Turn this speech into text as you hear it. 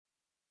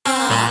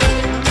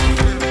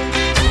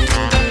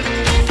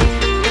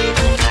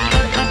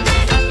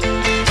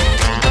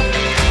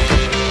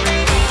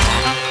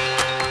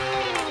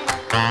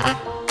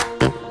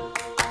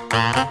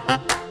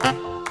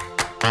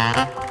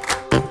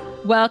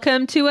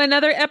Welcome to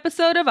another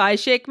episode of I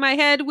Shake My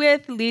Head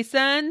with Lisa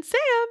and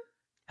Sam.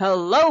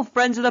 Hello,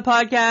 friends of the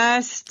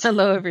podcast.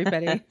 Hello,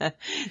 everybody.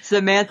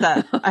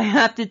 Samantha,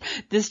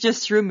 this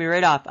just threw me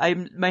right off.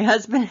 My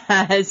husband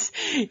has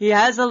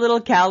a little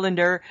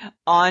calendar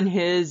on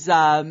his,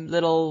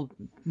 little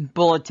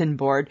bulletin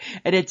board,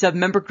 and it's a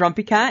member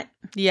Grumpy Cat.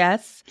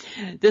 Yes.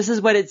 This is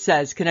what it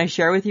says. Can I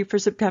share with you for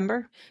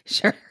September?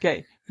 Sure.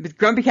 Okay. But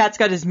Grumpy Cat's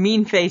got his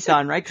mean face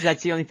on, right? Because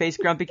that's the only face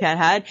Grumpy Cat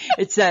had.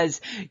 It says,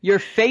 your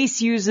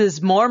face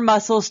uses more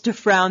muscles to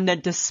frown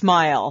than to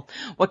smile.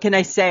 What can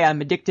I say?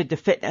 I'm addicted to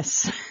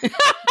fitness.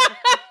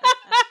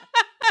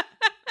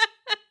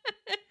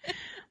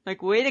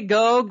 Like, way to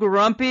go,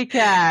 Grumpy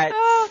Cat.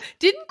 Oh,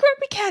 didn't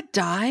Grumpy Cat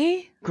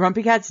die?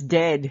 Grumpy Cat's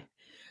dead.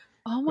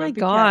 Oh my Grumpy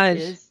gosh. Cat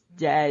is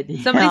dead.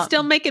 Somebody's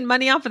still making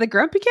money off of the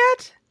Grumpy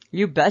Cat?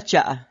 You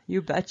betcha.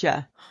 You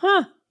betcha.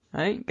 Huh.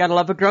 Right? Gotta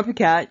love a Grumpy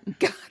Cat.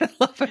 Gotta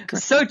love a Grumpy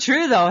Cat. So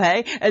true though,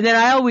 hey? And then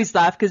I always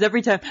laugh because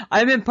every time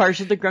I'm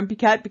impartial to Grumpy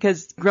Cat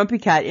because Grumpy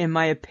Cat, in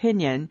my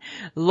opinion,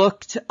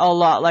 looked a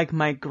lot like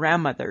my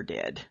grandmother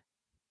did.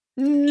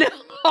 No.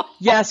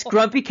 Yes,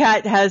 Grumpy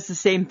Cat has the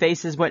same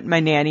face as what my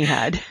nanny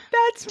had.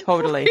 That's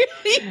totally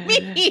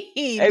really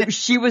mean.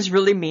 She was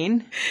really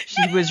mean.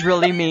 She was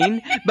really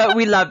mean, but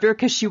we loved her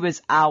because she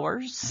was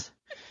ours.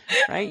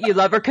 Right? You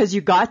love her because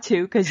you got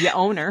to, because you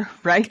own her,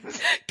 right?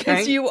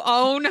 Because you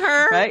own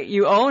her? Right?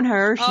 You own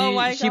her.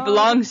 She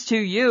belongs to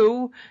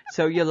you,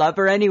 so you love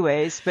her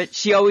anyways. But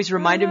she always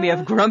reminded me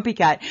of Grumpy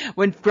Cat.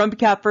 When Grumpy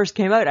Cat first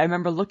came out, I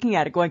remember looking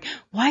at it going,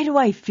 why do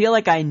I feel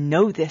like I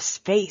know this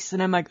face?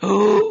 And I'm like,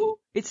 oh,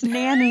 it's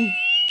Nanny.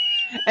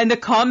 And the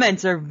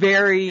comments are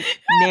very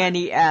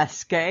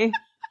Nanny-esque, eh?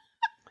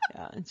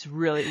 Yeah, it's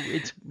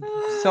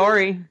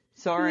sorry.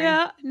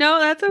 Yeah, no,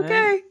 that's okay.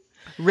 Right?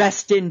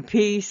 Rest in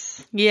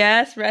peace.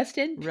 Yes, rest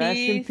in peace. Rest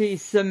in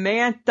peace.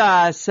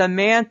 Samantha.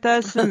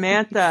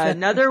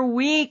 Another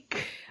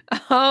week.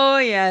 Oh,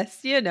 yes.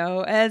 You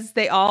know, as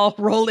they all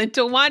roll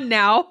into one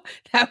now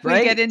that we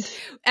get in,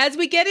 as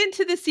we get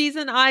into the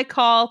season I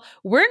call,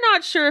 we're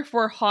not sure if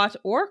we're hot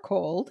or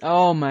cold.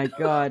 Oh my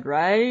God,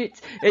 right?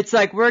 It's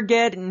like we're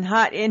getting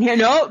hot in here.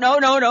 Nope.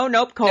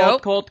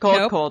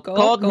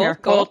 Cold in here.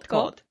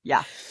 Cold.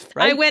 Yeah.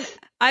 Right?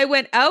 I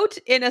went out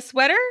in a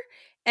sweater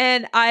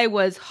and I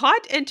was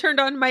hot and turned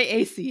on my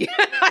AC.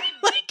 I'm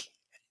like,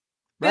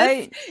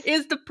 this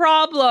is the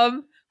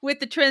problem with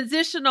the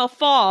transitional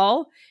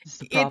fall.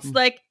 It's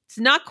like, it's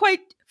not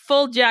quite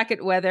full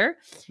jacket weather.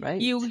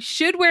 Right. You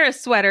should wear a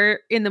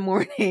sweater in the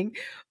morning,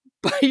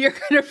 but you're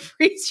going to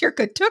freeze your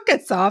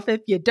katukas off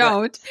if you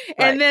don't. Right.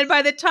 And then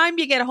by the time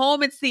you get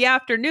home, it's the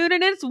afternoon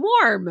and it's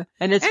warm.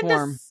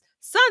 The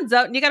sun's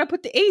out and you got to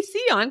put the AC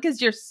on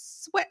because you're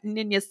sweating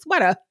in your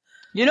sweater.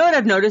 You know what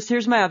I've noticed?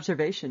 Here's my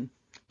observation.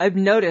 I've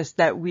noticed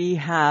that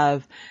we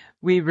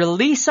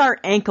release our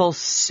ankles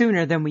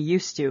sooner than we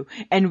used to,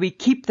 and we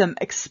keep them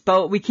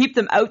exposed. We keep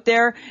them out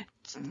there,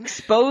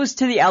 exposed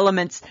to the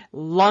elements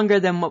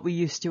longer than what we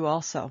used to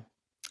also.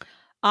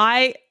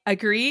 I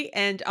agree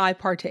and I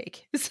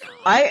partake. So.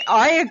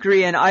 I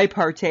agree and I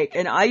partake,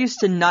 and I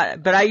used to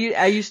not, but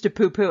I used to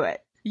poo-poo it.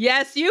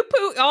 Yes, you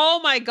poo. Oh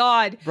my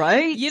God.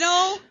 Right? You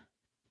know,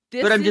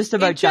 but I'm just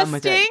about done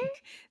with it.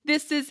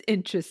 This is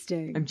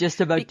interesting. I'm just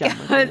about done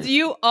with it. Because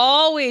you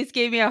always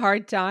gave me a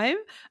hard time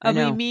of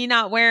me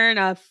not wearing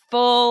a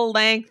full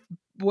length,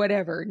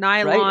 whatever,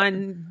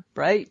 nylon,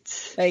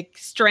 right? Like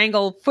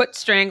foot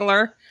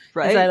strangler,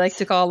 as I like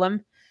to call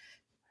them.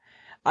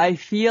 I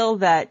feel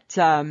that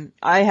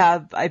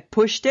I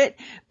pushed it,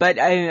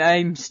 but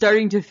I'm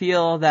starting to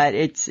feel that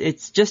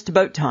it's just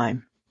about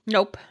time.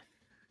 Nope.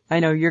 I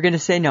know you're going to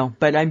say no,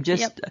 but I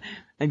feel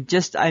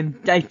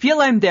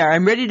I'm there.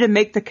 I'm ready to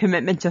make the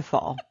commitment to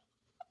fall.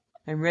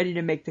 And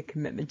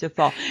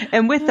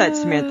with that,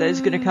 Samantha,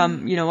 is going to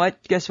come, you know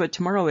what? Guess what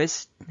tomorrow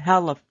is?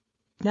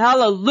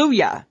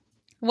 Hallelujah.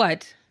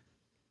 What?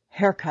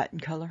 Haircut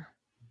and color.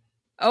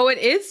 Oh, it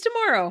is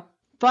tomorrow.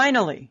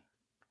 Finally.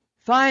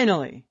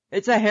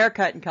 It's a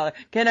haircut and color.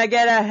 Can I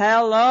get a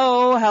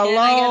hello?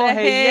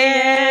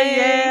 Hey,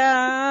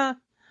 yeah.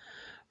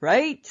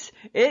 Right?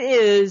 It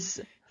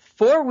is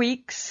 4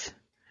 weeks,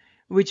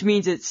 which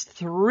means it's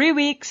 3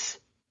 weeks,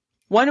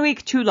 1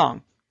 week too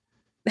long.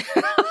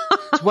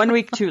 It's 1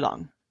 week too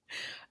long.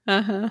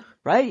 Uh-huh.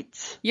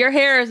 Right? Your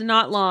hair is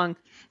not long.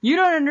 You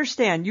don't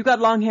understand. You got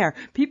long hair.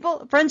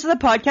 People, friends of the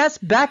podcast,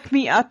 back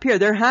me up here.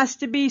 There has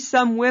to be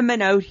some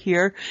women out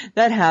here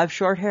that have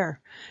short hair.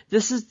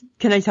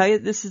 Can I tell you,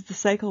 this is the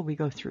cycle we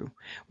go through.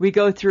 We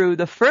go through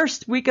the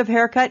first week of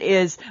haircut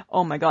is,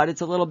 oh my God,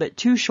 it's a little bit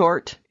too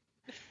short.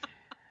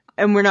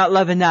 And we're not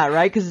loving that,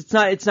 right? Because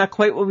it's not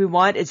quite what we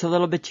want. It's a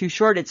little bit too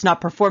short. It's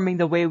not performing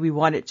the way we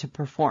want it to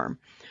perform.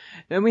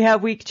 Then we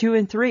have week 2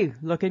 and 3.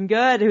 Looking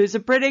good. Who's a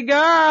pretty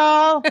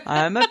girl?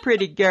 I'm a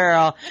pretty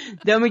girl.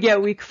 Then we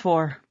get week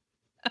 4.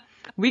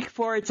 Week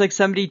 4, it's like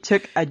somebody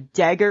took a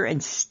dagger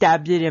and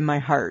stabbed it in my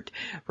heart,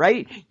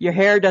 right? Your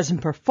hair doesn't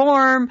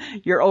perform.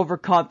 You're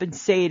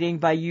overcompensating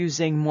by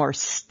using more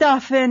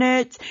stuff in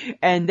it.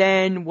 And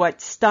then what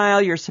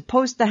style you're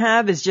supposed to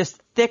have is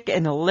just thick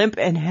and limp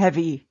and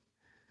heavy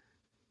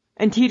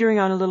and teetering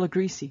on a little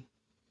greasy.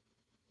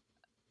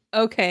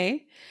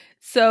 Okay.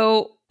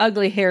 So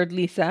ugly-haired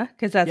Lisa,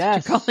 because that's what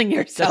you're calling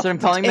yourself. That's what I'm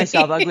calling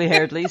myself,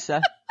 ugly-haired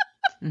Lisa.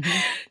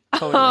 Mm-hmm.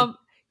 Totally.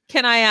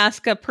 Can I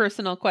ask a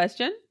personal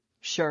question?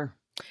 Sure.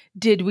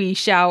 Did we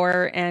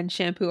shower and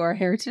shampoo our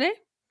hair today?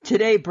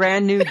 Today,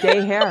 brand new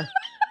day hair.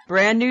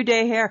 Brand new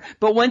day hair.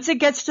 But once it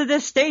gets to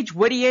this stage,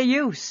 what do you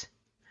use?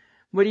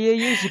 What do you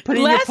use? You put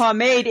in your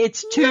pomade.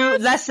 It's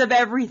less of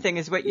everything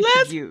is what you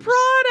should use. Less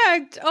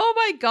product. Oh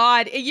my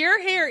God.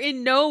 Your hair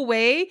in no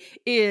way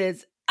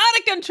is out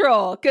of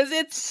control because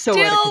it's so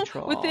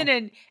still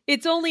within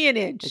it's only an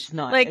inch. It's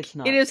not. Like, it's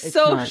not. It is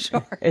so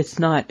short. It's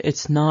not.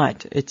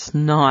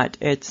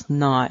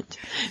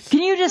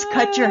 Can you just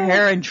cut your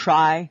hair and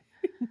try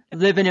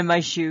living in my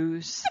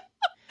shoes?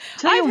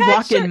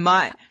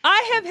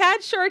 I have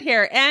had short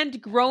hair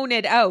and grown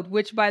it out,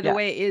 which, by the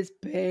way, is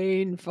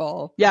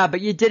painful. Yeah,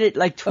 but you did it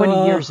like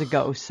 20 years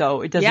ago,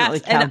 so it doesn't really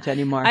count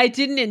anymore. I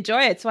didn't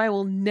enjoy it, so I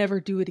will never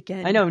do it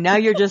again. I know. Now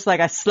you're just like,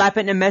 I slap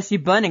it in a messy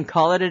bun and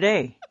call it a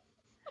day.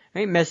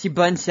 Right? Messy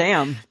bun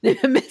Sam.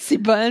 Messy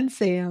bun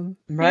Sam.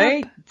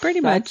 Right? Yep, pretty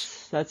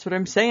much. That's what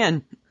I'm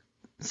saying.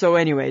 So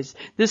anyways,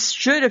 this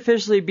should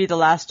officially be the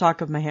last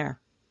talk of my hair.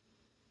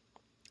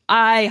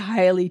 I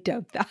highly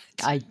doubt that.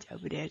 I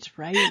doubt it,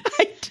 right?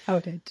 I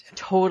doubt it.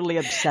 Totally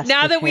obsessed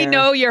now with that we hair.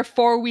 know your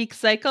 4-week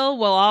cycle,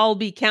 we'll all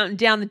be counting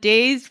down the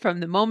days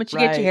from the moment you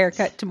get your hair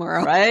cut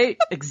tomorrow. Right?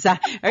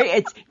 Exactly.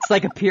 Right? It's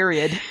like a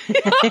period.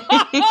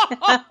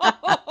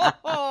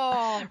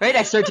 Right?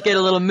 I start to get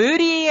a little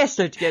moody. I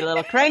start to get a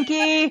little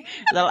cranky, a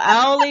little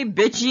owly,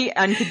 bitchy,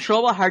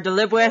 uncontrollable, hard to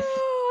live with.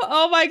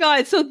 Oh my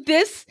God. So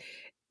this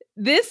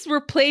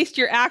replaced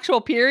your actual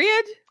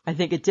period? I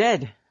think it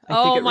did.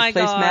 I think it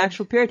replaced my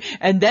actual period.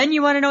 And then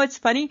you want to know what's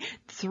funny?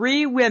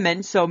 3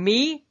 women, so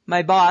me,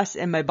 my boss,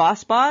 and my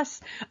boss,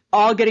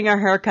 all getting our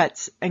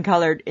haircuts and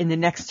colored in the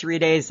next 3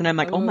 days. And I'm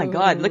like, oh my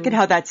God, look at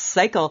how that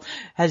cycle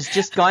has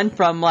just gone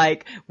from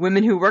like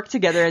women who work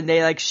together and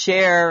they like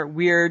share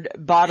weird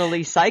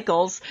bodily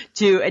cycles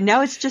to, and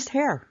now it's just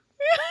hair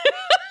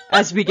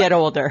as we get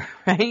older,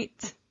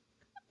 right?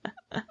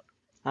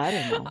 I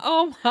don't know.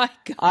 Oh my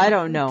God. I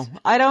don't know.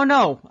 I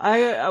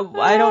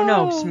don't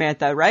know,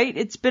 Samantha, right?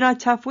 It's been a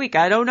tough week.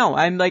 I don't know.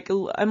 I'm like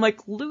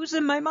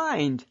losing my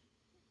mind.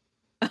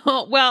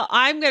 Oh, well,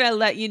 I'm going to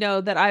let you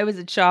know that I was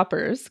at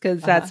Shoppers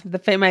because that's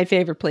my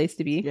favorite place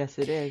to be. Yes,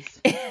 it is.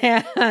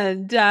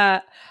 And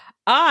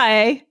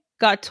I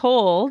got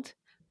told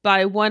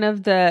by one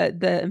of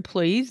the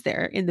employees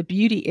there in the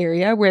beauty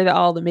area where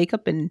all the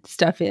makeup and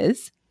stuff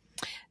is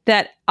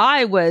that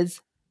I was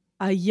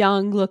a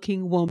young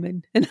looking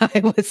woman. And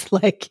I was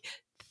like,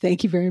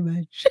 thank you very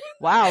much.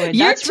 Wow. And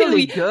that's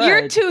really good.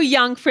 You're too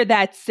young for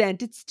that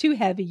scent. It's too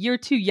heavy. You're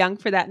too young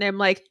for that. And I'm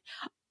like,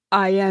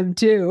 I am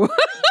too.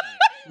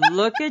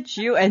 Look at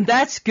you. And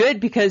that's good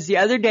because the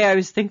other day I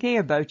was thinking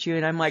about you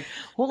and I'm like,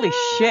 holy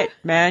shit,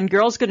 man,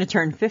 girl's going to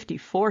turn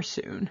 54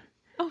 soon.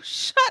 Oh,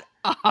 shut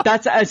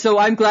up. So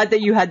I'm glad that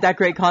you had that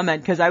great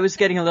comment because I was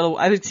feeling a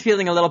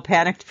little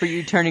panicked for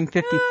you turning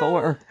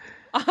 54.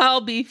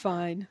 I'll be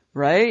fine.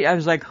 Right? I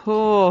was like,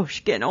 oh,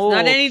 she's getting old.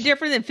 Not any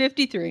different than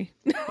 53.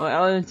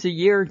 Well, it's a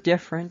year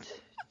different.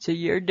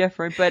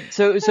 But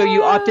so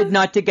you opted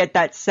not to get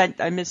that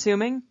scent, I'm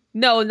assuming?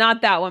 No,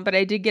 not that one, but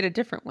I did get a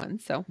different one.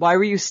 So why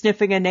were you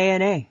sniffing an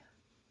A&A?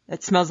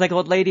 That smells like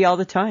old lady all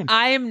the time.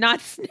 I am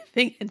not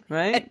sniffing an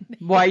right? A&A.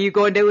 Why are you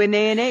going to an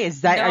A&A?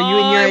 Are you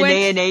in your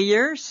A&A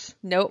years?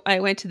 Nope, I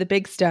went to the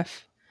big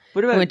stuff.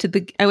 What about? I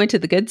went to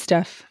the good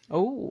stuff.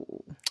 Oh.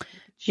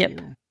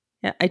 Yep.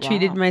 Yeah, I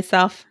treated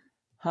myself.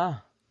 Huh.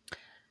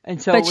 And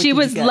so, but she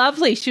was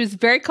lovely. She was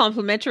very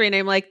complimentary, and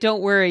I'm like,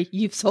 "Don't worry,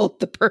 you've sold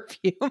the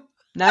perfume."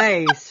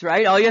 Nice,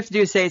 right? All you have to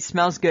do is say it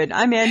smells good.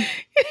 I'm in.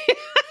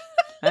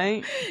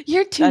 Right?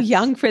 You're too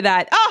young for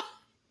that. Oh,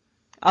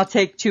 I'll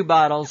take 2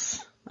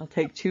 bottles. That's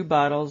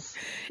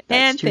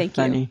and too thank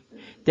funny. you.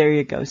 There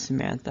you go,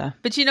 Samantha.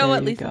 But you know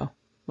what, Lisa? Go.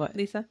 What,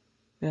 Lisa?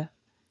 Yeah.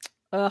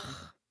 Ugh.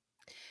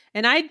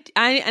 And I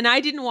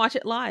didn't watch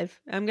it live.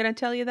 I'm gonna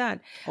tell you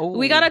that. Oh.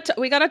 We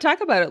gotta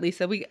talk about it,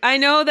 Lisa. I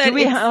know that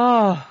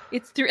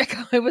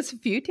it was a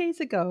few days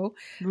ago.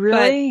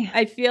 Really? But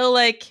I feel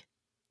like,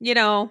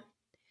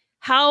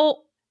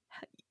 how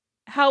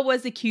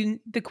was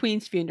the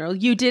Queen's funeral?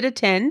 You did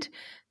attend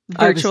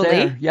virtually. I was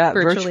there. Yeah,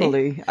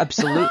 virtually.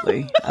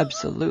 Absolutely.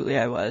 Absolutely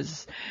I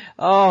was.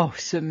 Oh,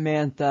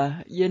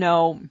 Samantha,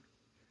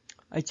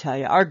 I tell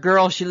you, our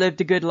girl, she lived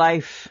a good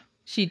life.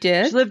 She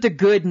did? She lived a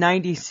good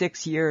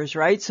 96 years,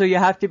 right? So you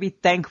have to be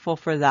thankful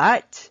for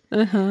that.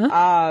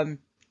 Uh-huh.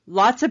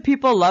 Lots of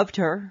people loved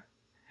her.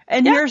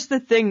 And here's the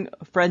thing,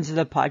 friends of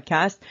the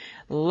podcast.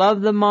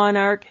 Love the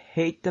monarch,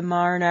 hate the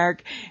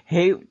monarch,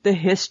 hate the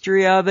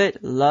history of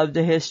it, love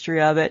the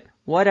history of it.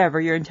 Whatever,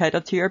 you're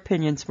entitled to your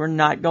opinions. We're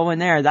not going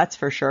there, that's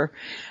for sure.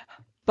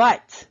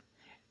 But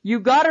you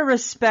gotta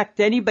respect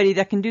anybody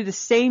that can do the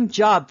same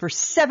job for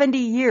 70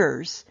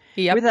 years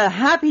with a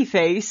happy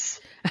face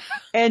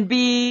and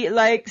be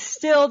like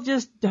still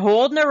just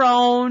holding her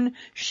own,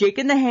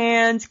 shaking the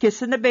hands,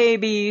 kissing the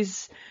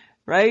babies,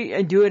 right?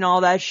 And doing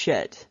all that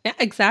shit. Yeah,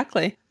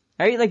 exactly.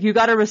 Right? Like, you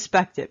gotta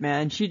respect it,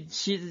 man. She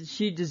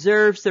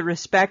deserves the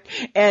respect,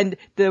 and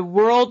the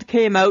world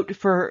came out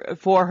for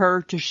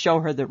her to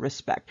show her the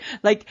respect.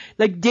 Like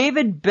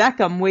David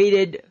Beckham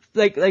waited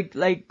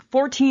like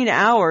 14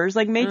 hours,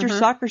 like major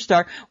soccer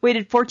star,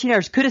 waited 14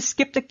 hours, could have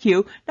skipped the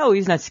queue. No,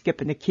 he's not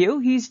skipping the queue.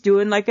 He's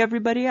doing like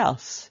everybody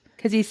else.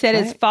 Because he said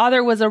his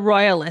father was a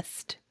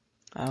royalist.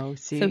 Oh,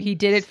 see. So he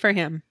did it for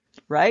him.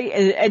 Right?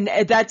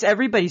 And that's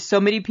everybody.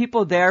 So many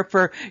people there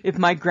for if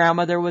my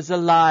grandmother was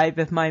alive,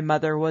 if my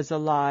mother was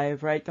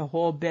alive, right? The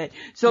whole bit.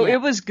 So it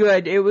was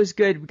good. It was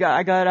good.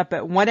 I got up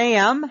at 1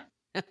 a.m.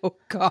 Oh,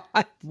 God.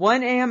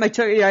 1 a.m. I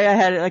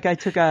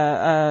took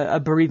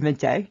a bereavement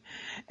day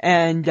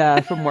and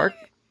from work.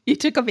 You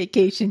took a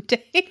vacation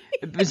day.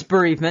 It was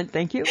bereavement.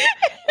 Thank you.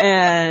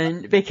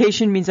 And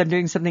vacation means I'm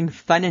doing something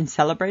fun and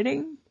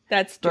celebrating.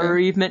 That's true.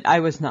 Bereavement,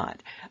 I was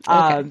not.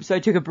 Okay. So I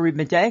took a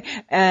bereavement day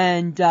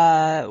and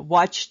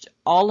watched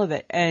all of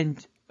it, and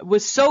it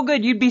was so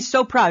good. You'd be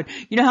so proud.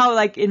 You know how,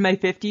 like, in my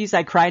 50s,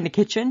 I cry in the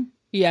kitchen?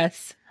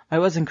 Yes. I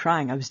wasn't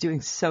crying. I was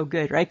doing so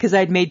good, right? Because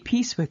I'd made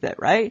peace with it,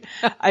 right?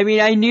 I mean,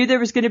 I knew there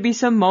was going to be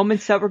some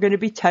moments that were going to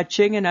be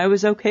touching, and I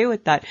was okay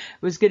with that. It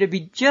was going to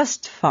be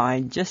just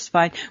fine, just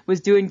fine.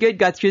 Was doing good.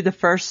 Got through the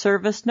first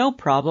service, no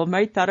problem,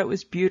 right? Thought it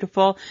was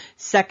beautiful.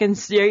 Second,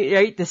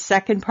 right? The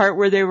second part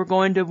where they were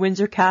going to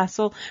Windsor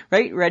Castle,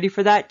 right? Ready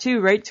for that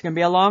too, right? It's going to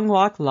be a long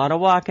walk, a lot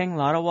of walking, a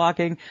lot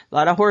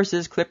of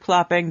horses,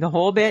 clip-clopping, the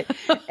whole bit.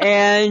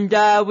 And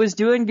was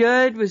doing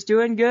good.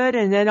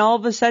 And then all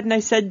of a sudden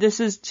I said,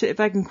 this is, if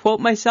I can quote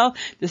myself,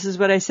 this is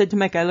what I said to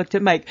Mike. I looked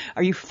at Mike.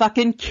 Are you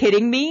fucking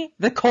kidding me?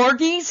 The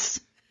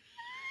corgis?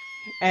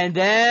 And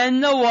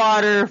then the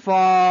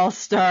waterfall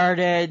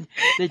started.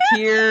 The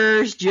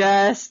tears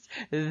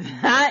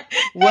that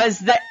was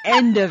the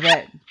end of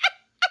it.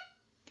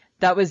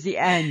 That was the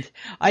end.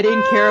 I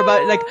didn't care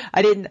about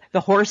it.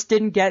 The horse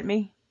didn't get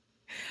me.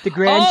 The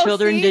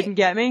grandchildren didn't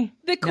get me.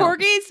 The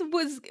corgis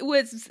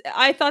was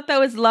I thought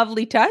that was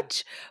lovely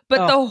touch,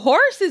 but the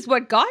horse is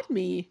what got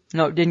me.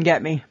 No, it didn't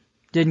get me.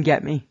 Didn't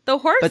get me. The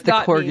horse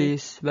got me.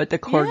 But the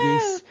corgis.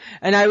 Yeah.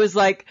 And I was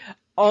like,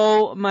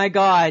 oh my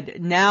God,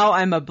 now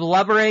I'm a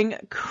blubbering,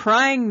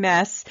 crying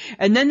mess.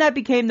 And then that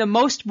became the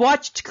most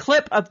watched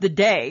clip of the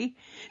day.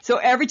 So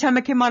every time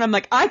I came on, I'm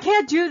like, I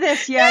can't do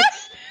this yet.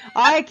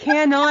 I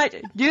cannot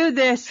do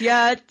this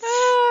yet.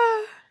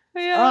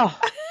 Yeah. Oh,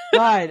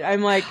 God.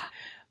 I'm like,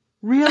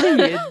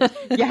 really?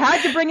 You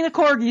had to bring the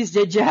corgis,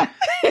 did you?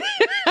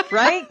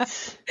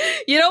 Right?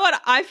 You know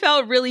what? I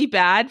felt really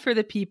bad for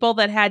the people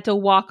that had to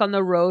walk on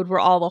the road where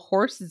all the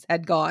horses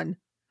had gone.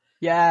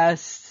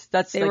 Yes.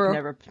 They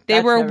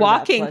were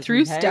walking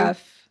through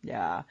stuff.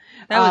 Yeah.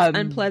 That was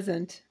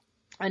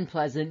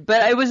unpleasant.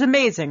 But it was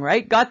amazing,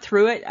 right? Got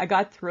through it. I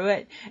got through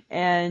it.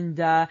 And,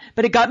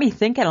 but it got me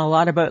thinking a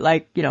lot about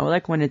like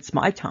when it's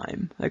my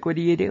time, like, what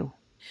do you do?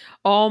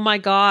 Oh my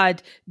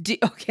God.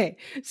 Okay.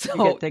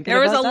 So there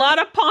was a lot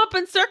of pomp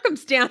and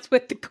circumstance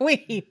with the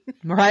queen.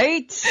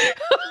 Right?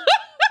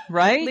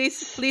 Right?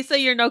 Lisa,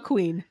 you're no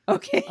queen.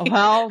 Okay.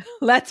 Well,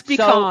 let's be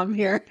calm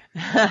here.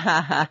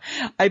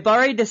 I've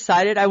already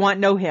decided I want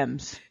no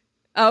hymns.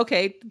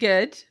 Okay,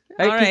 good.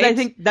 Right? Because I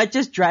think that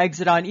just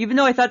drags it on. Even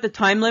though I thought the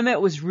time limit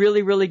was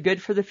really, really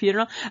good for the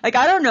funeral. Like,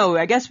 I don't know.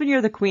 I guess when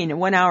you're the queen,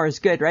 1 hour is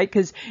good, right?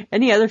 Because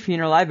any other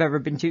funeral I've ever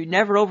been to,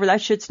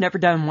 that shit's never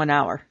done 1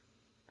 hour.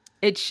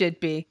 It should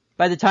be.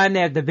 By the time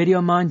they have the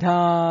video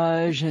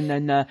montage and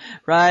then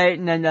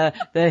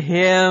the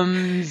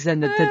hymns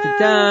and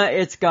the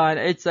it's gone.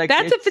 It's like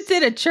that's if it's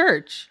in a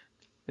church.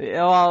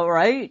 All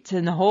right,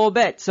 and the whole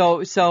bit.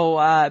 So,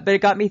 but it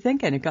got me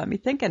thinking. It got me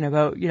thinking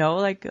about,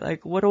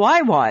 like what do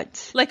I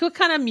want? Like, what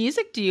kind of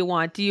music do you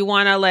want? Do you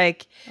want to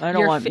like? I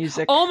don't want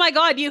music. Oh my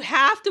God, you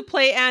have to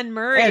play Anne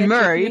Murray. Anne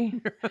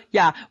Murray.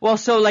 Yeah. Well,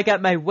 so like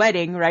at my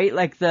wedding, right?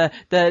 Like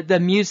the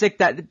music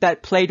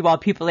that played while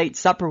people ate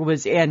supper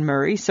was Anne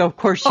Murray. So of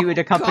course she would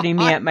accompany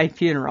me at my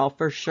funeral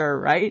for sure,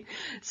 right?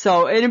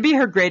 So it'd be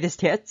her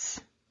greatest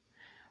hits,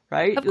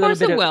 right? Of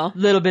course it will.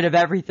 Little bit of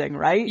everything,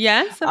 right?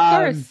 Yes, of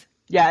course.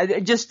 Yeah,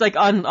 just like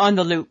on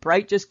the loop,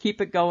 right? Just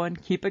keep it going.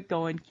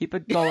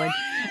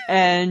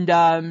 And,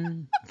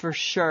 for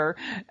sure,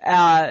 but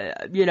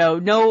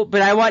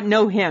I want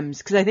no hymns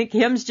because I think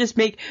hymns just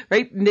they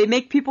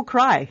make people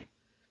cry.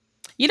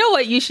 You know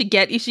what you should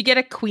get? You should get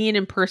a queen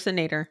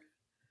impersonator.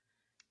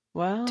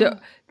 Well,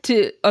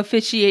 to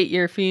officiate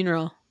your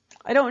funeral.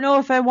 I don't know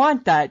if I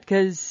want that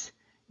because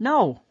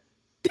no,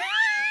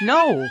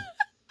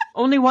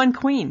 only one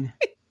queen.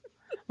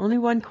 Only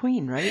one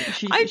queen, right?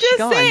 I'm just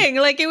saying,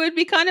 like, it would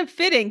be kind of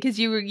fitting because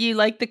you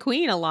like the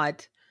queen a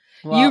lot.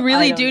 Well, you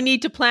really do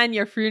need to plan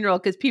your funeral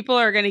because people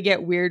are going to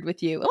get weird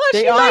with you. Oh,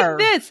 They she are. liked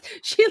this.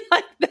 She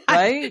liked that.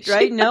 Right?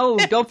 Right? No,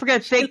 don't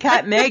forget fake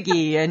cat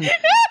Maggie and,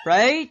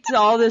 right?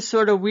 All this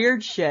sort of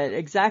weird shit.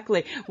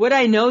 Exactly. What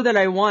I know that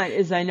I want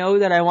is I know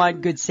that I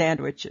want good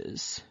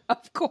sandwiches.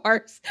 Of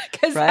course.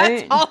 Because Right?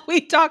 that's all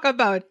we talk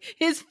about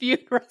is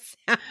funeral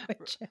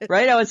sandwiches.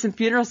 Right? I want some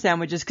funeral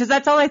sandwiches because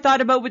that's all I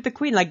thought about with the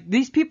Queen. Like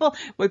these people,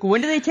 like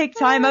when do they take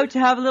time out to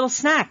have a little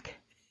snack?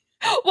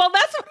 Well,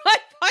 that's what I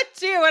thought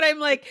too. And I'm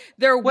like,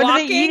 they're What are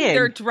they walking, eating?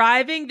 they're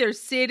driving, they're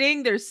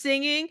sitting, they're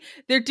singing,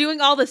 they're doing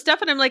all this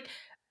stuff. And I'm like,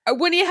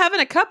 when are you having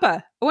a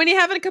cuppa? When are you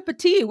having a cup of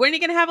tea? When are you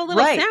going to have a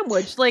little Right.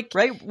 sandwich? Like,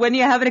 Right? When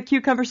you're having a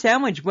cucumber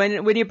sandwich, when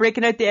you're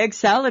breaking out the egg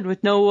salad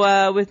with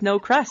no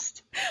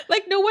crust.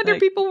 like no wonder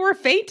Like- people were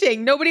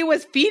fainting. Nobody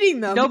was feeding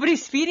them.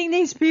 Nobody's feeding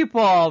these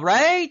people,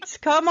 right?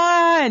 Come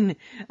on.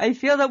 I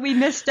feel that we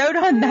missed out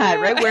on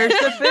that, right? Where's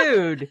the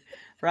food?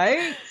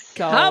 Right?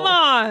 So, Come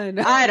on.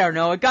 I don't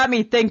know. It got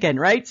me thinking,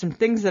 right? Some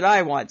things that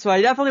I want. So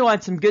I definitely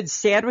want some good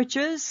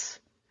sandwiches.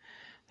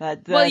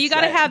 Well, you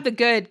got to have the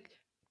good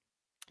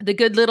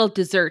little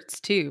desserts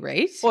too,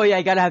 right? Oh yeah,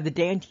 you got to have the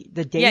dainties.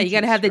 Yeah, you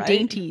got to have the right?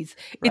 dainties.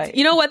 Right. It's,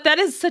 you know what? That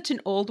is such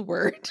an old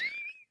word.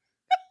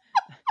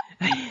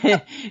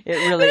 It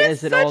really That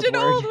is an such old an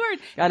word. old word.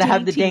 Got to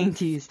have the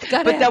dainties.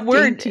 Gotta But have that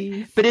word,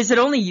 dainties. but is it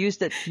only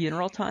used at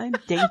funeral time?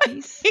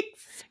 Dainties?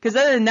 Because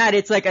other than that,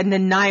 it's like a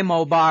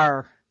Nanaimo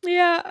bar.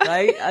 Yeah.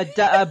 Right?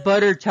 A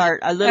butter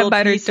tart, a little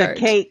butter piece tart. of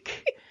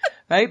cake.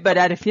 Right? But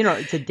at a funeral,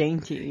 it's a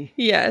dainty.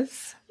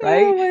 Yes.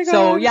 Right? Oh my God.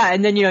 So yeah,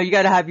 and then you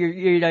gotta have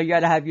you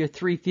gotta have your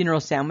 3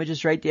 funeral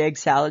sandwiches, right? The egg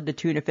salad, the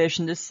tuna fish,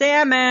 and the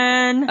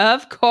salmon.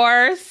 Of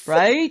course.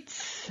 Right?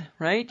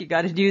 Right? You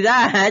gotta do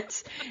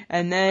that.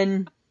 And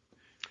then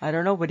I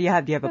don't know, what do you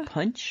have? Do you have a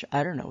punch?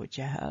 I don't know what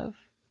you have.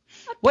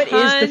 What is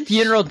the punch.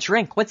 funeral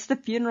drink? What's the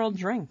funeral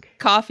drink?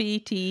 Coffee,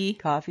 tea.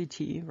 Coffee,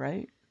 tea,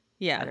 right?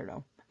 Yeah. I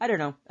don't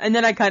know. And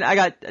then I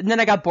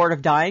got bored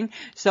of dying,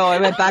 so I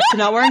went back to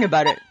not worrying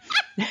about it.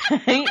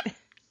 Right?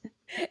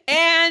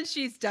 And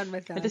she's done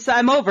with that.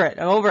 I'm over it.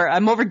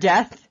 I'm over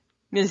death.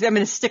 I'm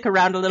gonna stick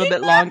around a little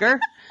bit longer.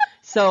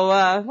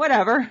 So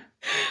whatever.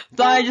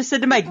 So I just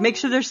said to Mike, make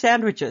sure there's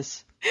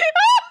sandwiches.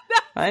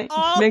 Right?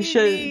 all make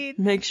he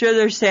needs. sure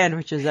there's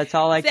sandwiches. That's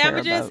all I care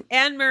Sandwiches, about.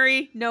 Anne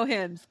Murray, no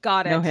hymns.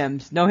 Got it. No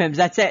hymns.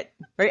 That's it.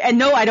 Right? And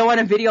no, I don't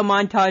want a video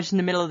montage in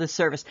the middle of the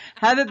service.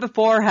 Have it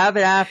before, have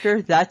it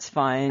after. That's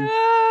fine.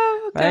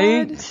 Oh, God.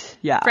 Right?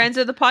 Yeah. Friends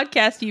of the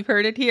podcast, you've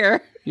heard it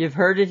here. You've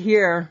heard it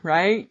here,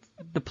 right?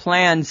 The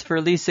plans for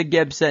Lisa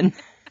Gibson.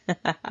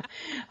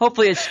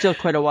 Hopefully it's still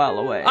quite a while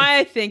away.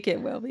 I think it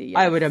will be. Yes.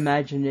 I would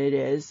imagine it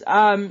is.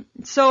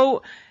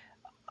 So,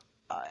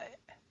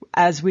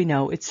 as we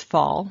know, it's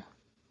fall.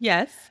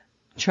 Yes.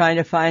 Trying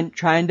to have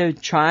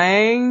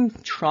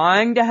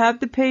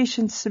the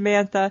patience,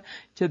 Samantha,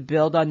 to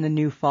build on the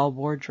new fall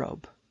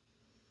wardrobe.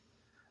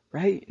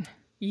 Right?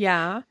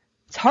 Yeah.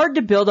 It's hard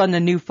to build on the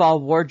new fall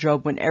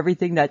wardrobe when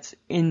everything that's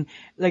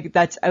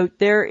out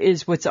there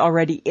is what's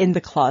already in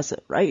the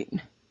closet, right?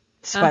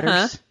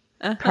 Sweaters,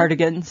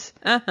 cardigans.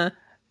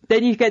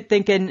 Then you get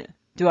thinking,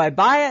 do I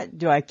buy it?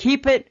 Do I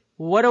keep it?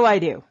 What do I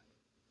do?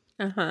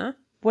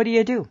 What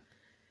do?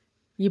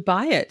 You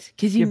buy it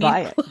because you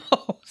buy need it.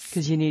 clothes.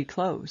 Because you need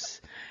clothes.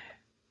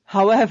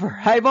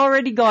 However, I've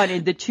already gone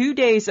in the 2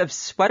 days of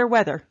sweater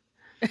weather.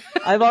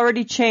 I've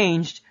already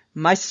changed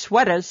my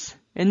sweaters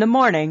in the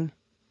morning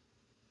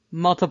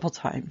multiple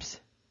times.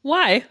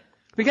 Why?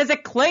 Because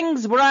it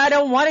clings where I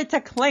don't want it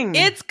to cling.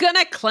 It's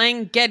gonna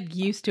cling. Get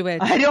used to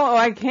it.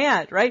 I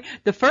can't, right?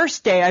 The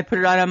first day I put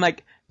it on, I'm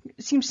like,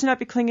 it seems to not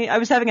be clingy. I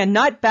was having a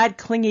not bad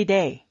clingy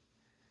day.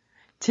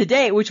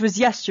 Today, which was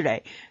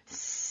yesterday,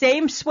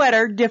 same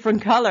sweater,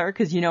 different color,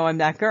 because you know I'm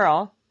that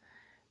girl.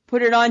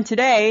 Put it on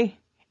today.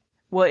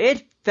 Well,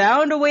 it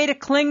found a way to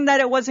cling that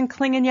it wasn't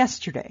clinging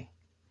yesterday.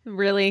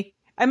 Really?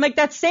 I'm like,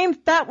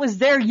 that was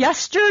there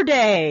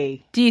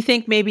yesterday. Do you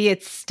think maybe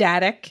it's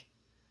static?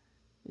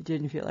 It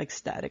didn't feel like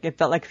static. It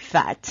felt like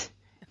fat.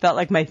 It felt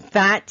like my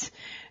fat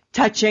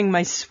touching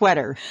my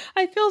sweater.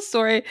 I feel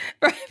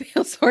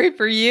sorry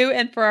for you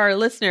and for our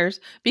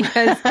listeners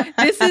because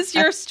this is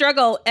your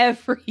struggle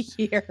every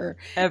year.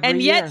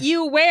 And yet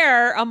you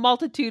wear a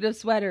multitude of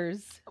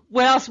sweaters.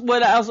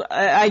 What else?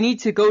 I need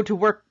to go to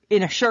work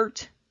in a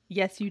shirt.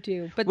 Yes, you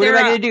do. But what am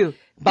I going to do?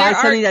 Buy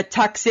something that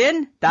tucks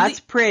in? That's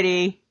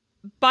pretty.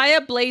 Buy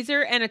a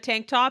blazer and a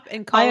tank top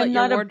and call it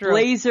your wardrobe. I am not a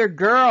blazer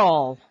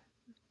girl.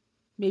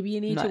 Maybe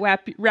you need to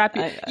wrap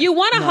you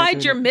want to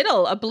hide your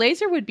middle. A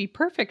blazer would be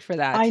perfect for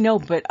that. I know,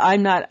 but I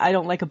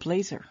don't like a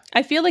blazer.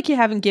 I feel like you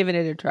haven't given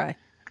it a try.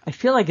 I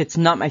feel like it's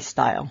not my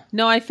style.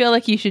 No, I feel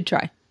like you should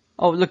try.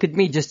 Oh, look at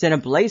me just in a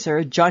blazer,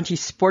 a jaunty,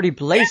 sporty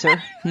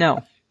blazer.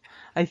 No.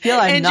 I feel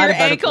I'm not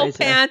about a blazer. And your ankle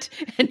pant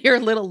and your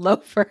little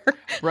loafer.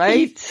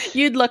 Right?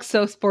 You'd look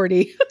so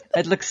sporty.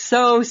 I'd look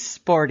so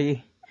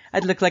sporty.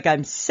 I'd look like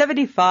I'm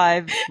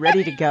 75,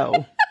 ready to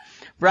go.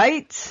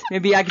 Right?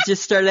 Maybe I could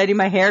just start letting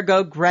my hair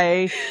go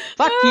gray.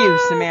 Fuck you,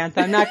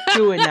 Samantha. I'm not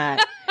doing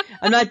that.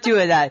 I'm not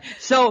doing that.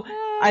 So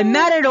I'm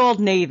mad at Old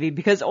Navy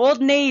because Old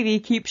Navy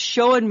keeps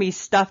showing me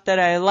stuff that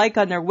I like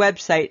on their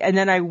website. And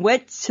then I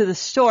went to the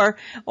store.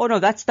 Oh no,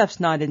 that stuff's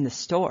not in the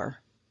store.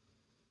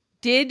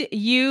 Did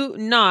you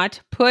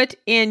not put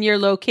in your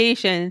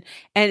location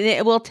and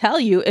it will tell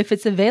you if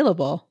it's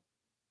available?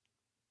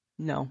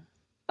 No.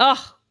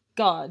 Oh,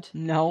 God.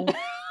 No.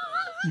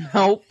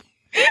 Nope.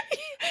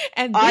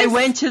 And I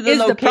went to the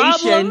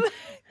location.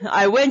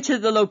 I went to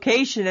the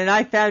location and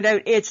I found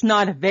out it's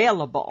not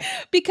available.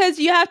 Because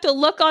you have to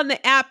look on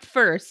the app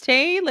first,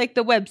 hey? Like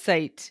the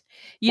website.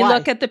 You Why?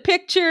 look at the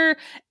picture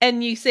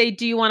and you say,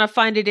 do you want to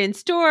find it in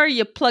store?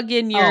 You plug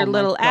in your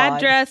little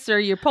address or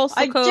your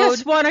postal code. I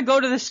just want to go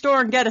to the store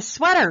and get a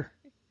sweater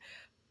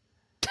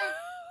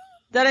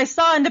that I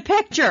saw in the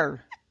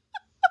picture.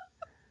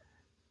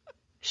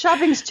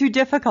 Shopping's too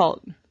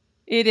difficult.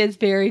 It is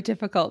very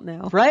difficult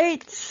now.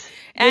 Right?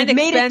 And They've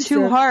made it too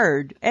expensive.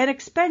 hard and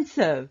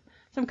expensive.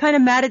 So I'm kind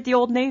of mad at the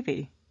Old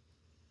Navy.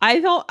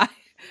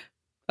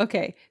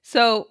 Okay,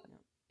 so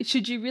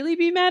should you really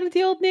be mad at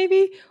the Old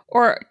Navy?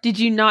 Or did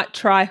you not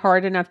try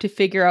hard enough to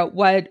figure out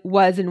what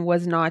was and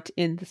was not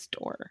in the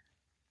store?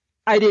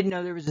 I didn't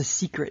know there was a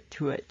secret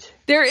to it.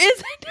 There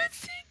isn't a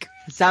secret.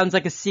 It sounds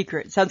like a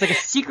secret. It sounds like a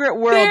secret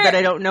world that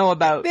I don't know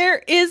about.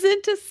 There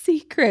isn't a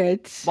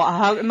secret.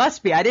 Well, it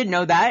must be. I didn't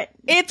know that.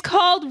 It's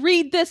called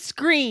Read the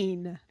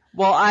Screen.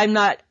 Well, I'm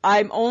not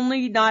reading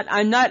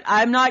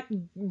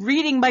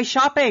my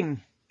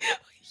shopping.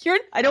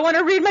 I don't want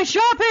to read my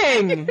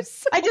shopping.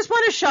 I just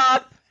want to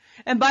shop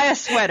and buy a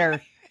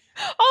sweater.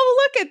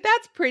 Oh, look at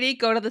that's pretty.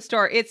 Go to the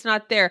store. It's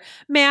not there.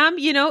 Ma'am,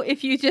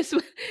 if you just,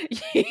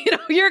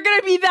 you're going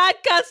to be that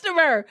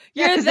customer.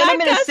 You're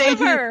that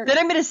customer. Then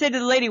I'm going to say to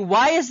the lady,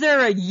 why is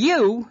there a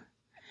you?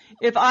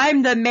 If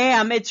I'm the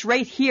ma'am, it's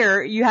right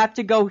here. You have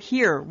to go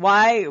here.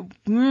 Why?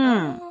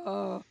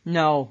 No.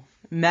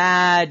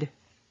 Mad.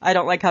 I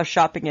don't like how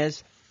shopping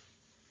is.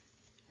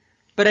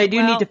 But I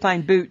do need to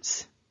find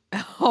boots.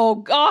 Oh,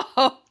 God.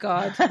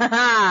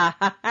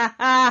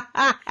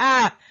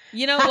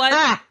 You know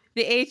what?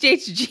 The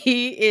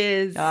HHG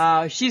is...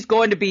 Oh, she's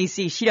going to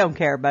BC. She don't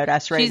care about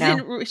us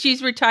now.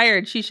 She's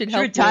retired. She should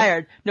help. She's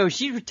retired. No,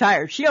 she's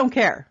retired. She don't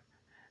care.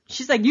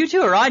 She's like, you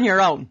two are on your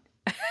own.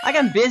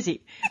 I'm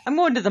busy. I'm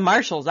going to the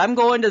Marshalls. I'm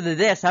going to the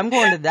this. I'm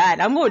going to that.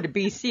 I'm going to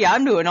BC.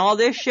 I'm doing all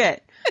this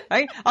shit.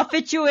 Right? I'll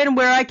fit you in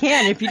where I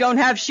can. If you don't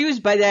have shoes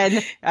by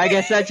then, I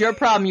guess that's your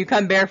problem. You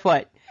come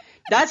barefoot.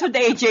 That's what the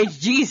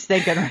HHG's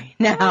thinking right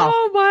now.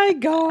 Oh my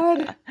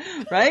God.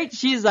 Right?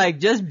 She's like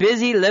just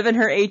busy living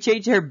her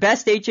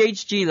best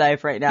HHG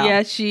life right now.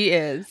 Yes, she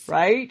is.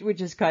 Right?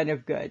 Which is kind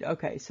of good.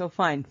 Okay, so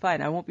fine.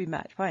 I won't be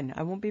mad. Fine.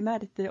 I won't be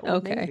mad at the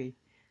Old Navy.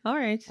 All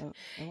right.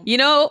 You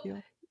know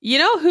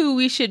who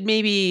we should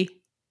maybe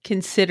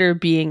consider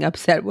being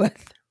upset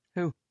with?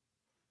 Who?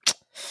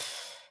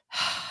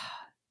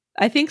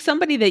 I think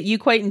somebody that you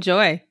quite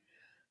enjoy.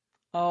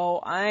 Oh,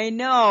 I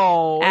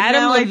know.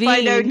 Adam now Levine. I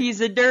find out he's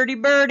a dirty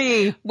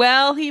birdie.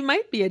 Well, he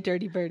might be a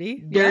dirty birdie.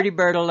 Dirty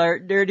bird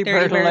alert. Dirty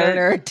bird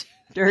alert.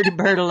 Dirty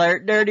bird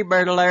alert. Dirty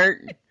bird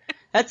alert.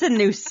 That's a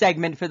new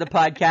segment for the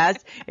podcast.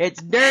 It's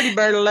Dirty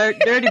Bird Alert.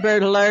 Dirty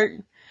Bird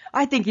Alert.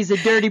 I think he's a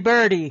dirty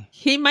birdie.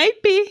 He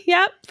might be.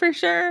 Yep, for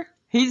sure.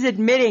 He's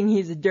admitting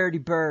he's a dirty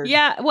bird.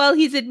 Yeah, well,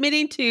 he's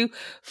admitting to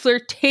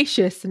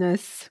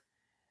flirtatiousness.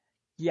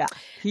 Yeah,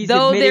 he's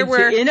admitting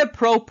to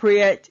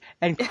inappropriate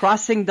and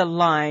crossing the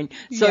line.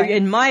 So,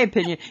 in my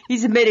opinion,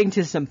 he's admitting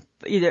to some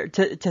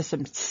to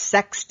some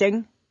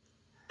sexting,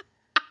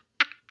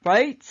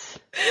 right?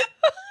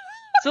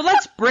 So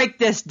let's break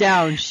this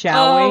down,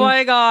 shall we? Oh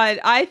my God!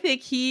 I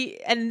think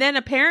and then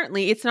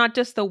apparently it's not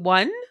just the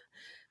one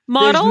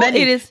model.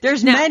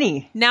 There's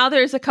many. Now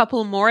there's a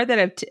couple more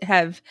that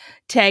have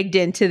tagged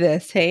into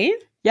this. Hey.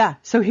 Yeah.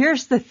 So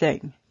here's the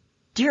thing,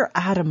 dear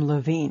Adam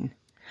Levine.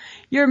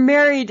 You're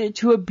married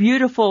to a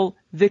beautiful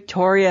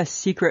Victoria's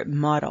Secret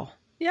model.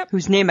 Yep.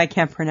 Whose name I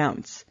can't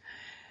pronounce.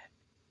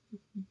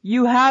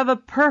 You have a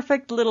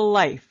perfect little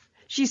life.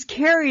 She's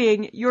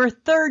carrying your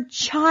third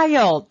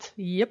child.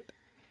 Yep.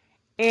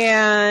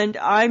 And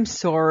I'm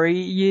sorry,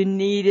 you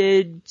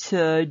needed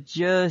to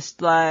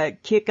just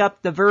kick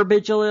up the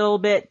verbiage a little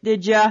bit,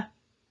 did ya?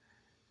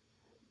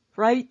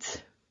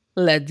 Right?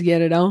 Let's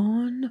get it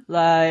on.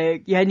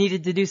 You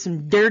needed to do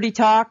some dirty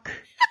talk.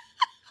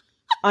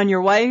 On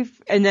your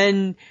wife, and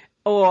then,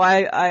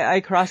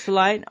 I crossed the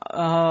line.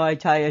 Oh, I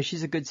tell you,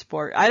 she's a good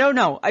sport. I don't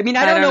know. I mean,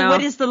 I don't know.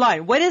 What is the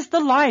line? What is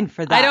the line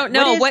for that? I don't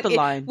know. What is the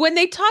line? When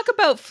they talk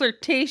about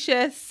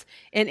flirtatious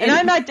and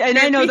I'm not, and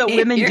I know that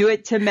women do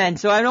it to men,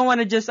 so I don't want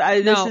to just,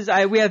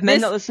 we have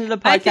men that listen to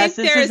the podcast.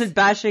 This isn't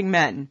bashing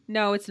men.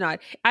 No, it's not.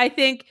 I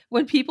think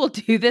when people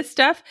do this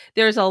stuff,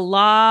 there's a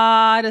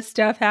lot of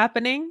stuff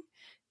happening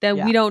that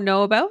we don't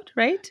know about,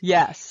 right?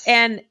 Yes.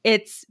 And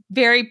it's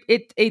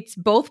it's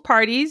both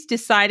parties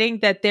deciding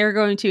that they're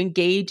going to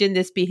engage in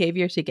this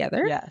behavior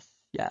together. Yes.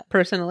 Yeah.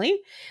 Personally.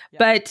 Yeah.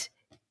 But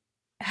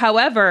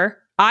however,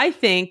 I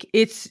think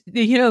it's,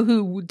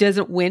 who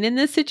doesn't win in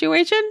this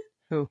situation?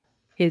 Who?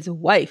 His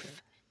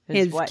wife.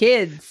 His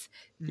kids.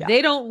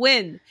 They don't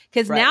win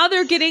because now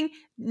they're getting,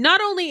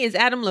 not only is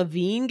Adam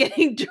Levine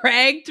getting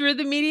dragged through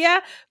the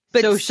media,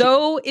 but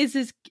so is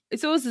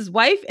his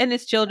wife and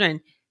his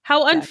children.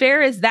 How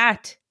unfair is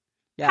that?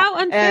 Yeah. How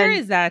unfair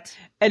is that?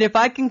 And if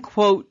I can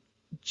quote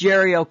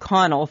Jerry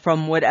O'Connell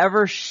from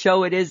whatever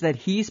show it is that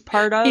he's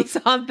part of. He's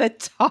on The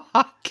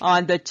Talk.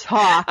 On The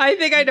Talk. I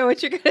think I know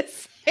what you're going to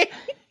say.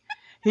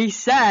 He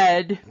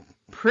said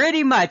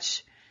pretty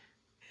much,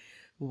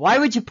 why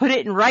would you put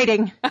it in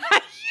writing?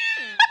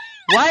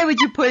 Why would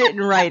you put it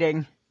in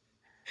writing?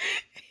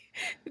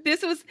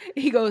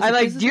 He goes, I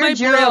like, dear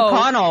Jerry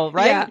O'Connell,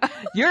 right? Yeah.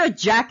 You're a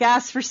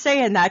jackass for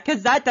saying that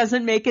because that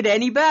doesn't make it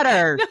any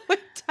better. No, it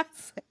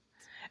doesn't.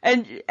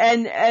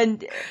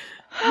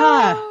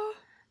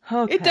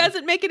 Okay. It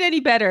doesn't make it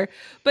any better.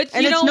 But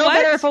and you know it's no what?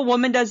 better if a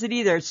woman does it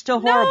either. It's still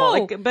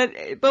horrible. No.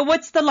 But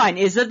what's the line?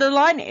 Is it the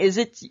line?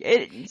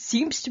 It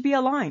seems to be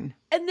a line.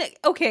 And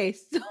okay,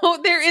 so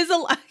there is a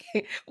line.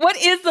 What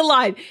is the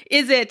line?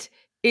 Is it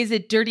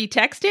dirty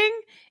texting?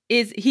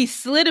 Is he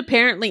slid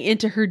apparently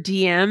into her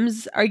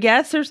DMs, I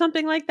guess, or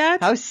something like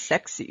that? How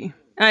sexy.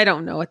 I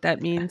don't know what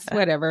that means.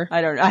 Whatever.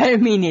 I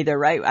mean either,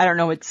 right? I don't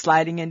know what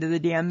sliding into the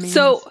DM means.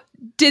 So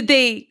did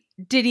he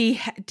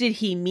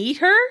meet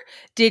her?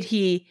 Did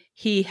he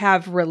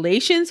have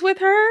relations with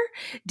her?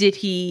 Did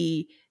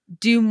he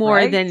do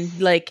more than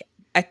like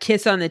a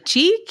kiss on the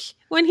cheek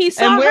when he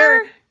saw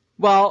her?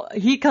 Well,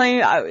 he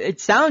claimed, it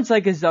sounds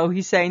like as though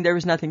he's saying there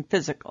was nothing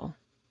physical.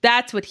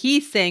 That's what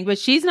he's saying, but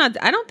she's not.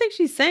 I don't think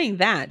she's saying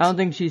that. I don't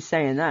think she's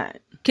saying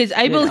that. Because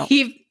I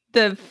believe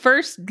the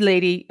first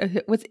lady,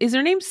 is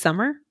her name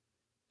Summer?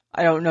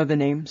 I don't know the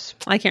names.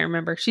 I can't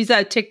remember. She's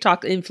a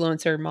TikTok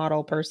influencer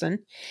model person.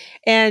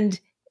 And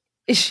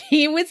it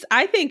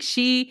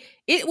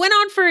went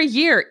on for a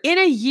year. In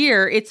a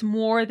year, it's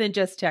more than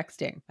just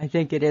texting. I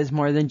think it is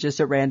more than just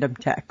a random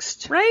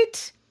text.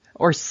 Right?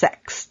 Or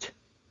sext.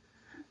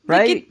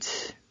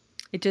 Right?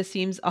 It just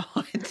seems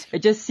odd.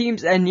 It just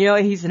seems, and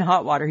he's in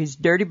hot water. He's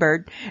Dirty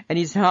Bird, and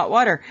he's in hot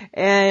water.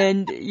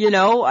 And,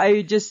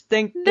 I just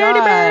think,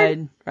 Dirty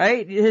Bird.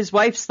 Right? His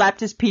wife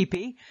slapped his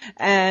pee-pee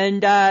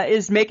and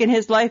is making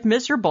his life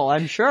miserable,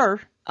 I'm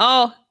sure.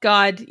 Oh,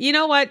 God. You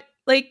know what?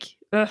 Like,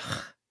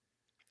 ugh.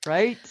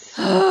 Right?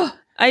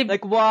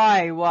 Like,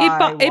 why?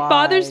 It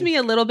bothers me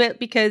a little bit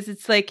because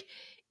it's like,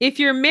 if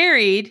you're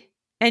married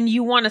and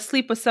you want to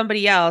sleep with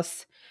somebody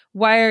else,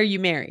 why are you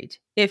married?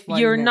 If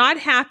you're not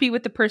happy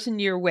with the person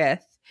you're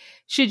with,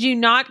 should you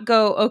not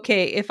go,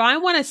 okay, if I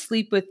want to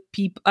sleep with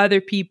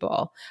other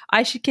people,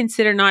 I should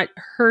consider not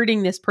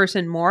hurting this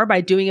person more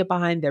by doing it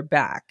behind their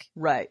back.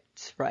 Right.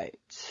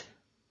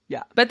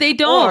 Yeah. But they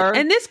don't.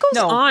 And this goes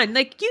on.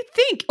 Like, you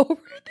think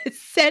over the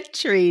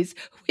centuries,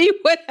 we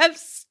would have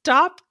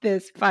stopped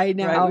this by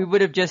now. Right. We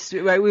would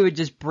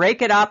just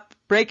break it off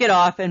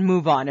and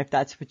move on if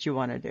that's what you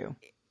want to do.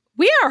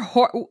 We are,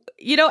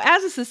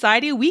 as a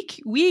society,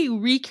 we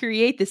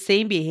recreate the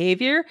same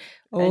behavior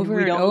over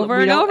and over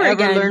and over again. We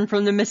don't ever learn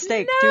from the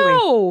mistake, do we?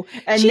 No.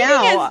 And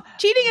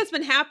cheating has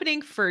been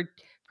happening for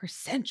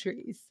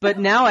centuries. But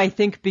now I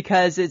think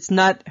because it's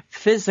not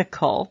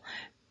physical,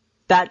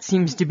 that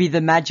seems to be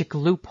the magic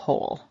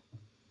loophole.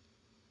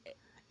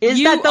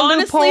 Is that the loophole? You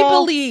honestly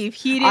believe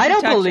he didn't touch her?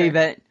 I don't believe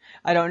it.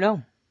 I don't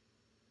know.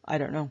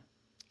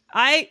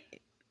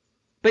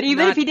 But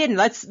even if he didn't,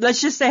 let's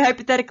just say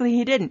hypothetically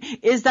he didn't.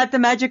 Is that the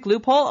magic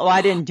loophole? Oh,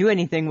 I didn't do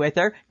anything with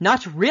her.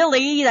 Not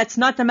really. That's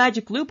not the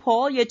magic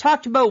loophole. You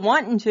talked about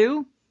wanting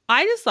to.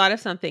 I just thought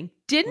of something.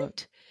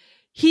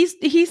 He's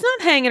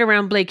not hanging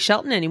around Blake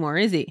Shelton anymore,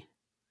 is he?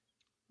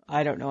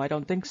 I don't know. I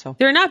don't think so.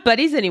 They're not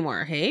buddies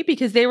anymore, hey?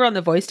 Because they were on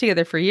The Voice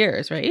together for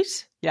years, right?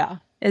 Yeah.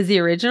 As the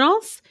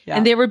originals. Yeah.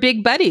 And they were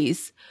big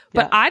buddies.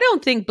 But I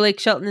don't think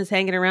Blake Shelton is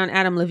hanging around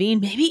Adam Levine.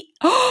 Maybe.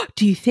 Oh,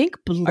 do you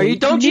think Blake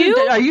knew?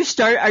 Are you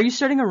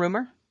starting a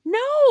rumor?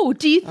 No.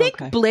 Do you think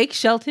Blake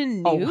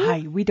Shelton knew? Oh,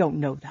 hi. We don't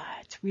know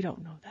that.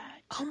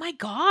 Oh my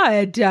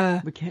God.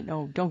 We can't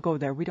know. Don't go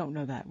there. We don't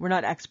know that. We're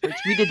not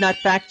experts. We did not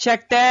fact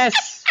check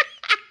this.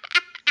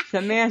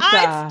 Samantha.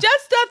 It's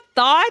just a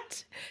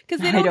thought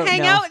because they don't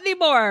hang out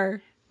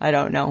anymore. I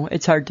don't know.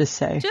 It's hard to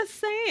say. Just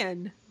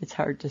saying. It's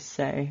hard to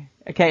say.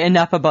 Okay,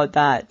 enough about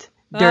that.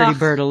 Dirty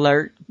bird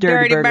alert.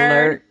 Dirty bird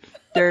alert.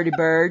 Dirty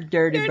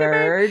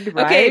bird,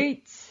 right?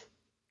 Okay.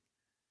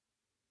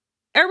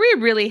 Are we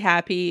really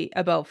happy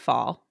about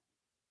fall?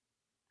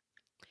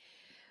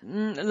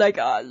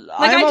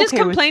 I just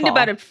complained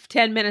about it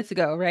 10 minutes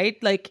ago,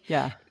 right? Like,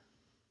 yeah.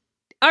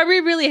 Are we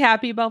really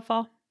happy about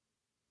fall?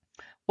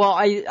 Well,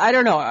 I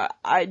don't know.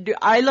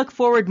 I look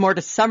forward more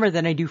to summer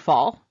than I do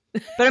fall.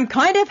 But I'm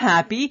kind of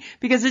happy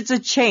because it's a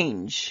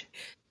change.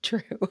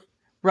 True.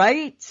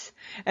 Right?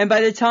 And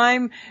by the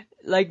time,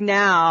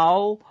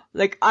 now,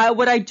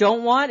 what I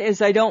don't want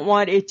is I don't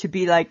want it to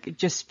be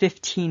just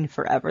 15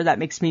 forever. That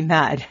makes me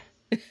mad.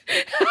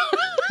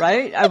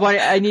 Right?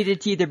 I need it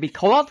to either be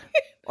cold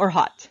or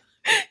hot.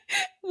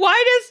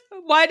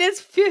 Why does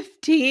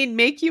 15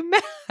 make you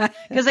mad?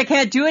 Because I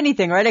can't do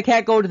anything, right? I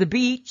can't go to the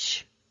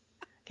beach.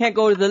 Can't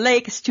go to the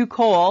lake. It's too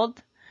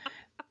cold.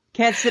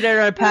 Can't sit out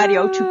on a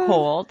patio, too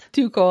cold.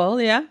 Too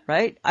cold, yeah.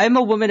 Right? I'm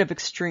a woman of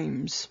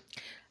extremes.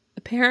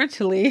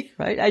 Apparently.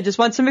 Right? I just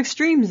want some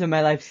extremes in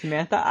my life,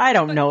 Samantha. I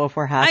don't know if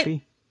we're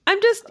happy. I'm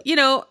just,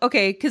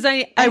 okay, because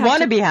I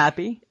want to be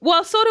happy.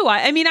 Well, so do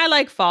I. I mean, I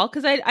like fall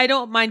because I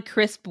don't mind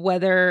crisp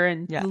weather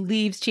and the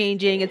leaves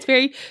changing. It's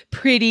very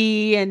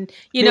pretty and,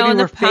 and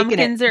the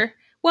pumpkins are,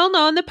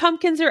 and the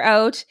pumpkins are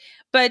out.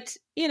 But,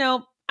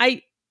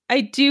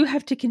 I do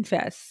have to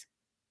confess.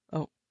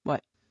 Oh,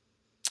 what?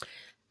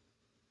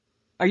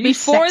 Are you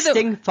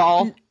sexting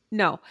fall?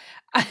 No.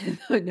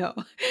 No.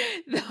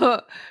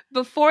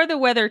 Before the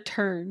weather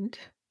turned.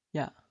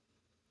 Yeah.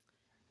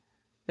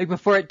 Like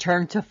before it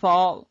turned to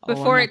fall?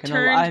 Before it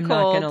turned cold. I'm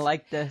not going to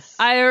like this.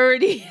 I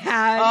already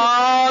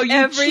had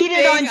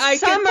everything I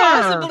could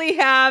possibly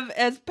have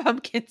as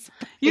pumpkin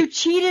spice. You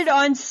cheated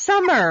on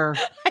summer.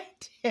 I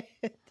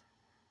did.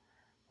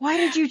 Why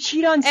did you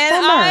cheat on summer?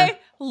 And I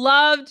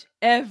loved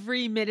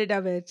every minute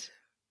of it.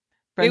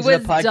 Friends it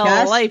of was the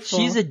podcast, delightful.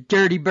 She's a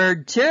dirty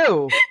bird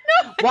too.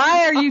 No,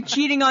 why are you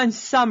cheating on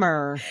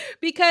summer?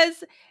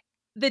 Because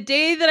the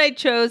day that I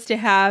chose to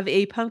have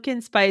a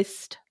pumpkin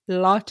spiced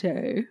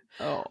latte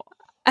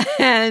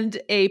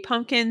and a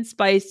pumpkin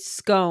spiced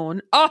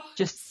scone,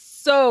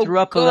 just so threw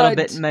up good. A little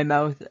bit in my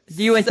mouth.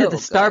 You went to the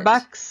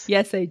Starbucks?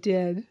 Yes, I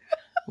did.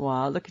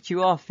 Wow, look at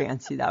you all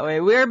fancy that way.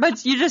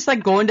 But you just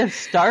like going to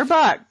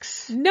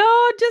Starbucks.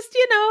 No, just,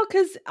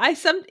 because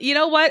you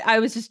know what? I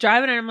was just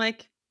driving and I'm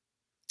like,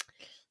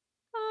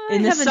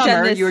 in the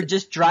summer, you were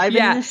just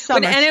driving in the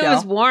summer. And it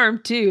was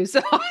warm too. So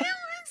I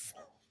was.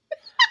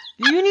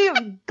 You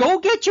need go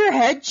get your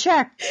head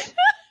checked.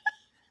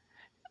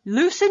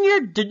 Loosen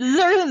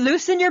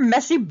your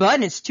messy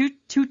bun. It's too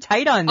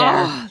tight on there.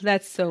 Oh,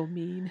 that's so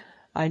mean.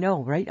 I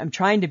know, right? I'm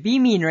trying to be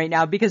mean right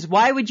now because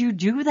why would you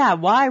do that?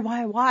 Why?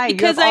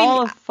 Because you have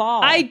all of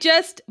fall.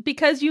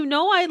 Because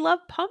I love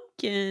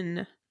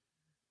pumpkin.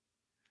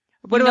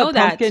 What about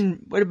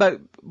pumpkin? What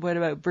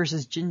about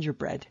versus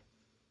gingerbread?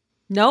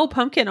 No,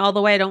 pumpkin all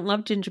the way. I don't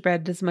love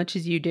gingerbread as much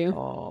as you do.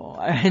 Oh,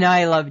 and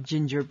I love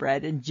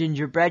gingerbread, and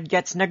gingerbread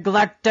gets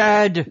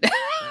neglected.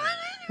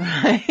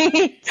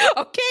 Right?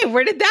 Okay,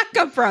 where did that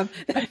come from?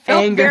 That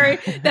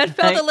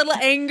felt a little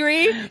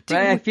angry.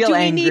 I feel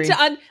angry. We need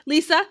to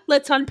Lisa,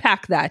 let's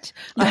unpack that.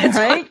 Let's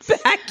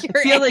unpack your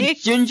I feel like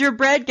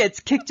gingerbread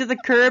gets kicked to the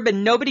curb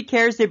and nobody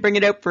cares. They bring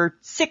it out for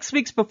 6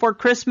 weeks before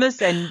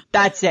Christmas and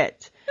that's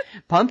it.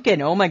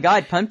 Pumpkin, oh my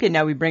God, pumpkin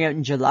now we bring out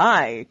in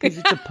July because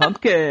it's a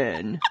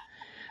pumpkin.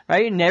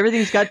 Right? And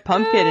everything's got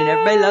pumpkin and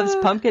everybody loves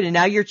pumpkin and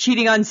now you're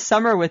cheating on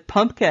summer with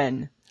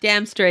pumpkin.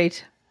 Damn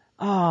straight.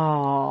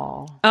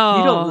 Oh.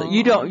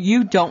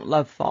 You don't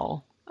love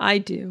fall. I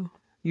do.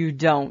 You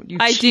don't.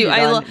 I do.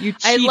 I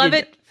love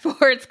it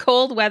for its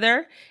cold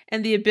weather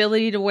and the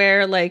ability to wear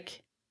a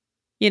boot,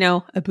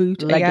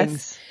 leggings. I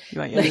guess. You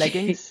want your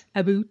leggings?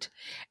 A boot.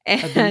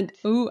 And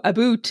a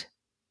boot.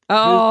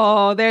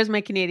 Oh, there's my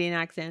Canadian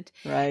accent.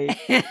 Right.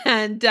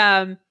 And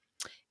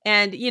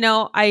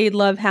I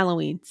love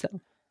Halloween,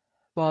 so.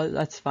 Well,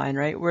 that's fine,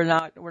 right? We're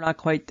not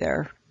quite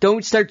there.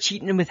 Don't start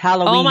cheating with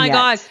Halloween. Oh my yet.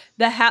 God.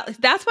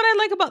 That's what I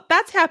like about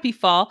that's Happy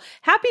Fall.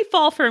 Happy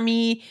Fall for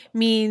me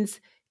means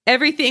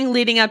everything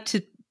leading up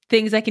to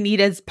things I can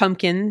eat as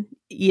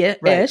pumpkin-ish.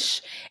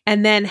 Right.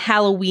 And then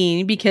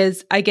Halloween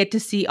because I get to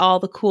see all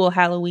the cool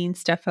Halloween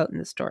stuff out in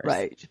the stores.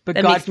 Right. But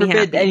God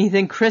forbid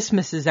anything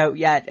Christmas is out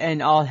yet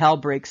and all hell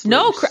breaks loose.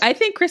 No, I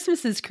think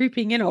Christmas is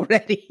creeping in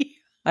already.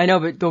 I know,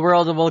 but the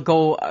world will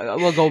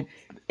go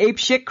ape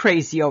shit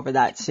crazy over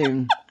that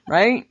soon,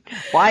 right?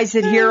 Why is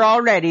it here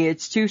already?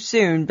 It's too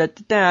soon,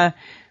 but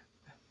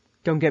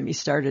don't get me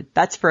started.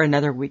 That's for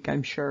another week,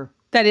 I'm sure.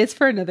 That is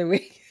for another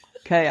week.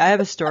 Okay, I have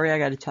a story I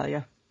got to tell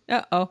you.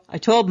 Uh-oh. I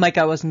told Mike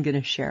I wasn't going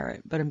to share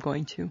it, but I'm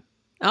going to.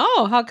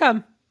 Oh, how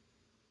come?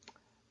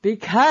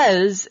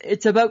 Because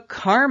it's about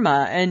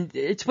karma, and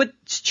it's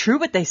true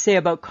what they say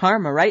about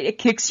karma, right? It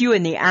kicks you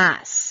in the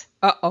ass.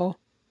 Uh-oh.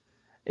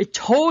 It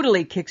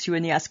totally kicks you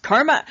in the ass.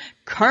 Karma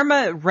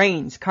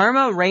reigns.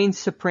 Karma reigns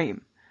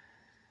supreme.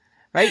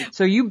 Right?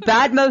 So you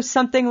badmouth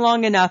something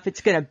long enough,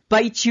 it's going to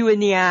bite you in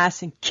the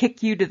ass and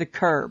kick you to the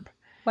curb.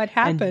 What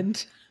happened?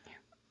 And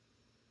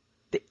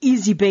the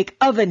Easy Bake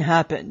Oven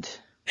happened.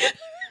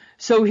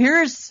 So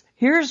here's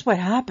what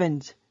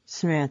happened,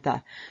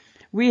 Samantha.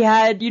 We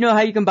had, you know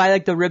how you can buy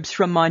like the ribs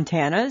from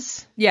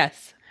Montana's?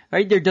 Yes.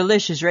 Right? They're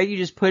delicious, right? You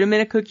just put them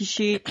in a cookie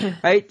sheet,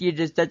 right? You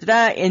just,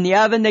 in the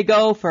oven they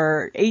go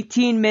for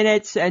 18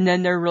 minutes and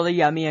then they're really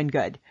yummy and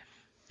good.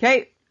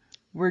 Okay.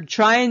 We're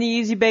trying the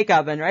Easy Bake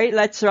Oven, right?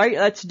 Let's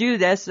do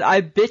this.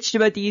 I bitched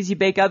about the Easy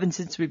Bake Oven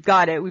since we've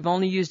got it. We've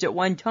only used it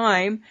one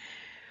time.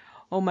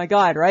 Oh my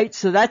God, right?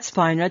 So that's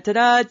fine.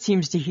 It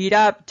seems to heat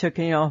up. Took,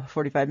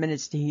 45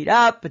 minutes to heat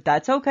up, but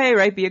that's okay,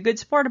 right? Be a good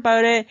sport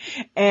about it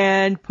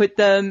and put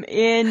them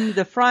in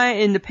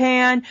the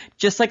pan,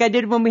 just like I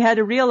did when we had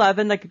a real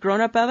oven, like a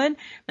grown-up oven.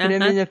 Put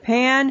them in the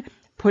pan,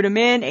 put them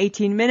in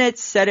 18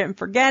 minutes, set it and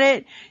forget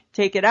it,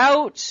 take it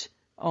out.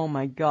 Oh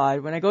my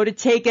God. When I go to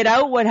take it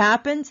out, what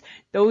happens?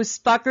 Those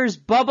fuckers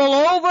bubble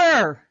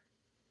over.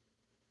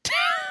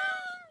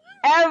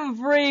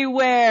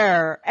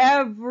 everywhere.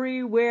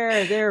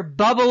 They're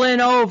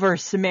bubbling over,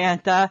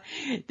 Samantha.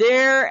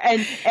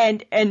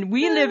 And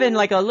we live in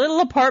like a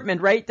little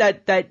apartment, right?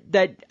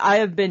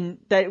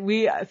 That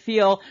we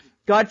feel,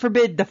 God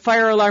forbid, the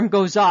fire alarm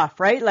goes off,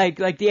 right?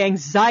 Like the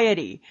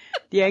anxiety.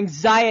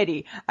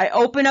 I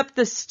open up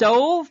the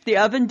stove, the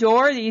oven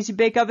door, the Easy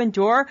Bake Oven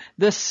door,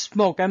 the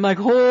smoke. I'm like,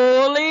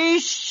 holy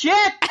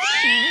shit!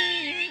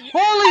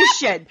 Holy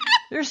shit!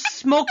 There's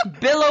smoke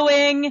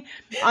billowing.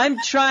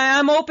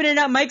 I'm opening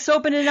up, Mike's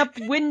opening up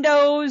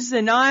windows,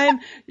 and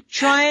I'm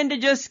trying to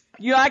just,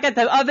 I got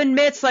the oven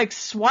mitts like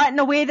swatting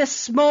away the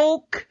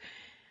smoke.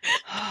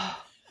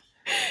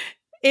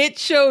 It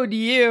showed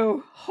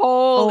you.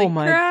 Holy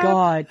crap. crap.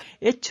 God.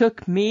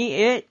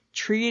 It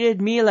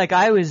treated me like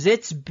I was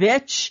its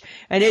bitch.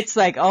 And it's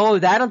like, oh,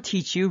 that'll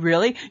teach you,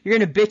 really? You're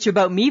going to bitch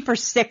about me for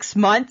 6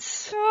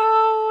 months?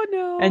 Oh,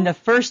 no. And the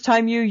first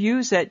time you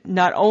use it,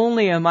 not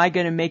only am I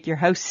going to make your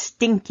house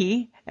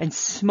stinky and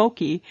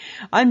smoky,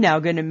 I'm now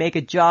going to make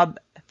a job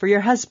for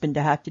your husband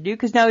to have to do,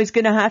 because now he's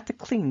going to have to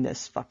clean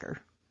this fucker.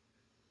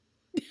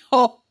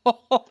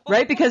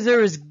 Right? Because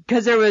there was like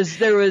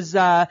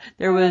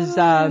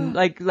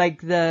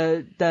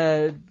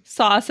the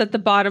sauce at the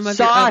bottom of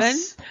your oven.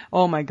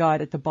 Oh my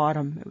God, at the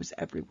bottom. It was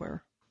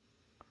everywhere.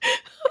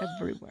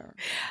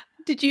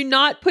 Did you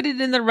not put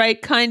it in the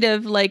right kind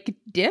of like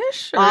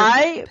dish? Or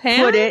I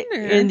pan, put it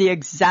in the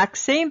exact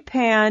same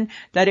pan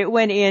that it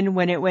went in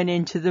when it went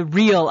into the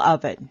real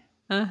oven.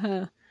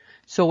 Uh-huh.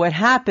 So what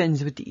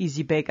happens with the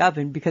Easy Bake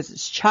Oven, because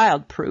it's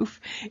child-proof,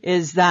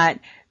 is that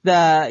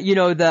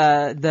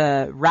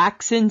the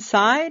racks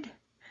inside,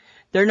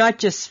 they're not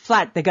just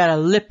flat. They got a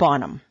lip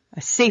on them,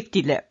 a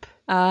safety lip.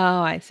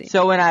 Oh, I see.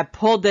 So when I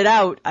pulled it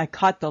out, I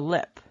caught the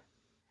lip.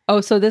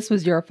 Oh, so this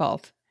was your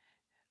fault.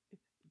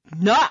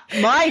 Not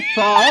my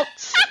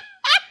fault.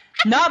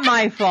 Not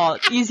my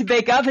fault. Easy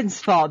Bake Oven's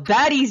fault.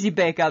 Bad Easy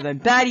Bake Oven.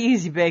 Bad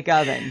Easy Bake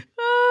Oven.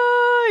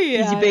 Oh,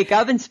 yeah. Easy Bake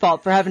Oven's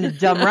fault for having a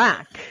dumb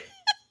rack.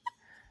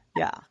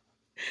 Yeah.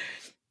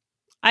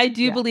 I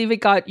do believe it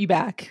got you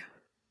back.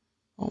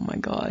 Oh my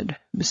God.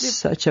 It was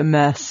such a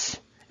mess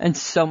and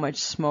so much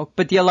smoke,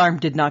 but the alarm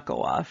did not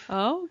go off.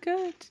 Oh,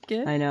 good.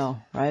 I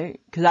know, right?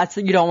 Because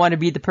you don't want to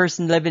be the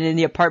person living in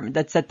the apartment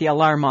that set the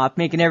alarm off,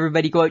 making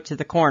everybody go out to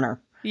the corner.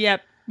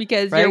 Yep.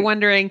 Because you're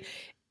wondering,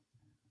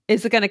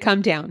 is it going to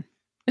come down?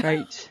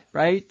 Right.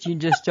 You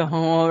just,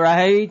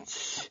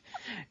 right.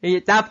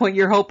 At that point,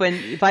 you're hoping,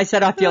 if I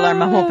set off the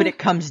alarm, I'm hoping it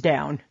comes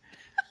down.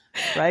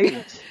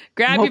 Right?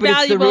 Grab your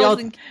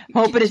valuables.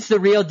 Hoping it's the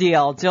real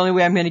deal. It's the only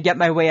way I'm going to get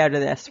my way out of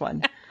this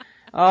one.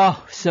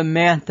 Oh,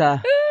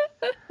 Samantha.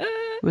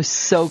 It was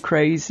so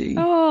crazy.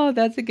 Oh,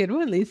 that's a good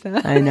one,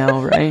 Lisa. I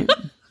know, right?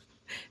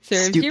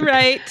 Serves you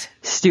right.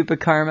 Stupid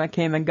karma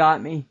came and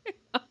got me.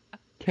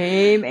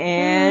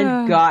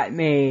 Got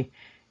me.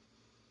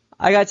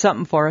 I got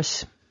something for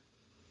us.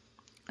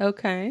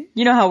 Okay.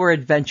 You know how we're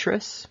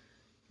adventurous?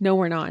 No,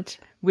 we're not.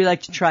 We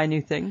like to try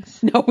new things.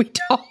 No, we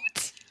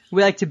don't.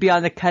 We like to be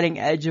on the cutting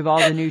edge of all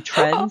the new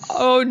trends.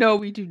 Oh, no,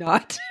 we do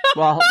not.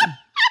 Well,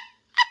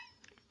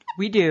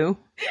 we do.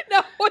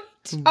 No, we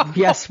don't.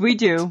 Yes, we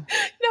do.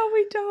 No,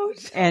 we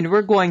don't. And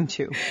we're going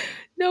to.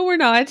 No, we're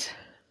not.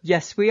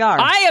 Yes, we are.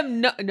 I am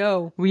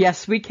no.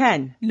 Yes, we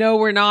can. No,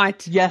 we're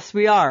not. Yes,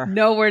 we are.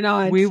 No, we're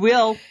not. We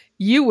will.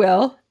 You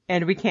will.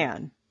 And we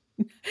can.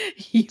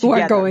 You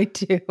Together. are going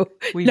to.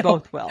 We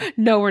both will.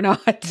 No, we're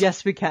not.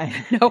 Yes, we can.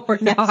 No, we're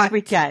not. Yes,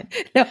 we can.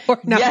 No, we're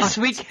not. Yes,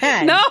 we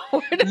can. No,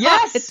 we're not.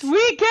 Yes,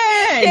 we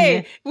can.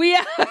 Okay, we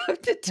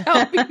have to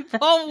tell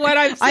people what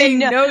I'm saying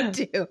no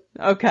to.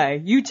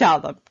 Okay, you tell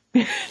them.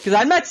 Because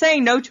I'm not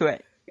saying no to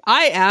it.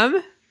 I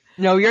am.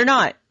 No, you're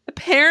not.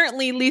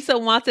 Apparently, Lisa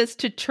wants us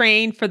to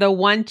train for the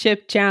one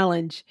chip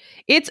challenge.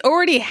 It's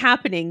already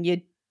happening,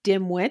 you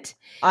dimwit.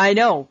 I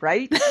know,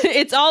 right?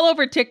 It's all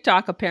over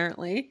TikTok,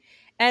 apparently.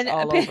 And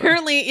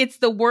apparently it's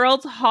the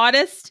world's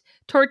hottest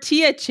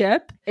tortilla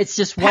chip. It's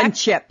just one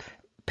chip.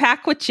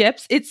 Packed with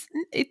chips. It's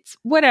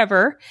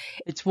whatever.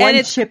 It's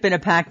one chip in a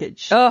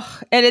package.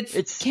 Ugh. And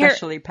it's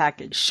specially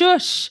packaged.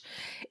 Shush.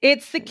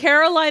 It's the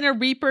Carolina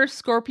Reaper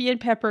Scorpion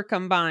Pepper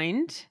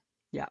combined.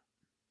 Yeah.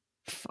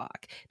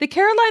 Fuck. The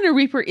Carolina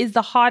Reaper is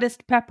the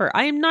hottest pepper.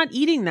 I am not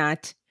eating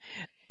that.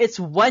 It's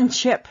one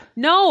chip.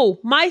 No.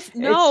 It's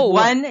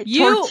one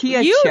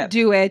tortilla chip. You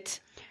do it.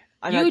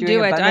 I'm you not doing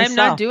do it. by I'm myself.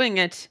 not doing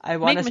it. I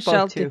want us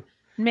both to.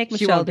 Make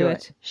Michelle do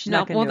it.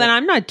 No, well then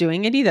I'm not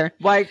doing it either.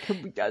 Why?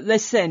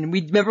 Listen,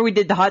 remember we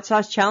did the hot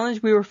sauce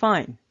challenge? We were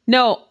fine.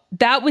 No,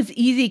 that was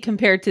easy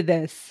compared to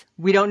this.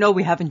 We don't know.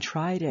 We haven't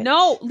tried it.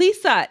 No,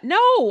 Lisa.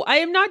 No, I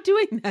am not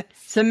doing this.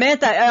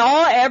 Samantha,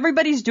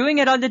 everybody's doing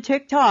it on the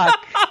TikTok.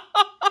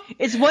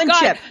 It's one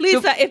chip.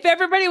 Lisa, if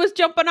everybody was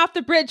jumping off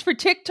the bridge for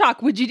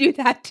TikTok, would you do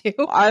that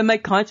too? I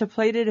might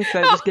contemplate it if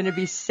I was going to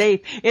be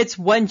safe. It's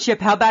one chip.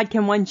 How bad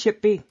can one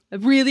chip be?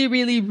 Really,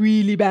 really,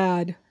 really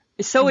bad.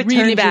 So it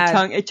really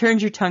turns it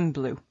turns your tongue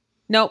blue.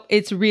 No,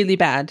 it's really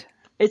bad.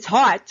 It's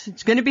hot.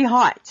 It's going to be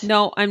hot.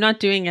 No, I'm not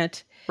doing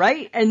it.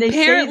 Right? And they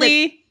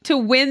apparently to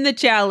win the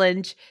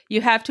challenge,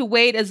 you have to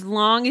wait as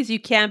long as you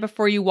can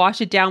before you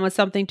wash it down with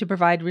something to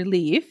provide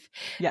relief.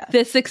 Yeah.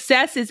 The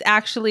success is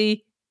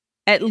actually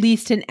at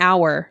least an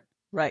hour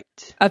Right.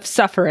 of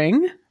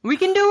suffering. We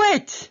can do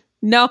it.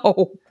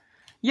 No.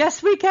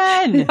 Yes, we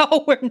can.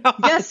 No, we're not.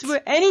 Yes,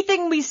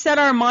 anything we set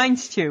our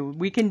minds to,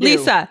 we can do.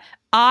 Lisa,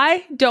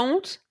 I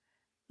don't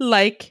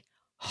like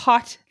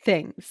hot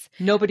things.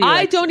 Nobody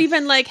I likes don't this.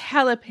 even like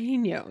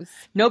jalapenos.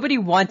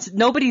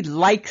 Nobody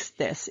likes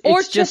this.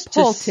 Or It's just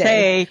Chipotle. to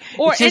say,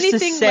 Or it's just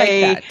anything to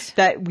say like that.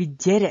 that we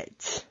did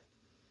it.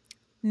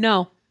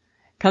 No.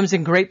 Comes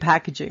in great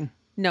packaging.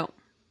 No.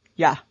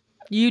 Yeah.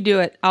 You do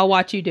it. I'll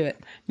watch you do it.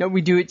 No,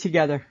 we do it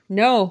together.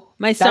 No.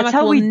 My stomach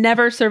how will we-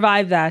 never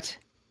survive that.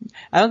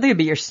 I don't think it'd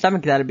be your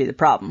stomach that'd be the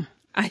problem.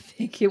 I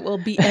think it will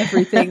be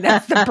everything.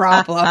 That's the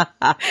problem.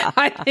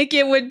 I think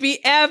it would be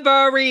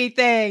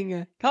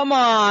everything. Come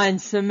on,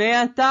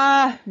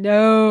 Samantha.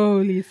 No,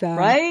 Lisa.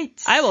 Right?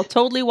 I will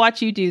totally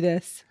watch you do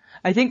this.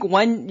 I think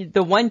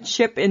the one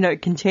chip in a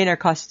container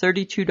costs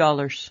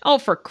 $32. Oh,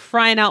 for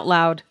crying out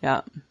loud.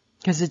 Yeah.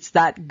 Because it's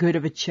that good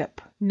of a chip.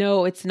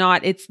 No, it's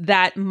not. It's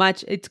that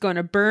much. It's going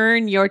to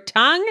burn your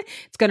tongue.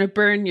 It's going to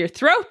burn your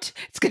throat.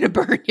 It's going to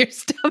burn your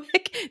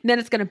stomach. And then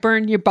it's going to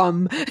burn your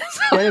bum.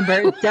 So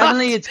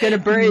Definitely, it's going to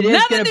burn. It is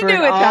Nothing going to to do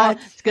burn with all. that.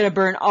 It's going to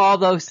burn all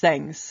those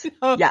things.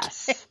 Okay.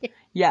 Yes,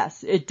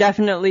 yes, it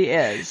definitely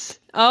is.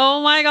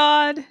 Oh my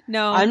God.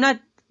 No. I'm not.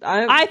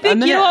 I think, I'm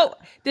gonna, you know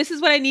what? This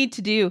is what I need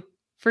to do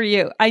for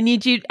you. I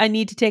need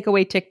to take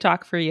away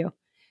TikTok for you.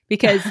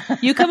 Because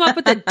you come up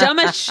with the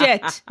dumbest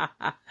shit.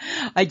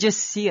 I just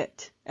see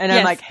it. And Yes.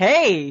 I'm like,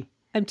 hey,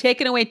 I'm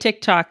taking away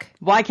TikTok.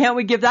 why can't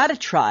we give that a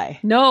try?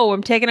 No,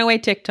 I'm taking away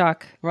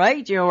TikTok.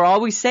 Right? You know, we're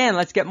always saying,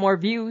 let's get more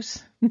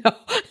views. No,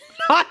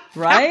 not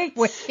Right?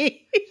 that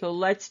way. So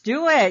let's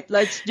do it.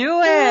 Let's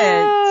do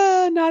it.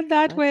 Ah, not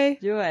that way.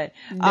 Do it.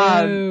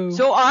 No.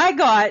 So I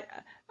got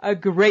a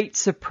great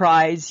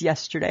surprise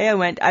yesterday.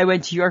 I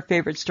went to your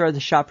favorite store, the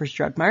Shoppers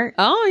Drug Mart.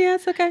 Oh,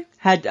 yes, okay.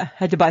 Had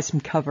to buy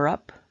some cover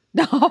up.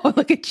 No,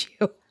 look at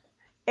you.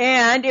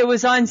 And it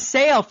was on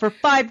sale for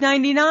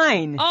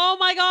 $5.99. Oh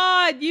my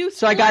God, you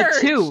So I got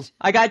splurged.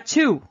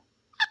 two.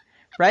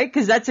 Right?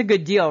 Because that's a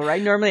good deal,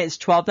 right? Normally it's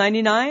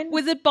 $12.99.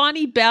 Was it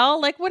Bonnie Bell?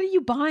 Like, what are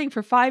you buying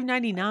for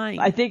 $5.99?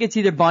 I think it's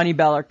either Bonnie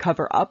Bell or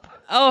Cover Up.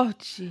 Oh,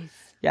 jeez.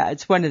 Yeah,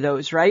 it's one of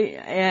those, right?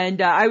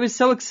 And I was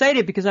so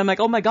excited because I'm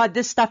like, oh my God,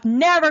 this stuff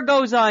never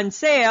goes on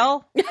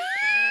sale. It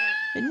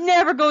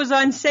never goes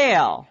on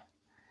sale.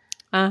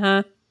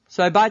 Uh-huh.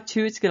 So I bought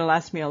two. It's going to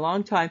last me a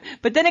long time.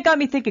 But then it got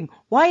me thinking,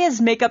 why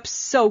is makeup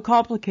so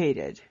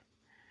complicated?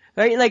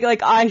 Right? Like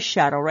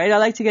eyeshadow, right? I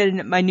like to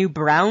get my new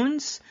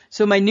browns.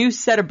 So my new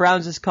set of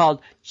browns is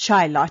called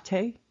Chai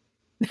Latte.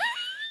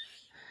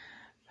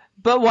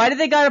 But why do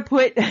they got to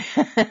put...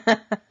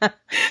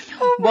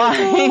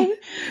 why?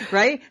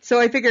 Right? So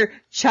I figure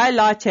Chai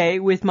Latte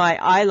with my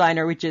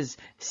eyeliner, which is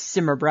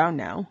Simmer Brown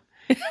now.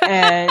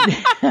 And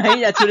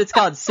right? That's what it's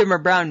called, Simmer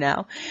Brown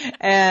now.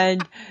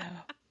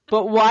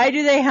 But why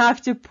do they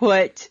have to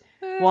put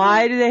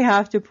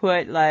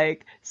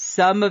like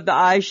some of the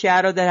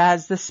eyeshadow that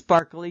has the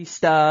sparkly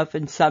stuff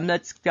and some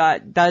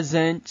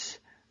doesn't?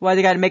 Why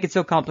they got to make it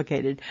so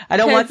complicated? I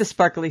don't want the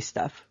sparkly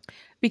stuff.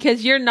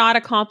 Because you're not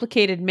a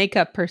complicated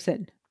makeup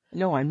person.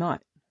 No, I'm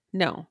not.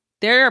 No.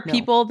 There are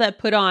people that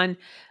put on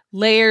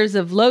layers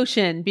of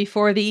lotion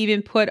before they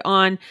even put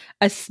on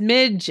a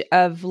smidge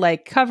of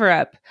like cover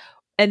up.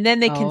 And then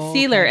they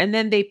concealer, and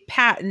then they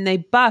pat and they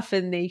buff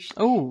and they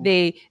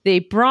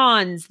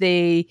bronze,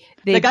 they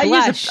like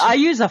blush. I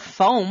use a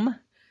foam.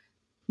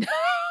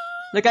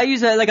 Like I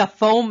use a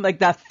foam, like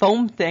that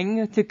foam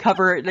thing to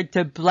cover it, like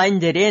to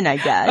blend it in, I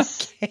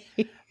guess.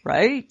 Okay.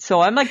 Right?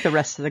 So I'm like the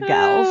rest of the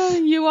gals.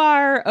 You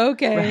are.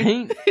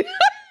 Okay.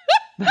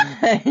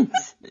 Right?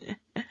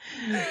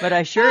 But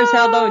I sure as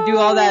hell don't do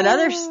all that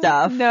other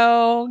stuff.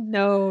 No.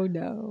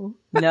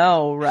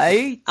 No,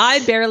 right? I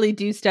barely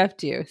do stuff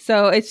too.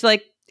 So it's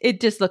like, it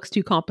just looks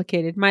too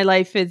complicated. My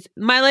life in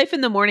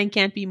the morning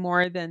can't be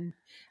more than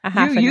a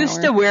half an hour. You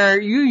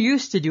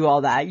used to do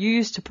all that. You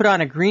used to put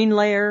on a green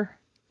layer.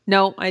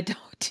 No, I don't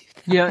do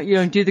that. You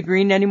don't do the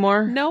green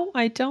anymore? No,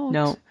 I don't.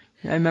 No.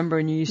 I remember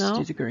when you used to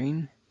do the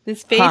green.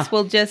 This face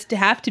will just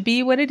have to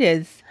be what it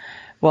is.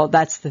 Well,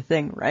 that's the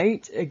thing,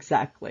 right?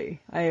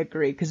 Exactly. I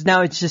agree. Because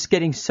now it's just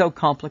getting so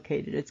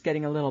complicated. It's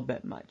getting a little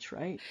bit much,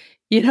 right?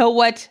 You know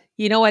what?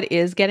 You know what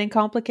is getting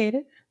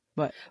complicated?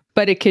 What?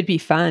 But it could be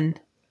fun.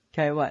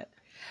 Okay, what?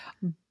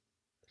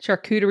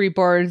 Charcuterie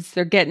boards.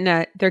 They're getting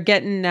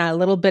a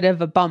little bit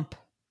of a bump.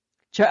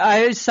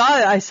 I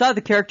saw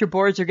the character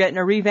boards are getting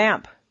a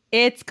revamp.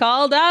 It's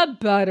called a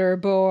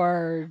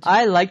butterboard.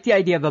 I like the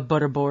idea of a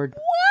butterboard.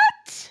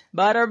 What?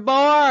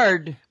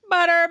 Butterboard.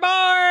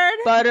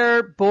 Butterboard.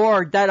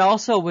 That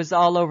also was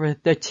all over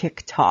the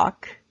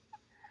TikTok.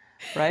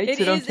 Right?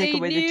 So don't take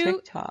away the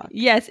TikTok.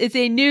 Yes, it's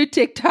a new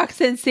TikTok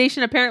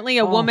sensation. Apparently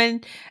a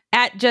woman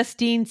at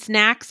Justine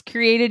Snacks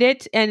created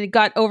it and it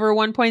got over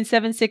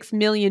 1.76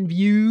 million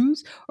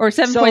views or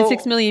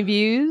 7.6 million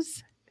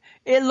views.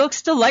 It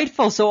looks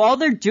delightful. So all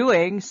they're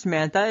doing,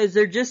 Samantha, is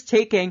they're just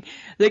taking,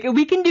 like,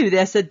 we can do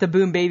this at the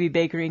Boom Baby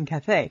Bakery and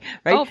Cafe,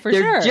 right? Oh, for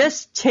they're sure.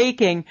 just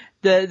taking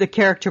the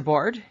character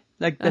board,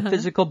 like the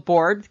physical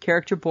board, the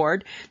character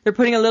board. They're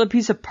putting a little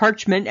piece of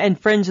parchment, and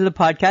friends of the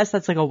podcast,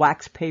 that's like a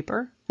wax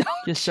paper,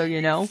 just so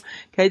you know.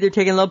 Okay, they're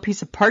taking a little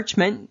piece of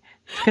parchment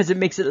because it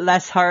makes it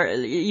less hard,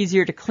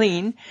 easier to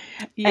clean.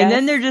 Yes. And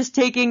then they're just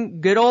taking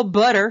good old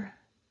butter,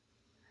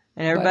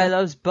 and everybody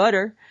loves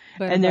butter.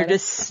 And they're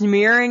just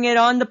smearing it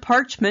on the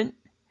parchment,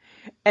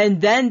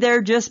 and then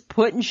they're just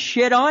putting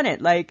shit on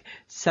it. Like,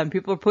 some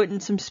people are putting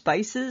some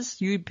spices.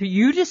 You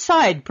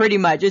decide, pretty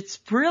much. It's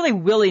really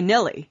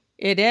willy-nilly.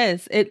 It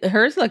is.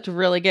 Hers looked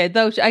really good,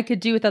 though I could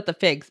do without the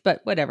figs,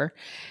 but whatever.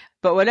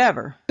 But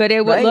whatever. But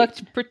it right?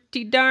 looked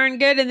pretty darn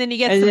good, and then you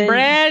get some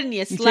bread, and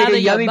you slather take a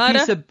yummy your butter.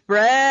 piece of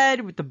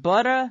bread with the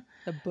butter.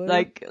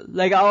 Like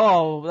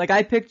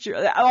I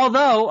picture,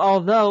 although,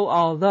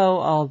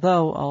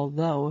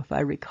 if I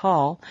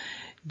recall,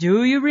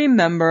 do you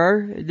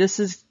remember,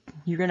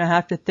 you're going to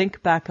have to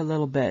think back a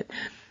little bit.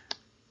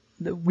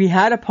 We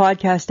had a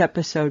podcast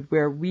episode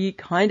where we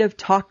kind of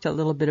talked a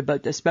little bit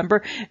about this,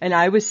 remember? And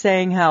I was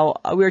saying how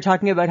we were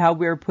talking about how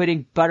we were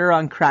putting butter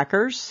on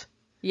crackers.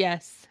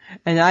 Yes.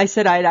 And I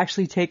said I had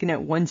actually taken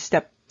it one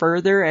step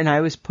further, and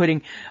I was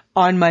putting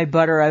on my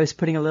butter, I was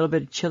putting a little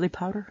bit of chili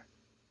powder.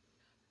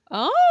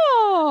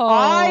 Oh.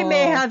 I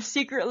may have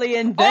secretly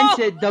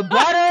invented the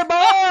butter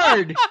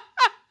board.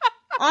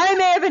 I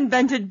may have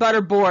invented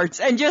butter boards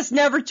and just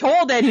never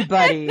told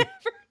anybody.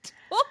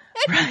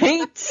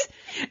 Right?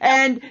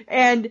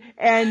 And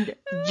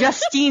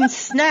Justine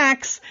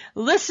Snacks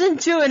listened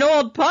to an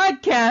old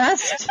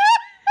podcast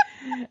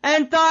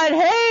and thought,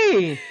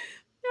 hey,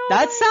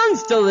 that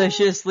sounds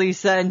delicious,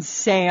 Lisa and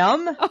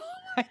Sam. Oh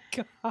my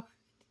God.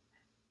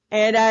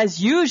 And as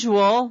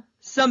usual,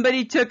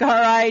 somebody took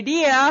our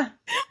idea,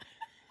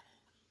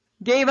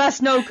 gave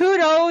us no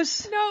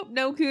kudos. Nope,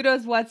 no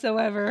kudos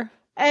whatsoever.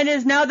 And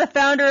is now the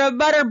founder of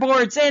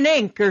Butterboards and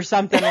Inc. or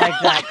something like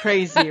that.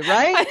 Crazy,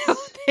 right?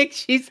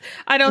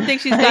 I don't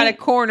think she's got a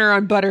corner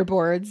on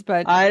butterboards,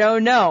 but I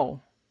don't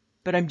know.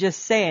 But I'm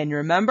just saying,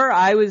 remember,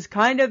 I was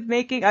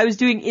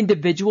doing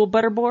individual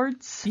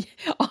butterboards.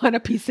 On a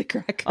piece of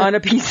cracker. On a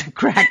piece of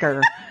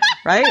cracker,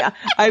 right?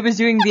 I was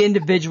doing the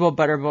individual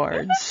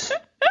butterboards.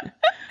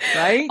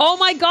 Right? Oh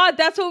my God,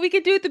 that's what we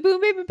could do at the Boom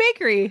Baby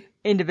Bakery.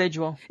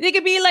 Individual. They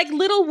could be like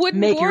little wooden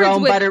make boards.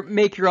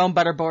 Make your own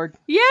butter board.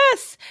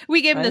 Yes.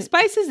 We give them the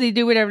spices. They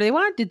do whatever they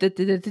want.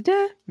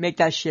 Make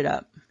that shit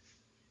up.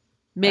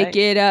 Make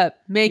it up.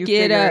 Make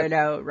it up. Figure it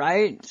out,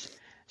 right?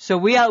 So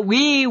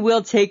we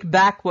will take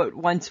back what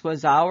once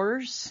was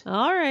ours.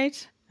 All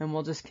right. And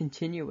we'll just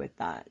continue with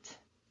that.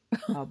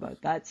 How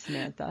about that,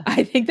 Samantha?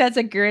 I think that's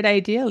a great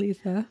idea,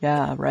 Lisa.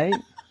 Yeah, right?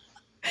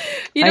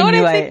 You know what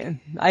I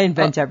think? I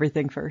invent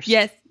everything first.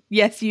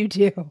 Yes, you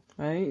do.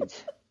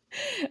 Right.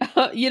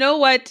 You know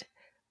what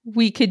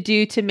we could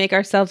do to make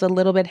ourselves a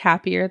little bit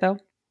happier, though?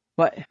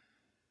 What?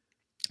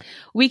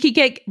 We could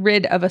get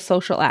rid of a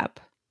social app.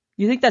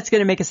 You think that's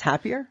going to make us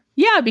happier?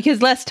 Yeah,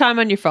 because less time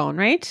on your phone,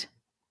 right?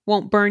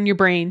 Won't burn your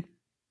brain.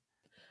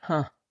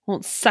 Huh.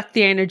 Won't suck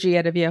the energy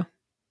out of you.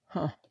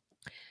 Huh.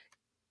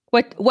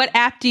 What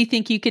app do you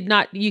think you could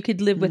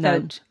live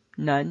without?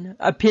 None.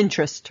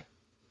 Pinterest.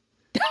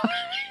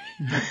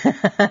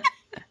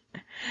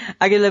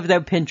 I could live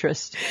without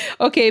Pinterest.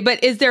 Okay,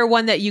 but is there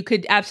one that you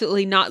could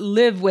absolutely not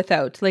live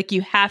without? Like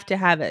you have to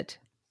have it?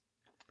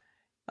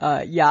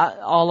 Yeah,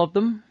 all of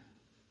them.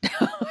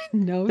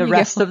 No, the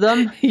rest of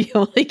them. You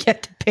only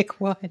get to pick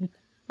one.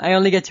 I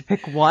only get to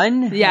pick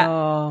one? Yeah,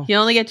 oh. You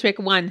only get to pick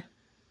one.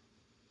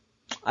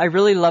 I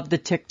really love the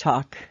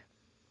TikTok.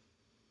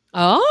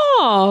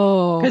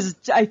 Oh. Because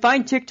I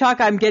find TikTok,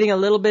 I'm getting a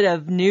little bit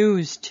of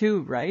news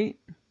too, right?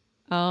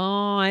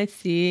 Oh, I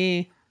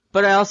see.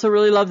 But I also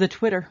really love the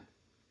Twitter.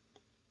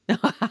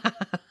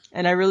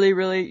 And I really,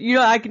 really,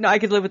 I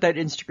could live without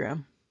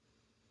Instagram.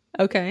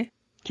 Okay.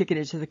 Kicking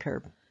it to the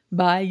curb.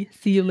 Bye.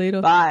 See you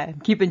later. Bye. I'm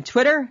keeping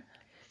Twitter,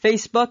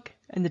 Facebook,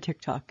 and the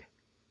TikTok.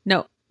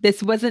 No,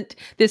 this wasn't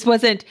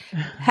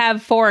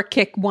have 4,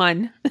 kick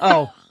 1.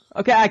 Oh,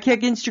 okay. I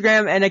kick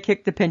Instagram and I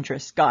kick the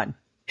Pinterest. Gone.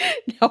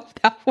 No,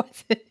 that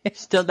wasn't it.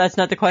 Still, that's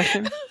not the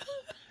question?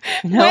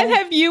 No? When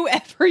have you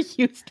ever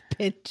used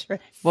Pinterest?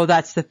 Well,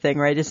 that's the thing,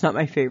 right? It's not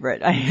my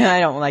favorite. I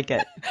don't like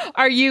it.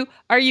 Are you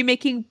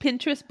making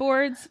Pinterest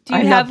boards? Do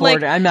you I'm have not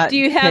bored. I'm not do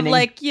you have pinning.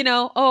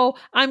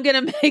 I'm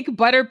going to make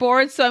butter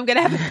boards, so I'm going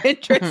to have a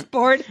Pinterest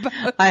board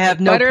about I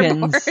have no butter pins.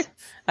 boards?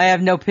 I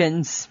have no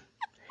pins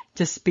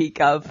to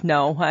speak of.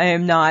 No, I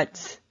am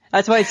not.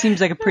 That's why it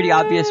seems like a pretty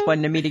obvious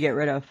one to me to get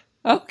rid of.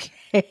 Okay.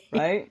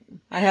 Right?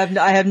 I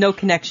have no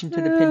connection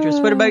to the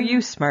Pinterest. What about you,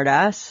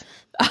 smartass?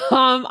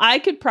 I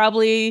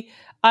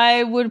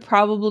would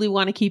probably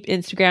want to keep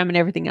Instagram and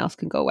everything else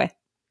can go away.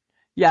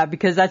 Yeah,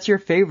 because that's your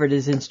favorite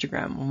is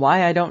Instagram.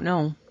 Why? I don't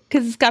know.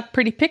 Because it's got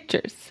pretty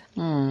pictures.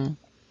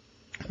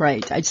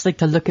 Right. I just like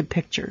to look at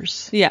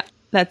pictures. Yeah,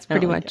 that's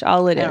pretty much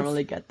all it is. I don't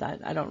really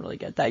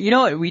get that. You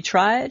know what we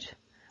tried?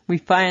 we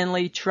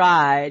finally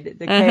tried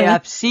the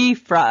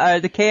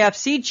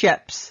KFC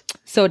chips.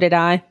 So did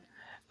I.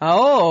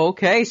 Oh,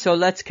 okay. So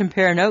let's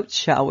compare notes,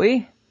 shall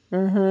we?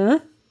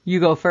 Mm-hmm. You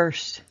go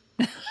first.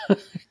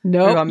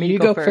 No, you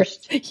go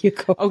first. You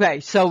go. Okay,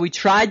 so we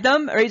tried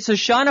them. All right, so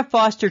Shauna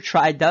Foster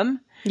tried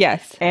them.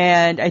 Yes.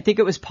 And I think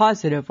it was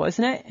positive,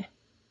 wasn't it?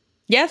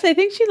 Yes, I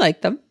think she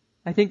liked them.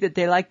 I think that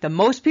they liked them.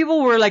 Most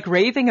people were like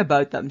raving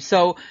about them.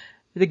 So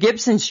the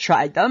Gibsons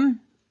tried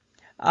them.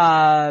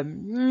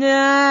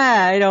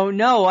 I don't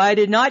know. I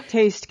did not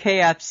taste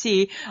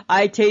KFC.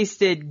 I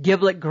tasted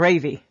giblet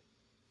gravy.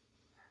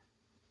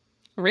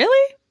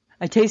 Really?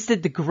 I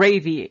tasted the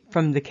gravy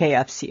from the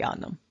KFC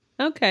on them.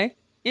 Okay.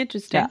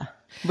 Interesting.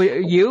 Yeah.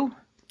 You?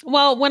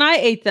 Well, when I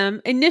ate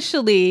them,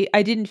 initially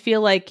I didn't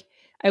feel like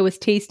I was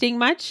tasting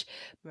much,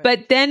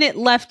 but then it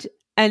left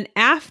an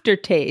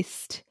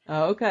aftertaste.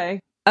 Oh,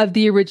 okay. Of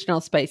the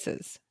original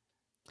spices.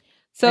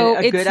 So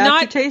a good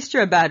aftertaste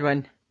or a bad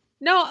one?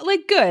 No,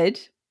 like good.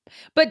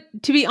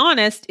 But to be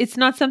honest, it's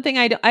not something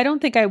I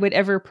don't think I would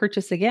ever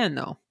purchase again,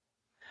 though.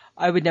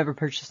 I would never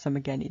purchase them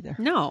again either.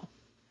 No.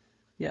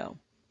 No.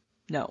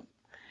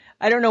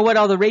 I don't know what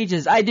all the rage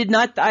is. I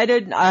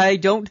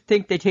don't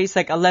think they taste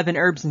like 11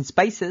 herbs and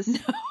spices. No.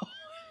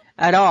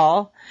 At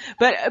all.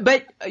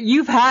 But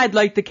you've had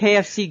like the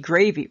KFC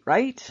gravy,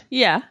 right?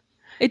 Yeah.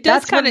 It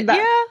does kind of,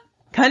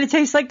 kind of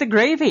tastes like the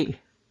gravy.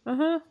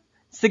 Uh-huh.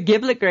 It's the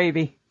giblet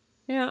gravy.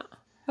 Yeah.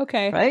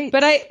 Okay. Right?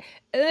 But I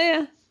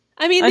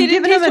mean, I'm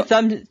giving them a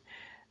thumb,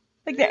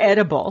 like the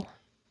edible.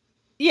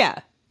 Yeah.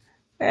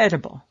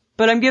 Edible.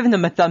 But I'm giving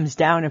them a thumbs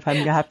down if I'm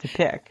going to have to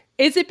pick.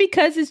 Is it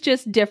because it's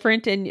just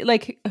different and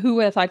like who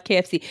would have thought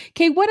KFC?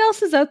 Okay, what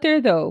else is out there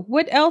though?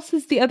 What else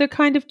is the other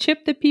kind of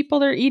chip that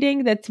people are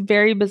eating that's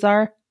very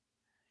bizarre?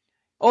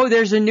 Oh,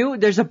 there's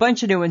a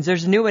bunch of new ones.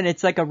 There's a new one.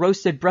 It's like a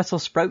roasted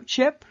Brussels sprout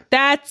chip.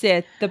 That's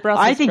it. The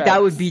Brussels sprouts. I think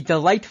that would be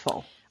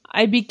delightful.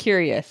 I'd be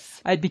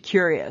curious.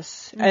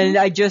 Mm-hmm. And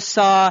I just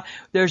saw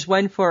there's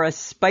one for a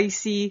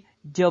spicy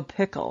dill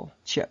pickle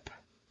chip.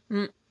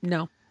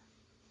 No.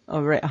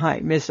 Oh, right. Hi,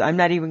 miss. I'm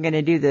not even going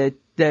to do the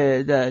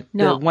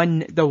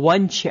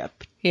one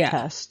chip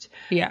test.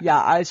 Yeah.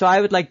 Yeah. So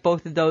I would like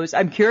both of those.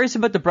 I'm curious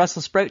about the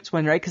Brussels sprouts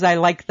one, right? Because I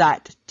like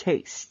that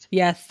taste.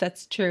 Yes,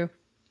 that's true.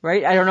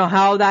 Right? I don't know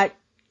how that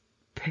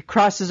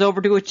crosses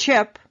over to a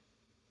chip.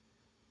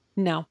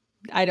 No,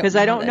 I don't. Because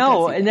I don't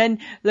know. And then,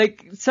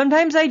 like,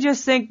 sometimes I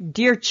just think,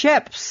 dear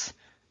chips,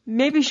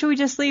 maybe should we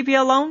just leave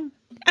you alone?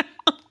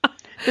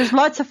 There's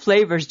lots of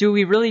flavors. Do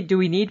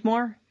we need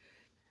more?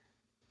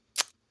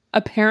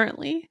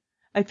 Apparently.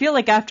 I feel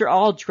like after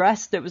All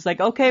Dressed, it was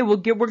like, okay, we're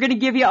going to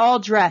give you All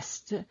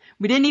Dressed.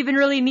 We didn't even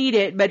really need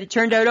it, but it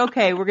turned out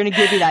okay. We're going to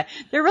give you that.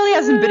 There really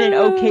hasn't been an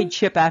okay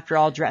chip after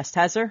All Dressed,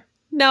 has there?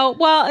 No.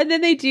 Well, and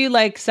then they do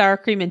like sour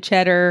cream and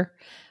cheddar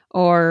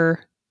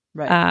or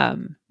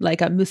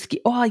like a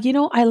mesquite.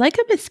 Oh, I like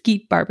a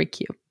mesquite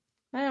barbecue.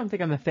 I don't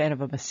think I'm a fan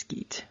of a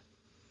mesquite.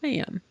 I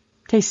am.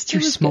 Tastes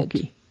too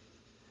smoky.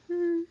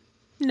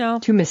 No.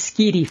 Too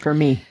mesquite-y for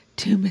me.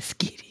 Too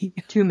mesquite-y.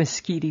 Too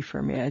mesquite-y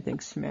for me, I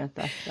think,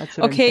 Samantha. That's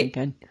what I'm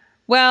thinking.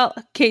 Well,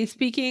 okay,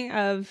 speaking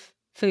of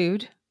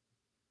food,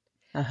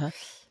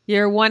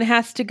 your one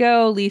has to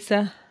go,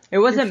 Lisa. It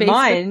wasn't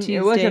mine.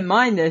 It wasn't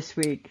mine this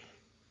week.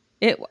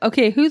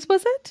 Okay, whose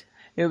was it?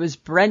 It was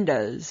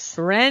Brenda's.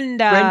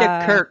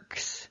 Brenda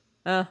Kirk's.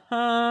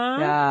 Uh-huh.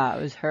 Yeah,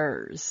 it was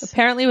hers.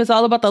 Apparently it was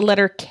all about the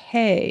letter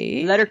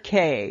K. Letter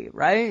K,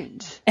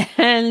 right?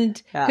 And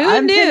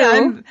who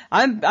knew?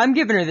 I'm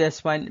giving her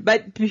this one,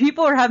 but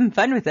people are having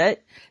fun with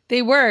it.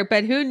 They were,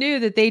 but who knew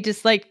that they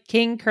just like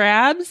king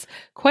crabs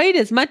quite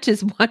as much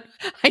as one?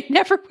 I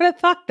never would have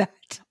thought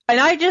that. And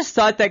I just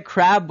thought that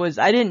crab was,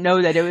 I didn't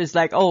know that it was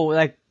like,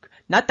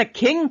 not the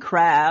king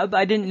crab.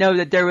 I didn't know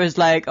that there was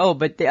like,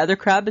 but the other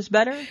crab is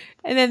better.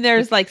 And then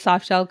there's like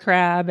soft shell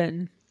crab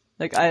and.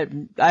 Like,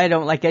 I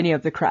don't like any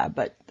of the crab,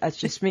 but that's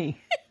just me,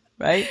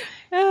 right?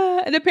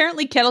 And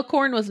apparently kettle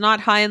corn was not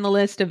high on the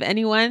list of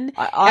anyone.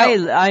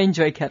 I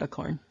enjoy kettle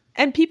corn.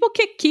 And people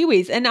kick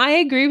kiwis, and I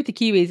agree with the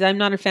kiwis. I'm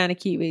not a fan of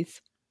kiwis.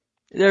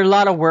 They're a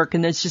lot of work,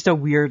 and it's just a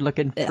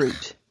weird-looking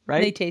fruit, right?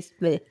 They taste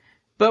bleh.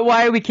 But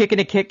why are we kicking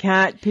a Kit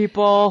Kat,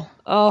 people?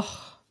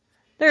 Oh,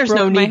 there's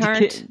no need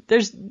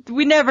to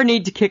we never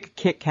need to kick a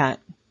Kit Kat.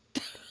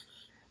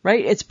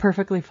 Right? It's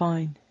perfectly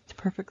fine.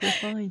 Perfectly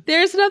fine.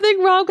 There's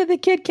nothing wrong with a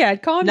Kit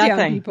Kat. Calm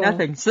down, people.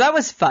 Nothing. So that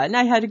was fun.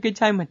 I had a good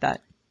time with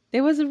that.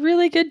 It was a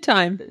really good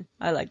time.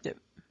 I liked it.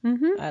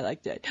 Mm-hmm. I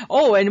liked it.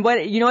 Oh, and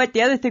you know what?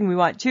 The other thing we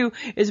want too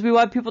is we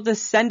want people to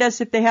send us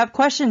if they have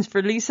questions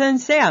for Lisa and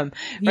Sam.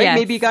 Right? Yes.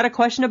 Maybe you got a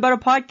question about a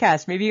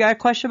podcast. Maybe you got a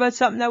question about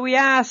something that we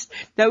asked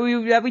that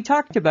we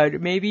talked about.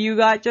 Maybe you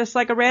got just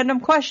like a random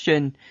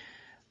question.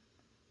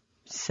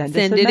 Send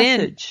us a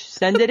message.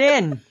 Send it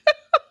in.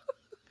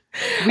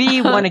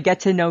 We want to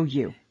get to know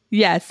you.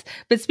 Yes.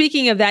 But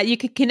speaking of that, you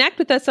can connect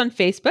with us on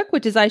Facebook,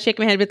 which is I Shake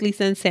My Head with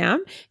Lisa and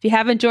Sam. If you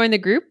haven't joined the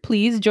group,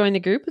 please join the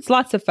group. It's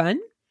lots of fun.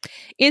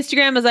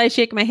 Instagram is I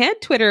Shake My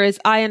Head. Twitter is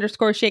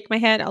I_Shake My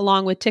Head,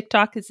 along with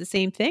TikTok is the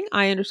same thing,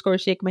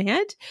 I_Shake My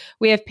Head.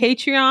 We have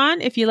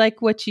Patreon. If you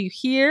like what you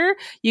hear,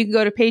 you can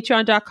go to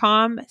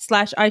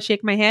patreon.com/I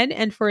Shake My Head.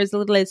 And for as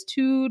little as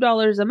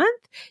 $2 a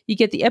month, you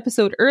get the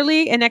episode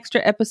early, an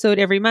extra episode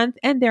every month,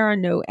 and there are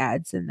no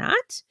ads in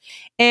that.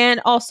 And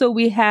also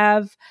we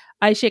have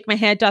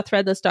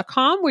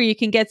ishakemyhead.threadless.com, where you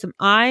can get some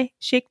I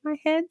Shake My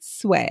Head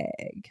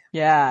swag.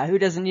 Yeah, who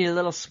doesn't need a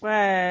little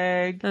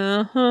swag?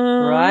 Uh-huh.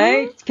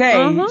 Right?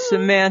 Okay,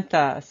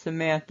 Samantha.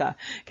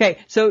 Okay,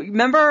 so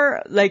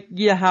remember,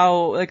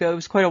 how, it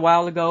was quite a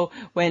while ago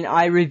when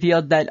I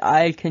revealed that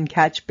I can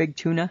catch big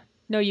tuna?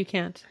 No, you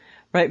can't.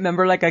 Right?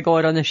 Remember, I go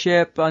out on the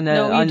ship, on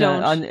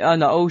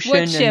the ocean.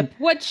 What ship?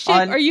 What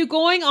ship are you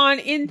going on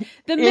in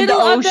the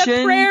middle of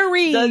the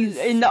prairies?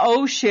 In the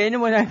ocean,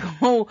 when I'm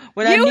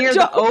near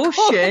the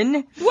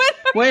ocean.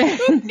 When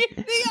near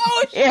the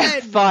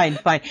ocean? Fine.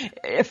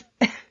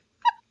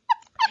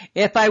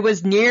 If I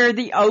was near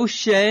the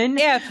ocean,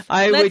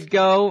 I would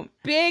go.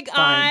 Big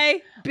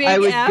I, big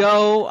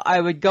I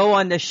would go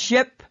on the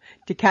ship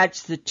to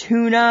catch the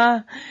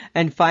tuna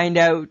and find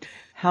out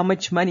how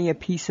much money a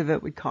piece of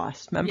it would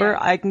cost. Remember,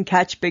 I Can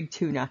Catch Big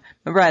Tuna.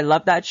 Remember, I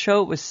love that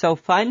show. It was so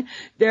fun.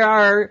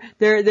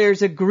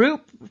 There's a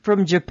group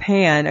from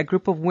Japan, a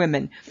group of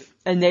women,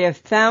 and they have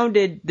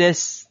founded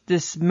this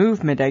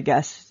movement, I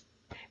guess,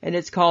 and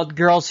it's called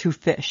Girls Who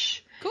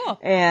Fish. Cool.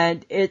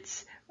 And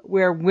it's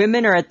where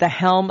women are at the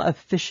helm of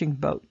fishing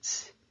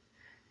boats.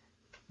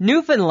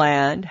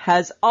 Newfoundland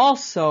has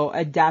also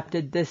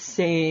adapted this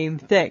same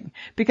thing,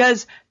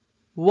 because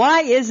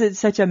why is it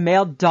such a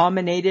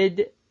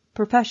male-dominated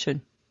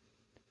profession?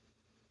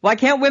 Why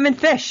can't women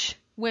fish?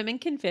 Women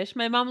can fish.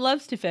 My mom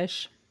loves to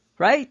fish.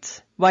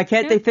 Right? Why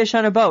can't they fish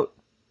on a boat?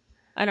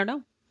 I don't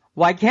know.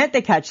 Why can't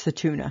they catch the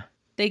tuna?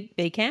 They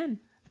can.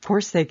 Of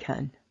course they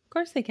can. Of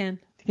course they can.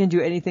 They can do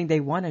anything they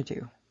want to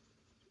do.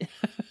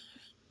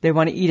 They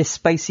want to eat a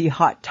spicy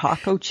hot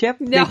taco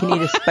chip? No. They can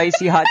eat a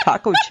spicy hot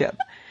taco chip.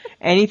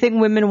 Anything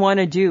women want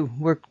to do,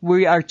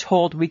 we are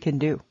told we can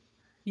do.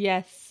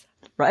 Yes.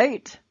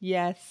 Right?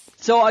 Yes.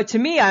 So to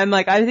me, I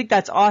think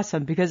that's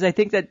awesome, because I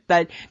think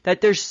that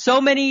there's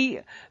so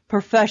many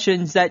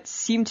professions that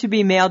seem to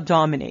be male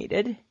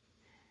dominated.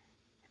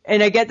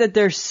 And I get that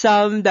there's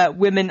some that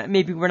women,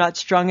 maybe we're not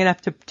strong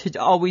enough to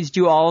always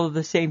do all of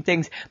the same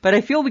things, but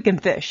I feel we can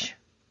fish.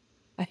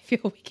 I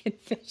feel we can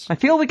fish. I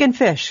feel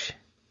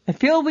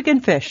we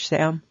can fish,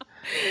 Sam.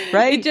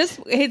 Right?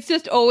 It's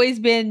just always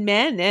been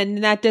men,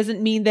 and that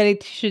doesn't mean that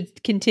it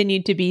should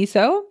continue to be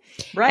so.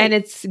 Right. And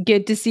it's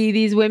good to see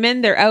these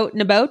women, they're out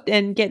and about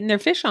and getting their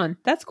fish on.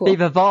 That's cool. They've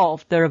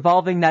evolved. They're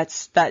evolving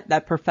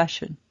that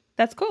profession.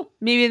 That's cool.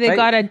 Maybe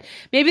they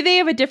maybe they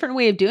have a different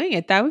way of doing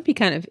it. That would be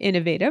kind of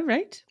innovative,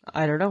 right?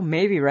 I don't know.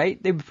 Maybe, right?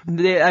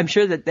 I'm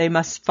sure that they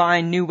must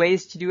find new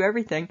ways to do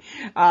everything.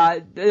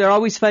 They're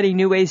always finding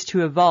new ways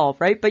to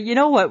evolve, right? But you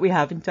know what we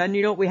haven't done?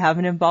 You know what we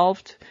haven't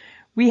evolved?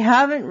 We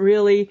haven't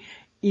really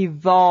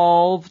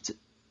evolved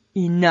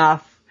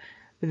enough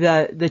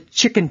the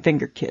chicken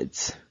finger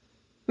kids.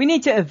 We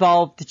need to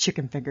evolve the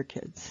chicken finger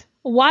kids.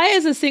 Why,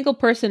 as a single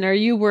person, are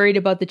you worried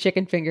about the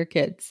chicken finger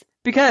kids?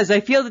 Because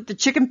I feel that the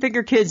chicken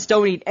finger kids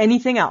don't eat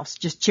anything else,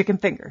 just chicken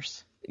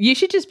fingers. You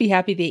should just be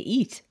happy they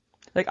eat.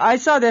 I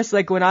saw this,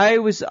 when I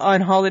was on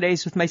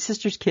holidays with my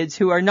sister's kids,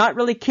 who are not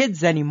really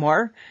kids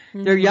anymore.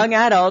 Mm-hmm. They're young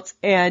adults,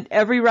 and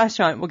every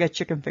restaurant will get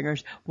chicken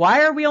fingers.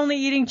 Why are we only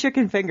eating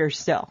chicken fingers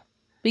still?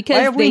 Because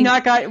why have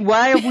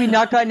we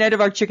not gotten out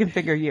of our chicken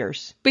finger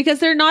years? Because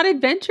they're not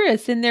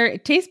adventurous in their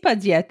taste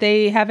buds yet.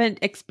 They haven't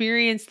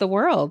experienced the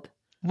world.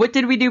 What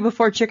did we do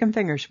before chicken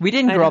fingers? We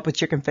didn't grow up with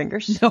chicken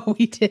fingers. No,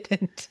 we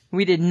didn't.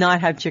 We did not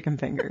have chicken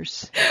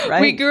fingers,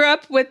 right? We grew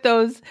up with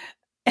those,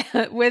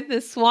 with the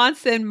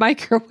Swanson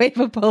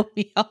microwavable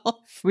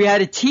meals. We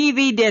had a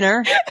TV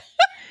dinner,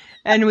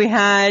 and we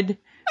had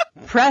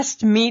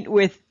pressed meat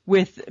with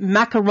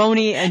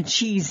macaroni and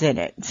cheese in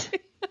it.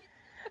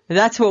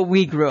 That's what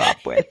we grew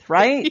up with,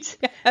 right?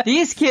 Yes.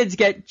 These kids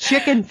get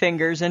chicken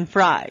fingers and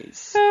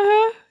fries.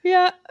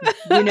 Yeah.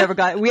 We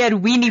had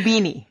Weenie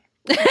Beanie.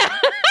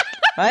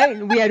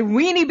 Right? We had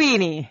Weenie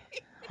Beanie.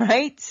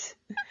 Right?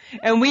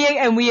 And we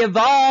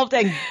evolved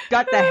and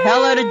got the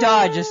hell out of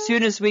Dodge as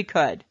soon as we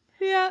could.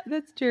 Yeah,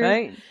 that's true.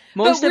 Right?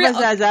 Most of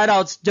us as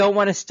adults don't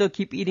want to still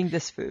keep eating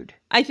this food.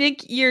 I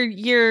think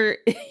you're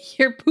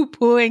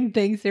poo-pooing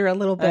things here a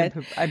little bit.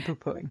 I'm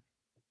poo-pooing.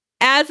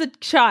 As a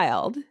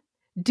child,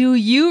 do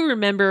you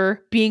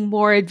remember being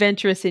more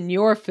adventurous in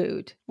your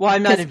food? Well,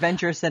 I'm not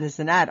adventurous as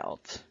an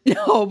adult.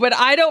 No, but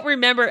I don't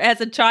remember as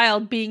a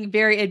child being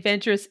very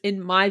adventurous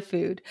in my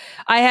food.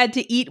 I had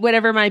to eat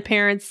whatever my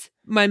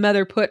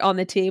mother put on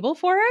the table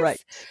for us.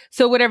 Right.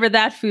 So whatever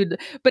that food.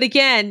 But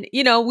again,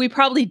 we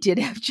probably did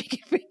have chicken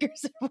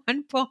fingers at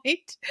one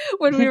point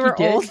when we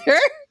were older.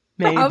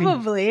 Maybe.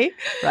 Probably.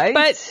 Right.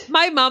 But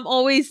my mom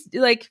always,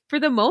 for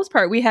the most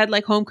part, we had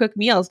home cooked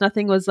meals.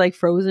 Nothing was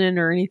frozen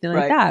or anything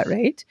like that,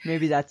 right?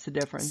 Maybe that's the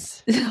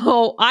difference.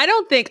 So I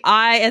don't think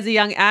I, as a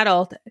young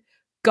adult,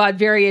 got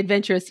very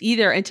adventurous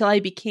either until I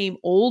became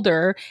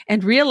older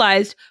and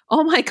realized,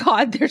 oh my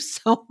God, there's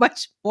so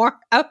much more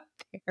out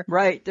there.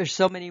 Right. There's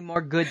so many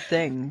more good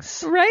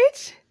things.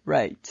 Right?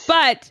 Right.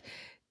 But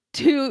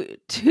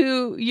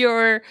to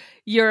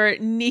your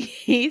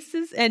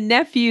nieces and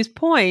nephews'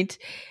 point,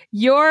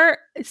 your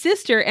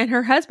sister and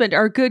her husband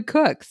are good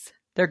cooks.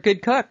 They're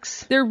good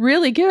cooks. They're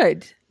really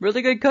good.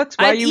 Really good cooks.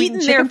 Why are you eating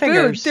chicken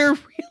fingers? They're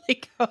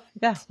really good.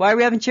 Yeah. Why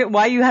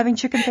are you having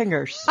chicken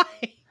fingers?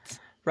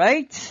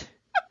 Right?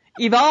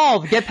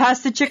 Evolve. Get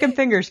past the chicken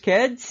fingers,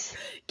 kids.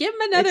 Give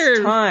them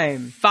another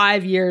time.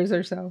 5 years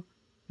or so.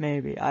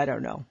 Maybe. I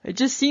don't know. It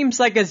just seems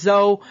like as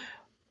though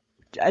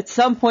at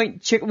some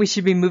point we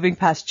should be moving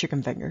past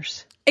chicken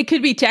fingers. It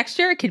could be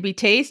texture. It could be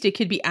taste. It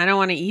could be, I don't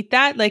want to eat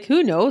that. Like,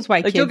 who knows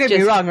why kids don't get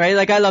me wrong, right?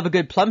 Like, I love a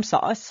good plum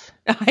sauce.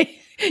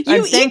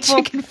 You eat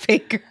chicken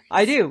fingers.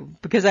 I do,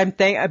 because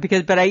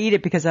but I eat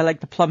it because I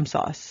like the plum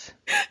sauce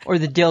or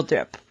the dill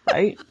dip,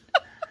 right?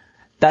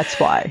 That's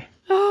why.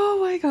 Oh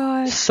my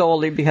God.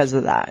 Solely because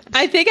of that.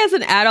 I think as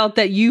an adult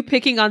that you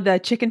picking on the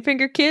chicken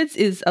finger kids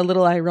is a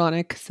little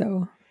ironic,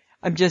 so.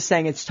 I'm just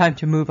saying it's time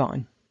to move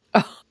on.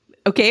 Oh,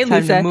 okay,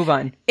 Time Lisa. to move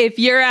on. If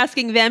you're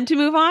asking them to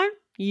move on,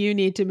 you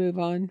need to move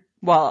on.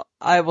 Well,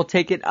 I will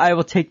take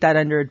that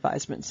under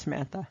advisement,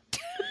 Samantha.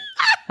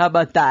 How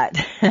about that?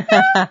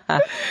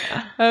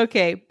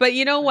 Okay. But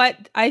you know what?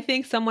 I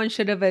think someone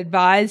should have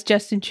advised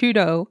Justin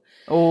Trudeau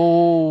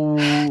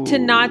to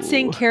not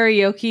sing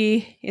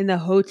karaoke in the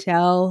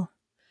hotel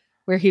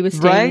where he was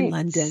staying in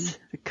London.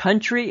 The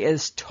country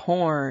is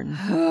torn.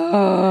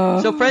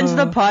 So friends of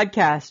the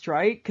podcast,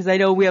 right? Because I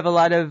know we have a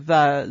lot of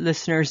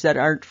listeners that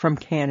aren't from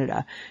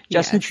Canada.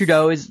 Justin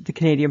Trudeau is the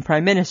Canadian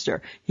Prime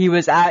Minister. He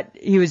was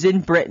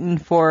in Britain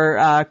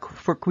for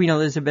Queen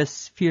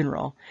Elizabeth's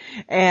funeral.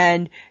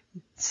 And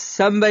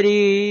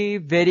somebody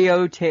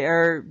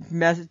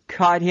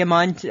caught him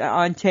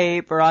on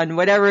tape or on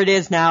whatever it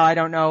is now, I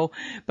don't know,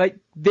 but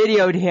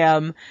videoed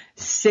him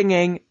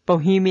singing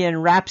Bohemian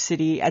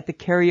Rhapsody at the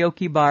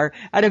karaoke bar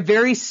at a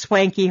very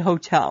swanky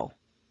hotel.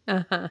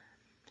 Uh-huh.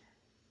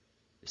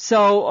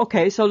 So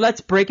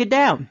let's break it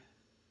down.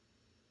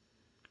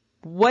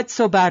 What's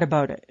so bad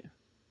about it?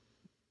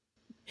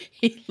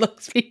 He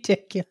looks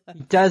ridiculous. He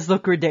does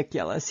look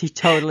ridiculous. He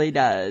totally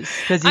does.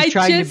 Because he's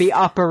trying to be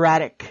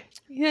operatic.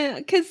 Yeah,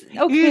 because,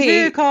 okay.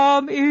 Easy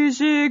come,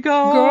 easy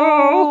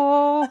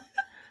go.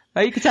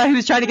 Right, you can tell he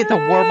was trying to get the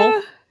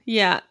warble.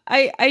 Yeah,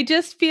 I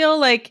just feel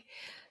like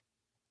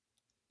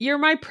you're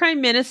my prime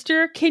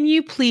minister. Can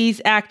you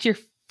please act your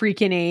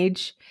freaking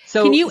age?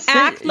 So, can you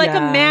act like a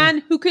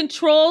man who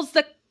controls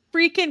the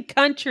freaking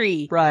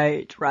country?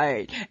 Right.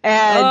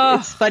 And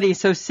it's funny.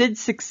 So Sid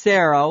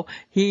Seixeiro,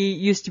 he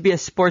used to be a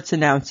sports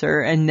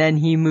announcer and then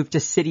he moved to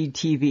City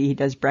TV. He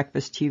does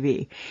breakfast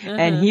TV. Uh-huh.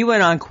 And he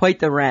went on quite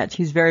the rant.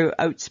 He's very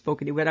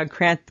outspoken. He went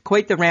on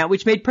quite the rant,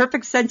 which made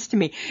perfect sense to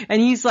me.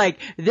 And he's like,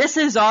 this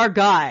is our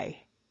guy.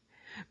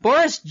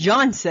 Boris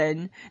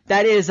Johnson,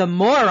 that is a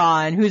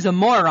moron, who's a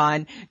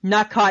moron,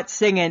 not caught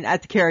singing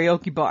at the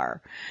karaoke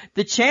bar.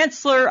 The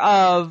Chancellor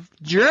of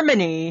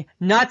Germany,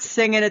 not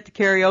singing at the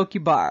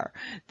karaoke bar.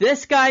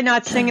 This guy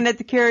not singing at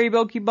the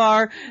karaoke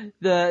bar.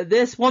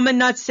 This woman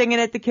not singing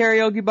at the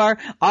karaoke bar.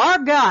 Our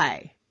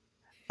guy,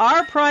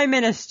 our Prime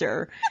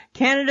Minister,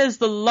 Canada's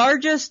the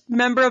largest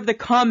member of the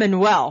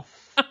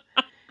Commonwealth.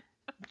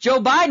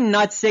 Joe Biden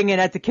not singing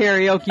at the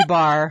karaoke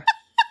bar.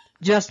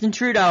 Justin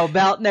Trudeau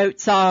belting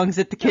out songs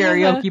at the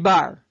karaoke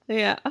bar.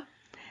 Yeah.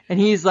 And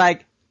he's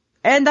like,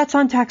 and that's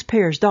on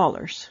taxpayers'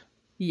 dollars.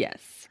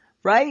 Yes.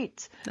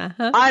 Right?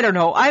 Uh-huh. I don't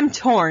know. I'm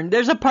torn.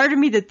 There's a part of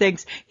me that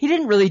thinks he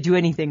didn't really do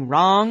anything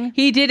wrong.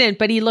 He didn't,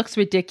 but he looks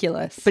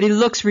ridiculous.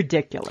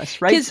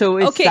 Right? So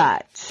it's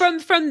that.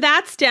 From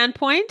that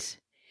standpoint,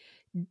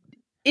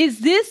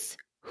 is this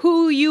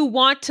who you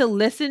want to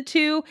listen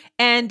to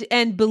and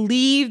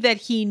believe that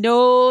he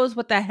knows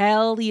what the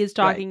hell he is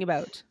talking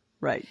about?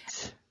 Right.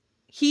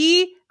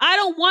 I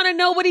don't want to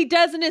know what he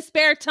does in his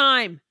spare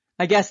time.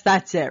 I guess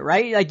that's it,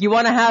 right? Like, you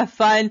want to have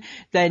fun,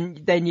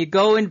 then you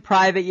go in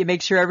private, you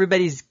make sure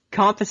everybody's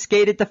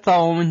confiscated the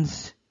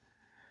phones.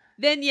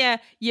 Then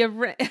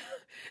you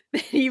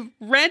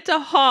rent a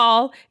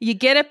hall, you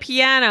get a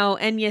piano,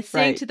 and you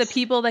sing to the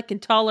people that can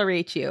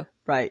tolerate you.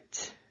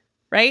 Right.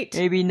 Right?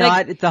 Maybe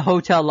not at the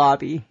hotel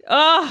lobby.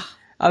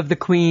 Of the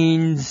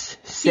Queen's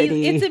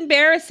City. It's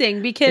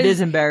embarrassing because it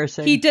is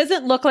embarrassing. He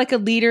doesn't look like a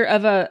leader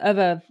of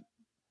a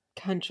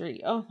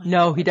country. Oh my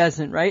No, God. He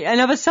doesn't, right? And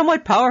of a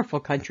somewhat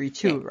powerful country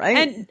too,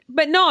 right?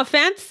 But no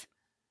offense.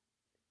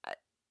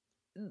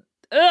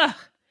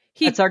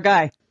 That's our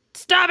guy.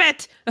 Stop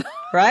it.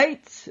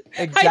 Right?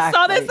 Exactly. I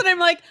saw this and I'm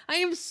like, I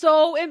am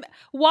so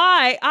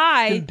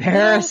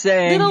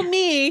embarrassing. Little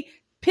me,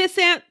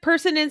 pissant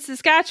person in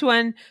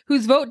Saskatchewan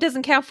whose vote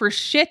doesn't count for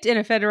shit in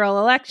a federal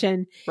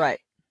election. Right.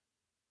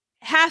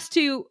 Has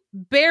to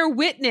bear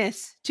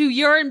witness to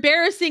your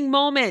embarrassing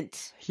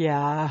moment.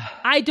 Yeah.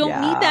 I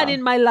don't need that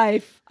in my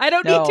life. I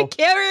don't need to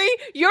carry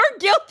your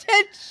guilt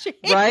and shame.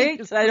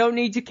 Right? I don't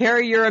need to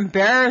carry your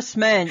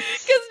embarrassment.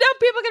 Because now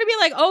people are going to be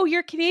like, oh,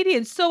 you're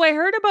Canadian. So I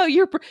heard about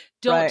your...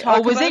 Don't talk about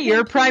it. Was it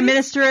your prime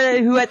minister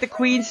who at the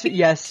Queen's...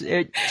 Yes,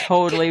 it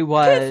totally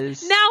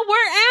was. Now we're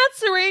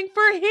answering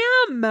for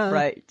him.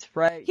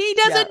 Right. He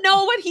doesn't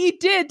know what he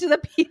did to the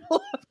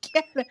people of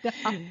Canada.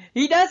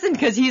 He doesn't,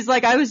 because he's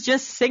like, I was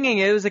just singing.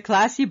 It was a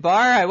classy bar.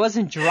 I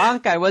wasn't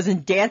drunk. I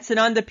wasn't dancing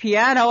on the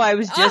piano. I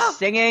was just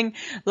singing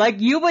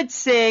like you would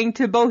sing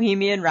to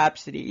Bohemian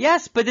Rhapsody.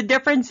 Yes, but the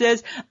difference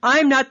is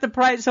I'm not the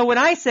prime. So when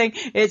I sing,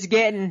 it's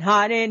getting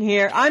hot in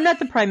here. I'm not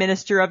the prime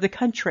minister of the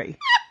country.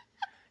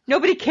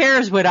 Nobody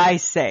cares what I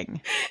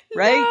sing,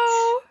 right?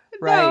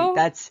 No.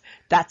 That's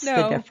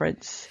the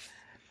difference.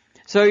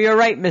 So you're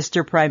right,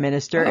 Mr. Prime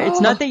Minister. It's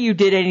not that you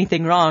did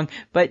anything wrong,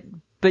 but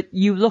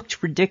you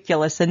looked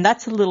ridiculous, and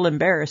that's a little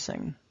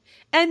embarrassing.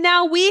 And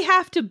now we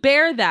have to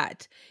bear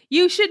that.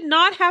 You should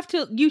not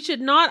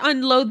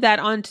unload that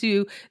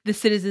onto the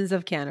citizens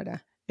of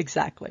Canada.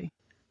 Exactly.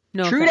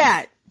 No. True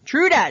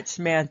that,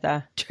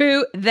 Samantha.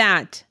 True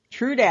that.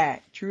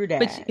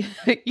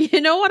 But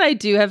you know what I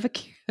do have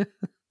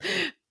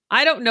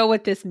I don't know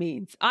what this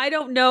means. I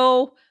don't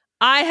know.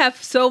 I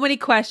have so many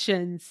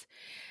questions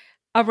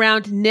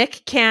around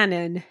Nick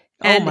Cannon.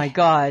 And oh my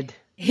God.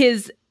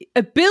 His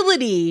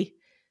ability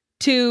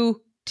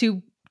to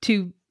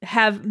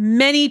have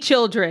many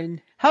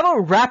children. How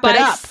about wrap it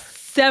up?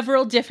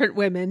 Several different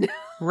women.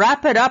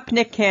 Wrap it up,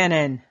 Nick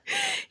Cannon.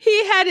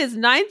 He had his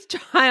 9th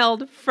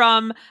child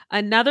from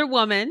another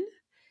woman.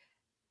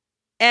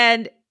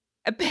 And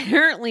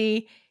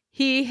apparently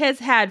he has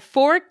had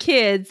 4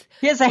 kids.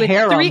 He has a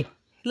harem.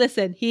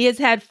 Listen, he has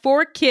had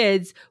 4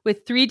 kids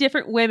with 3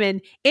 different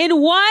women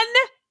in 1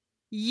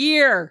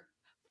 year.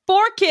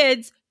 4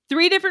 kids,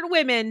 3 different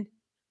women,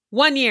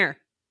 1 year.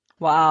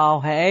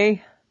 Wow,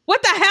 hey?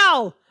 What the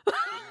hell?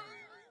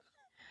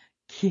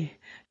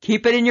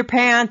 Keep it in your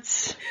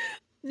pants.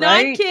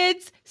 9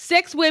 kids,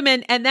 6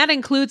 women, and that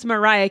includes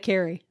Mariah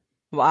Carey.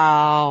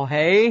 Wow,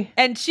 hey?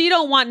 And she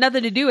don't want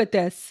nothing to do with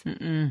this.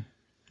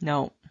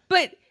 No.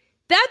 But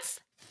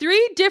that's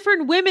 3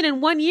 different women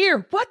in 1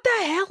 year. What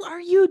the hell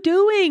are you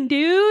doing,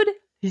 dude?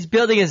 He's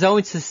building his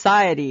own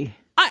society.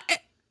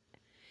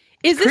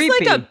 Is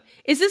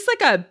this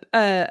like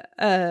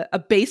a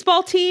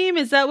baseball team?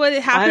 Is that what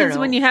happens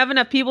when you have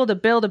enough people to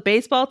build a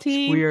baseball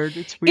team?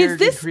 It's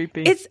weird and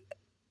creepy.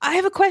 I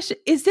have a question.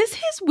 Is this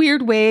his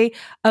weird way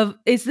of?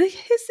 Is this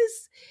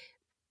his?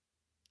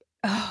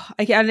 Oh,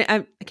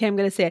 I'm going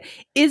to say it.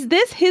 Is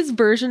this his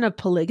version of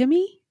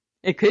polygamy?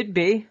 It could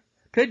be.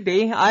 Could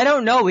be. I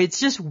don't know. It's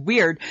just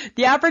weird.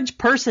 The average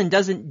person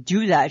doesn't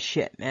do that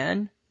shit,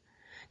 man.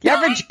 The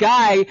average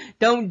guy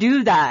don't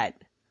do that.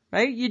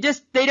 Right?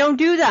 They don't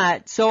do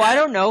that. So I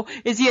don't know.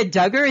 Is he a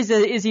Duggar?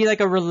 Is he like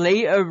a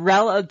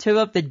relative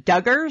of the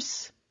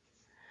Duggars?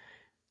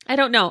 I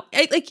don't know.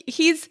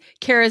 He's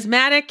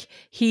charismatic.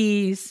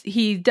 He's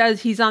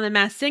on the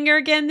Masked Singer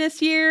again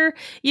this year.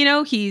 You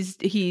know,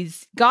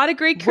 he's got a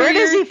great career. Where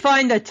does he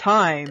find the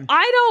time?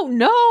 I don't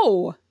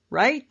know.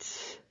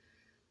 Right?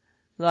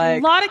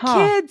 Like a lot of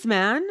kids,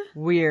 man.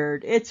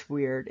 Weird. It's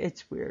weird,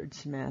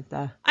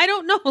 Samantha. I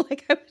don't know.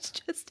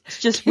 It's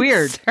just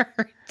weird.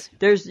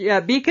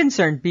 Be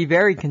concerned. Be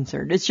very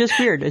concerned. It's just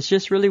weird. It's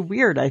just really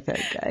weird, I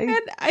think. Eh?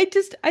 And I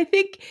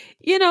think,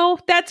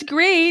 that's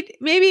great.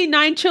 Maybe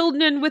 9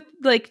 children with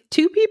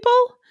 2 people,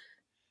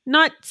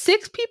 not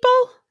 6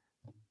 people.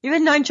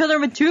 Even 9 children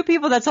with 2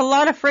 people. That's a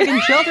lot of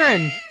friggin'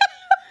 children.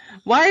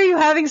 Why are you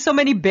having so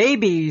many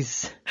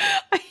babies?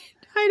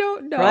 I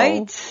don't know.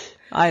 Right?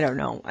 I don't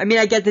know. I mean,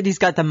 I get that he's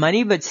got the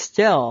money, but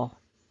still,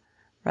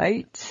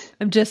 right?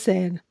 I'm just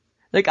saying.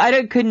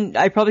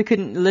 I probably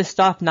couldn't list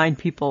off 9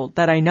 people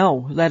that I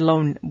know, let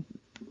alone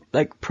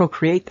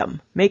procreate them,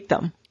 make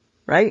them,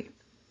 right?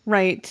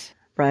 Right.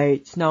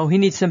 Right. No, he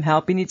needs some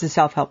help. He needs a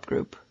self-help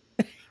group.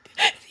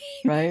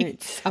 Right? He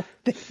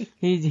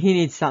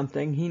needs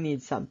something. He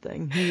needs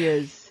something.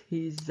 He's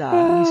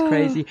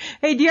crazy.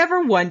 Hey, do you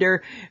ever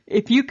wonder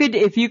if you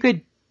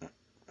could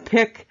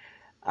pick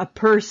a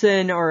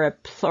person or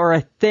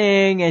a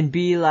thing and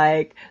be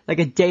like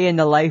a day in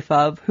the life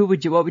of, what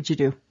would you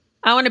do?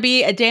 I want to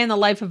be a day in the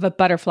life of a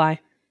butterfly.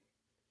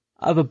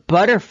 Of a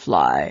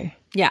butterfly?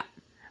 Yeah.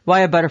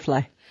 Why a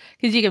butterfly?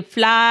 Because you can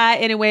fly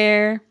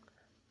anywhere.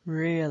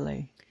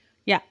 Really?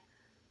 Yeah.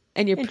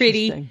 And you're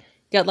pretty.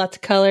 Got lots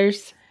of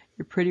colors.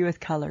 You're pretty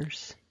with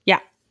colors. Yeah.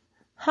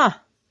 Huh.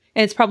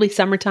 And it's probably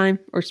summertime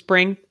or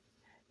spring.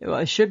 Well,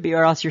 it should be,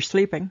 or else you're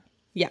sleeping.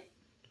 Yeah.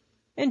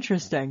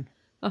 Interesting.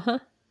 Uh-huh.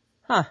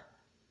 Huh.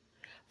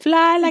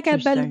 Fly like a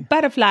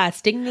butterfly,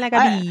 sting like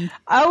a bee.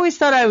 I always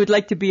thought I would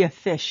like to be a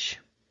fish.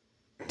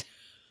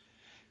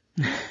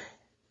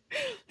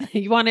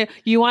 You want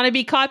to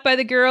be caught by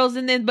the girls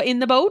in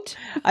the boat?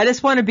 I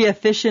just want to be a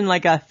fish in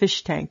a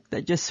fish tank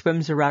that just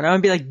swims around. I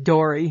want to be like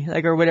Dory,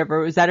 or whatever.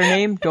 Was that her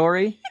name?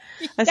 Dory?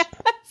 Yes.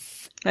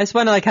 I just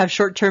want to have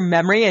short-term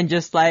memory and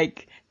just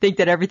think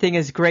that everything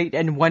is great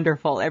and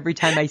wonderful every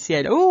time I see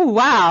it. Oh,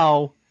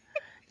 wow.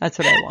 That's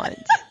what I want.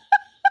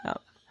 No,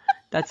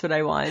 that's what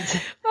I want.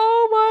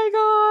 Oh my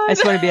God. I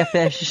just want to be a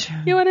fish.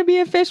 You want to be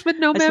a fish with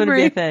no I just want to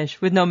memory. be a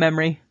fish with no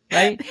memory,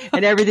 right?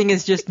 And everything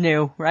is just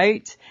new,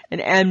 right?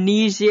 An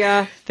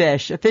amnesia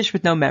fish, a fish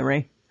with no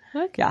memory.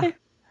 Okay.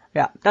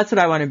 Yeah. That's what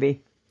I want to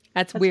be.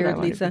 That's what I weird,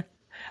 wanna Lisa.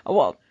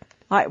 Well,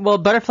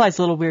 butterfly's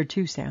a little weird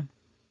too, Sam.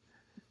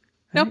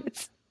 No, Right?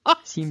 it's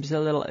not. Seems a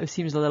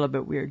little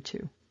bit weird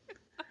too.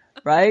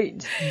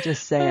 Right? I'm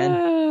just saying.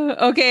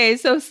 Okay,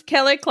 so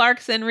Kelly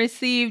Clarkson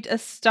received a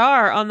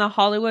star on the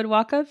Hollywood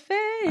Walk of Fame.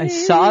 I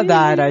saw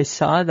that.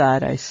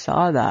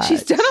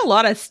 She's done a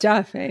lot of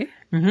stuff, eh?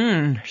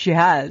 She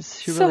has.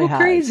 She So really has.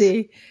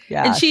 crazy.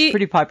 Yeah, And she's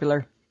pretty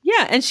popular.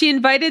 Yeah, and she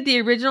invited the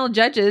original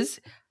judges,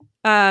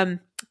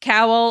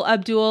 Cowell,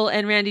 Abdul,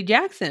 and Randy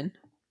Jackson.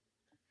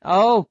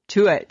 Oh,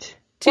 to it.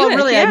 To it,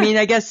 really, yeah. I mean,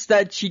 I guess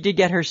that she did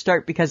get her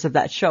start because of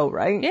that show,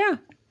 right? Yeah.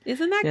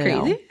 Isn't that You crazy?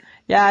 know.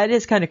 Yeah, it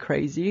is kind of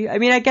crazy. I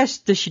mean, I guess,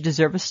 does she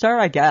deserve a star?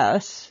 I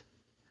guess.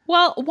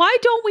 Well, why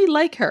don't we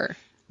like her?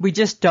 We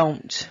just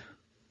don't.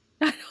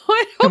 I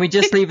don't Can we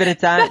just leave it at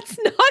that? That's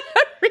not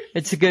a reason.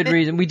 It's a good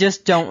reason. We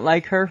just don't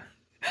like her.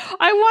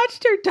 I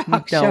watched her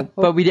talk show. No,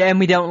 but we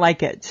don't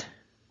like it.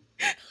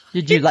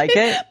 Did you like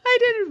it? I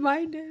didn't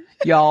mind it.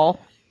 Y'all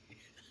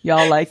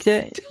liked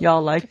it?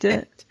 Y'all liked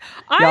it?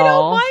 I don't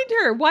Y'all? mind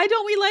her. Why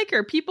don't we like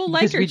her? People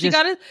like Because her. we She just-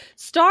 got a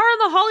star on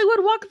the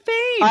Hollywood Walk of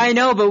Fame. I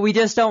know, but we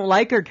just don't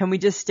like her. Can we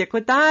just stick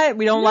with that?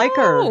 We don't like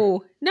her.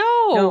 No.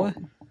 No.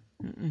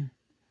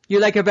 You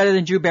like her better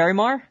than Drew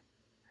Barrymore?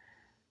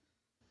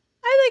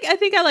 I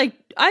think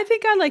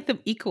I like them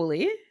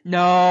equally.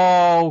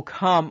 No,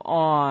 come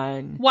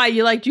on. Why,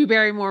 you like Drew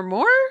Barrymore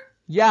more?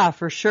 Yeah,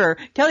 for sure.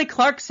 Kelly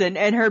Clarkson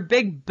and her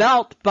big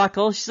belt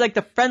buckle. She's like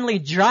the friendly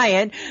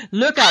giant.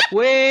 Look up,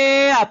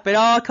 way up, and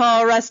I'll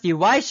call Rusty.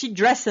 Why is she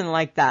dressing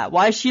like that?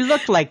 Why does she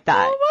look like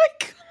that? Oh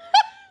my god.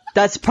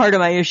 That's part of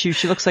my issue.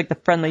 She looks like the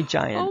friendly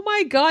giant. Oh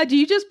my god,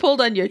 you just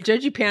pulled on your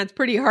judgy pants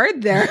pretty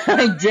hard there.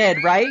 I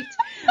did, right?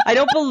 I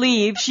don't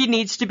believe she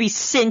needs to be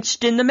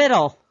cinched in the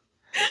middle.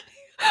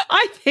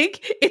 I think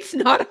it's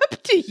not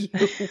up to you.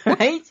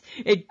 Right?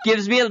 It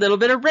gives me a little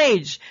bit of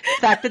rage. The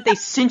fact that they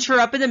cinch her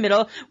up in the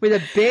middle with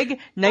a big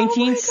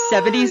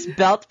 1970s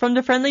belt from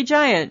the Friendly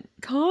Giant.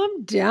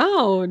 Calm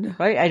down.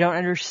 Right? I don't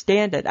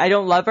understand it. I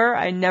don't love her.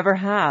 I never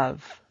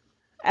have.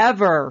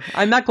 Ever.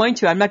 I'm not going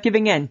to. I'm not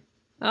giving in.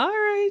 All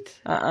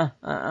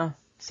right.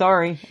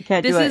 Sorry. I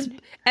can't do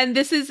it.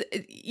 This is,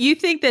 you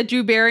think that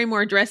Drew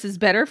Barrymore dresses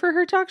better for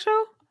her talk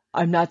show?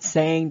 I'm not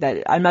saying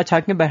that. I'm not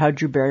talking about how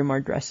Drew Barrymore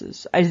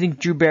dresses. I think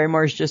Drew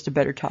Barrymore is just a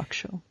better talk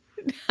show.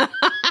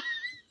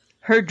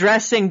 Her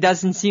dressing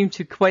doesn't seem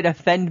to quite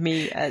offend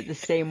me the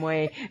same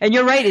way. And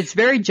you're right. It's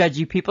very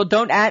judgy. People,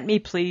 don't at me,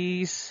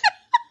 please.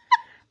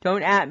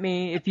 Don't at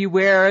me. If you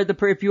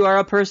are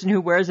a person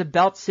who wears a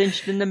belt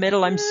cinched in the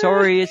middle, I'm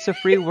sorry. It's a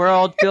free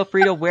world. Feel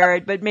free to wear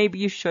it, but maybe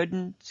you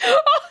shouldn't.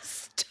 Oh,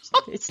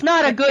 stop. It's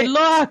not a good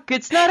look.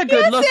 It's not a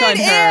good look on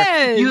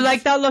her. is. You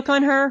like that look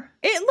on her?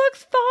 It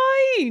looks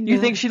fine. You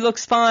think she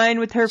looks fine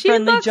with her She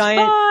friendly looks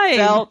giant fine.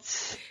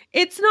 belt?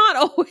 It's not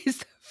always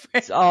the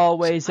It's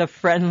always a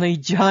friendly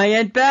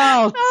giant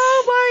belt.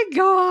 Oh my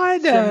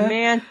god.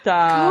 Samantha.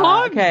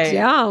 Calm Okay.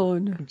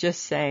 down. I'm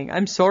just saying.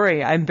 I'm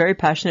sorry. I'm very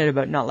passionate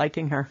about not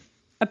liking her.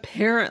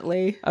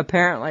 Apparently.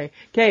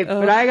 Okay,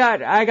 but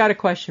I got a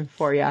question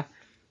for you.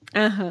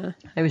 Uh-huh.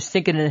 I was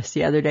thinking of this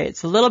the other day.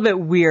 It's a little bit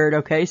weird,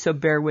 okay? So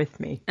bear with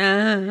me.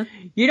 Uh-huh.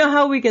 You know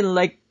how we can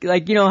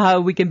how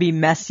we can be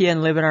messy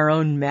and live in our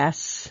own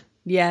mess?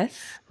 Yes.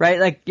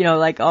 Right?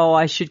 Oh,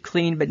 I should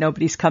clean, but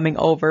nobody's coming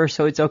over,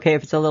 so it's okay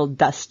if it's a little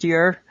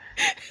dustier.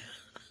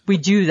 We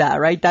do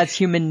that, right? That's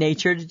human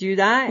nature to do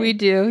that. We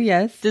do,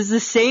 yes. Does the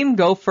same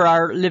go for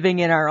our living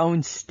in our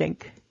own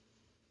stink?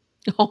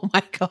 Oh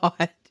my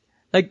god.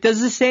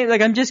 Does the same,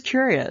 I'm just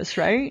curious,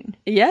 right?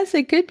 Yes,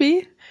 it could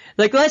be.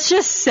 Let's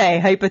just say,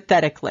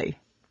 hypothetically,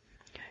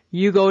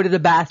 you go to the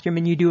bathroom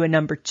and you do a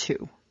number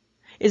 2.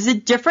 Is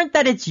it different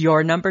that it's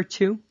your number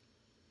 2?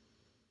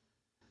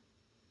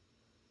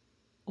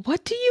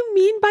 What do you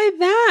mean by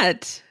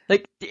that?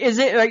 Is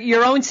it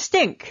your own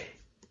stink?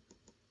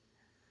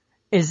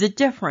 Is it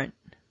different?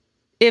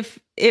 If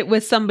it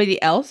was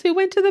somebody else who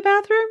went to the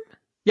bathroom?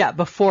 Yeah,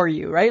 before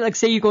you, right?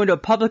 Say you go into a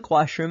public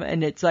washroom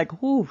and it's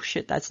oh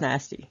shit, that's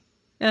nasty.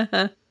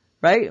 Uh-huh.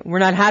 Right? We're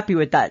not happy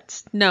with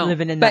that. No.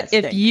 Living in that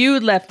stink. But if you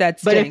left that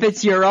stink. But if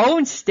it's your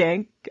own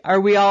stink, are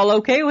we all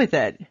okay with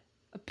it?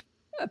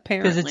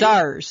 Apparently. Because it's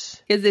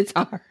ours. Because it's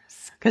ours.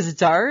 Because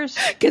it's ours?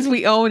 Because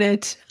we own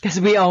it. Because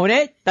we own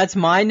it? That's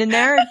mine in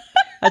there?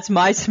 That's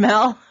my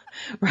smell?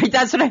 Right?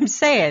 That's what I'm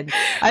saying.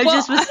 I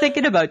just was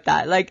thinking about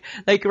that. Right?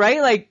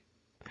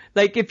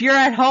 If you're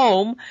at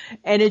home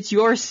and it's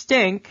your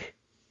stink,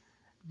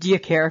 do you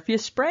care if you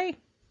spray?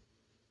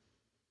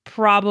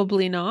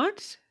 Probably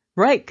not.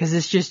 Right, because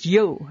it's just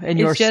you and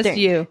your stink. It's just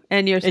you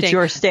and your stink. It's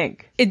your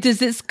stink.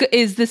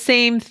 Is the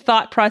same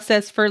thought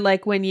process for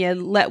when you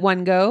let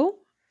one go?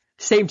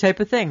 Same type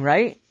of thing,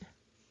 right?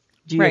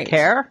 Do you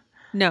care?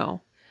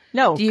 No.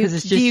 No, because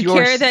it's just do you your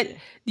care that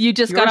you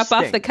just got up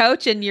off stink. the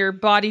couch and your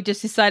body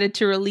just decided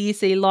to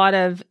release a lot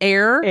of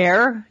air?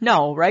 Air?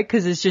 No, right?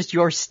 Because it's just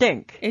your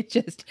stink. It's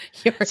just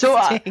your So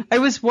stink. I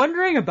was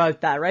wondering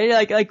about that,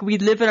 right? Like we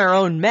live in our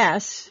own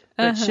mess,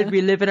 but should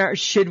we live in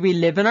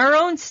our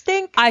own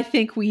stink? I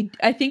think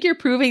you're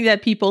proving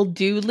that people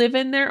do live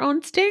in their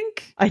own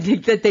stink. I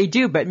think that they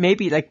do, but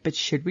maybe but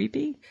should we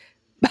be?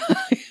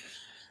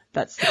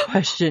 That's the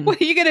question.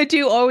 What are you gonna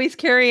do? Always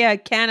carry a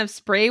can of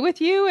spray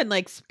with you and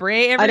like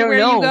spray everywhere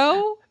know. you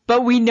go?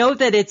 But we know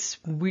that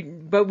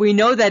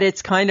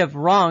it's kind of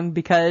wrong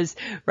because,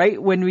 right,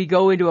 when we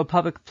go into a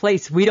public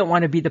place, we don't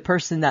want to be the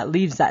person that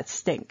leaves that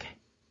stink.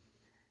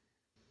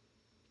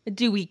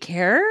 Do we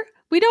care?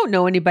 We don't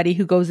know anybody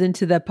who goes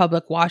into the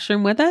public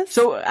washroom with us.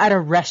 So at a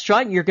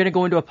restaurant, you're going to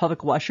go into a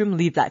public washroom,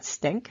 leave that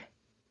stink?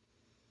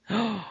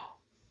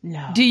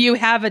 No. Do you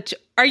have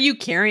are you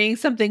carrying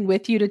something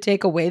with you to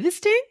take away the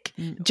stink?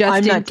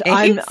 Just in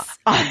case?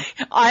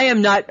 I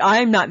am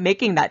not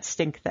making that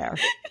stink there.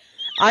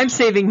 I'm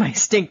saving my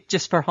stink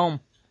just for home.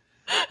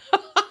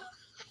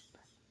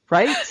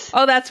 Right?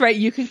 Oh, that's right.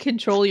 You can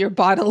control your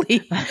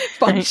bodily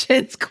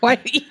functions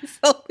quite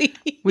easily.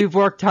 We've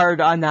worked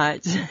hard on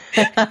that.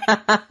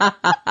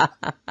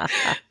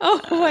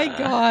 Oh my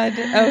God.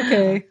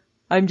 Okay.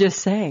 I'm just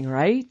saying,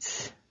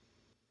 right?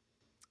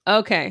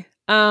 Okay.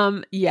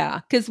 Yeah.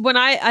 Cause when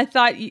I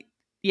thought,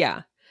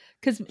 yeah.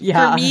 Cause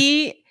for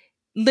me,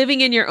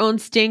 living in your own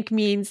stink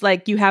means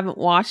like you haven't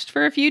washed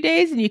for a few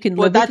days and you can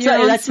live with your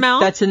own smell.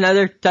 That's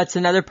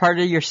another part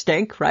of your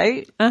stink,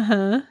 right?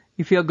 Uh-huh.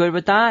 You feel good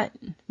with that?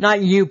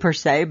 Not you per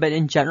se, but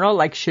in general,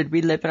 like, should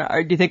we live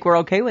or do you think we're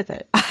okay with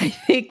it? I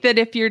think that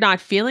if you're not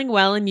feeling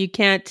well and you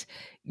can't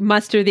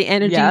muster the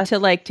energy to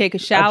like take a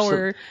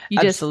shower, you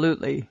just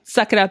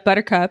suck it up,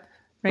 buttercup,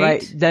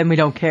 right? Then we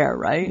don't care,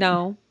 right?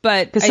 No,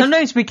 but because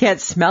sometimes we can't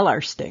smell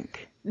our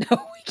stink. No, we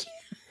can't.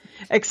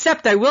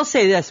 Except I will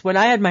say this, when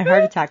I had my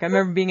heart attack, I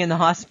remember being in the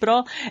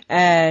hospital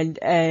and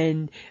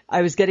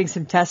I was getting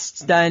some tests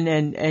done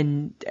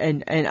and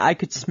I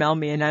could smell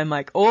me and I'm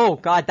like, oh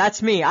God,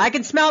 that's me. I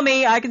can smell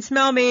me.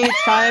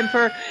 It's time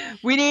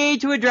we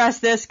need to address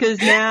this because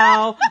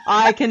now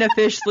I can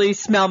officially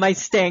smell my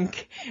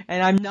stink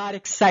and I'm not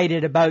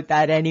excited about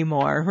that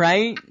anymore.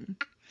 Right?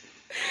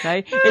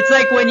 Right? It's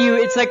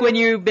like when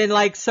you've been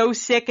like so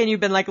sick and you've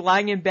been like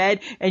lying in bed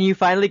and you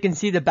finally can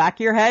see the back of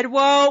your head.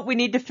 Whoa, we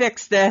need to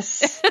fix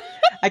this.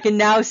 I can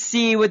now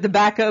see what the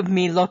back of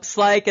me looks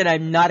like and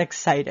I'm not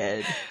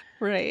excited.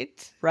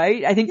 Right.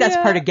 Right? I think that's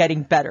part of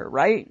getting better,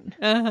 right?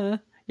 Uh-huh.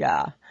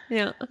 Yeah.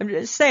 Yeah. I'm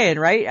just saying,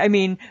 right? I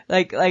mean,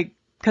 like,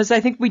 cause I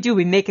think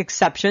we make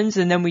exceptions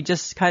and then we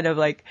just kind of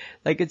like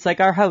it's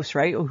like our house,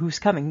 right? Oh, who's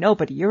coming?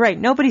 Nobody. You're right.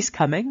 Nobody's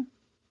coming.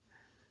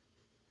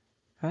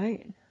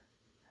 Right?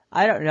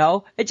 I don't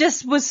know. It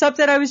just was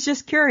something I was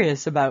just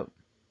curious about.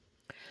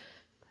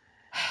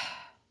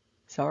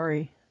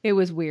 Sorry. It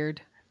was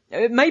weird.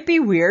 It might be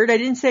weird. I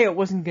didn't say it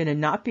wasn't going to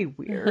not be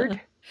weird.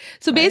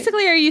 So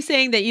basically, are you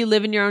saying that you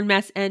live in your own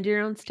mess and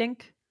your own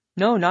stink?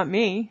 No, not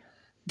me.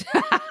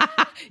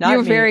 You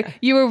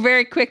were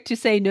very quick to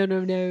say no,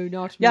 not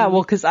me. Yeah,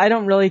 well, because I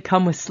don't really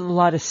come with a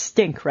lot of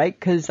stink, right?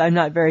 Because I'm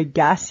not very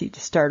gassy to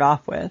start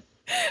off with.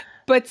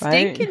 But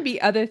stink can be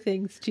other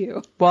things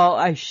too. Well,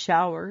 I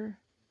shower.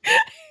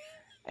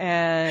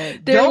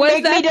 And don't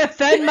make me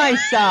defend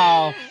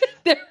myself.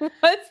 There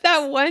was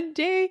that one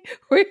day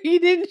where you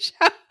didn't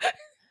shower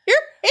your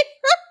hair.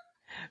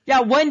 Yeah,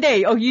 one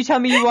day. Oh, you tell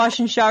me you wash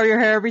and shower your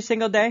hair every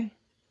single day?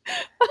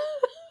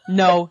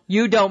 No,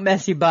 you don't,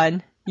 Messy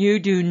Bun. You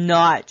do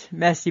not,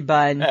 Messy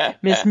Bun.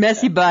 Miss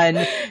Messy Bun,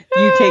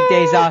 you take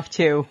days off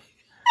too.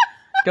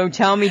 Don't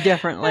tell me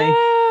differently.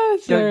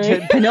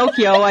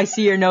 Pinocchio, I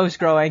see your nose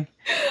growing.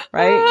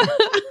 Right?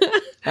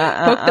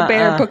 Poke the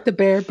bear, poke the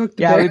bear, poke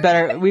the bear.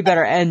 Yeah, we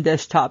better end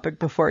this topic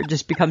before it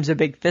just becomes a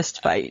big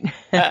fist fight.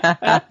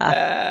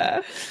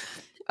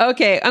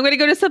 Okay, I'm going to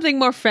go to something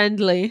more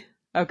friendly.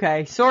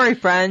 Okay, sorry,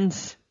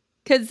 friends.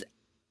 Because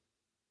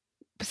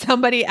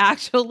somebody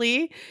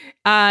actually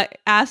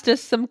asked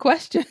us some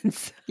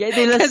questions. Yeah,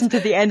 they listened to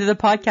the end of the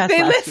podcast.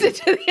 They listened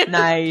to the end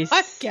of the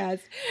podcast.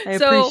 I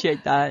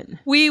appreciate that.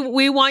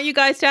 We want you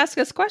guys to ask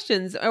us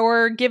questions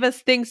or give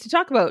us things to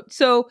talk about.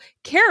 So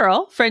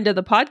Carol, friend of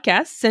the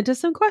podcast, sent us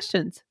some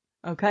questions.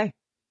 Okay.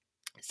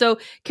 So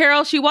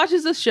Carol, she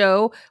watches a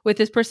show with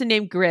this person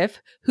named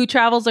Griff who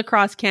travels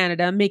across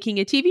Canada making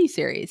a TV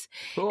series.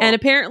 Cool. And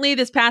apparently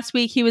this past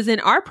week he was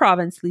in our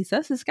province,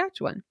 Lisa,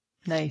 Saskatchewan.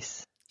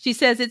 Nice. She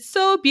says it's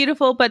so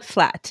beautiful but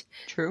flat.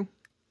 True.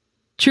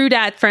 True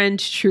dat, friend.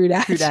 True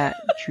dat.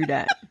 True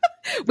dat.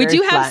 We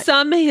do have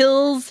some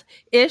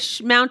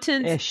hills-ish,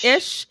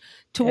 mountains-ish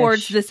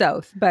towards the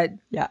south, but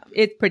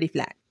it's pretty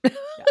flat. Yeah.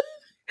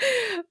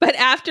 But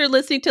after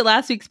listening to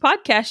last week's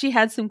podcast, she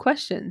had some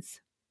questions.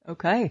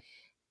 Okay.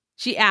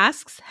 She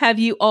asks, have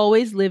you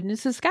always lived in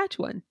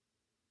Saskatchewan?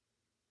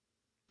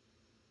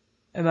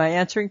 Am I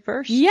answering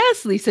first?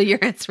 Yes, Lisa,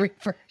 you're answering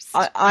first.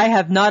 I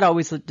have not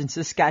always lived in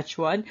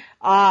Saskatchewan.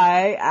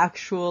 I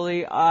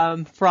actually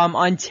from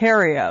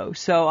Ontario.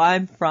 So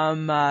I'm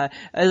from a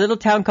little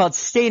town called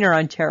Stayner,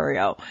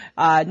 Ontario,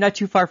 not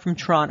too far from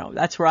Toronto.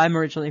 That's where I'm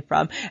originally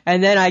from.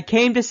 And then I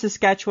came to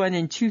Saskatchewan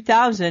in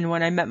 2000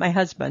 when I met my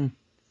husband.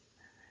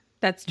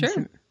 That's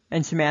true.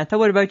 And Samantha,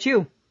 what about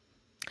you?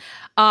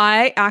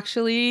 I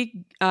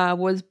actually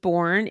was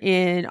born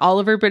in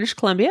Oliver, British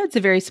Columbia. It's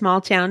a very small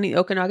town in the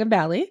Okanagan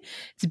Valley.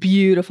 It's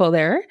beautiful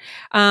there.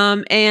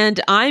 And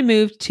I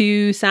moved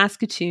to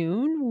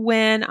Saskatoon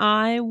when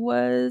I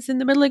was in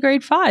the middle of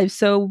grade 5.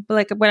 So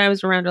like when I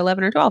was around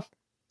 11 or 12.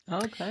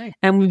 Okay.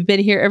 And we've been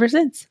here ever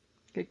since.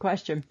 Good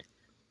question.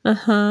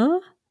 Uh-huh.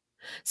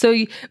 So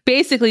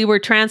basically we're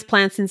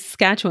transplants in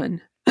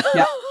Saskatchewan.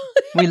 Yeah.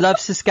 We love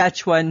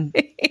Saskatchewan.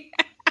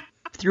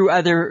 Through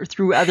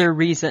other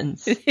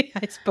reasons,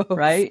 I suppose.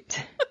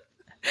 Right?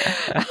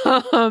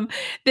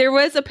 There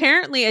was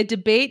apparently a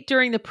debate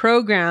during the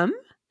program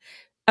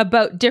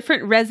about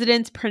different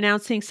residents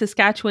pronouncing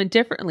Saskatchewan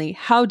differently.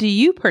 How do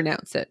you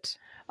pronounce it?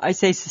 I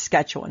say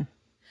Saskatchewan.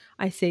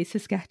 I say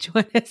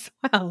Saskatchewan as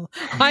well.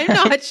 I'm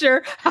not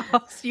sure how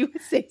else you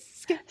would say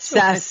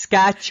Saskatchewan.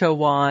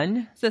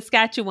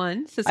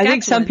 Saskatchewan. I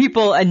think some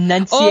people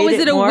enunciate it more. Oh, is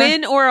it a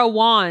win or a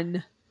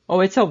wan? Oh,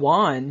 it's a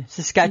wan.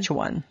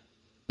 Saskatchewan.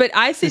 But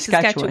I say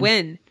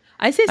Saskatchewan.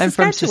 I say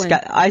Saskatchewan.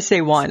 I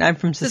say one. I'm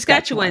from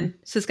Saskatchewan.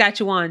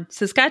 Saskatchewan.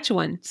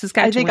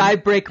 I think I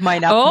break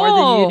mine up more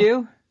than you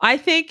do. I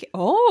think,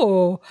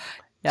 I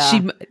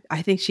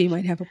think she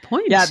might have a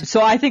point. Yeah,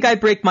 so I think I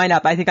break mine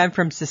up. I think I'm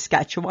from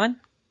Saskatchewan.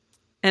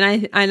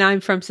 And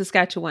I'm from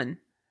Saskatchewan.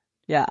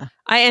 Yeah.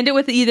 I end it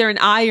with either an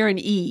I or an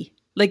E.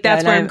 Like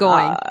that's where I'm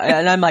going.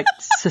 And I'm like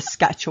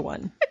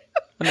Saskatchewan.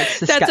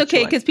 That's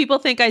okay because people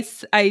think I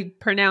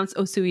pronounce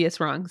Osoyoos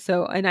wrong.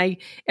 So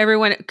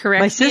everyone corrects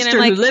my me.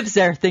 Sister who lives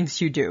there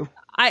thinks you do.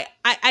 I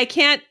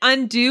can't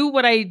undo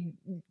what I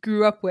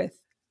grew up with.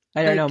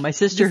 I don't know. My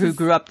sister who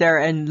grew up there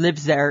and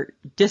lives there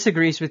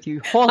disagrees with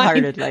you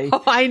wholeheartedly.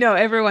 I know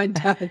everyone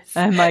does.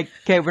 I'm like,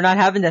 okay, we're not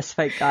having this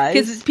fight, guys.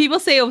 Because people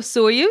say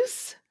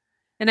Osoyoos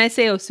and I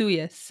say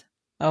Osoyoos.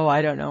 Oh,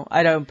 I don't know.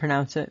 I don't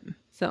pronounce it.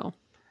 So,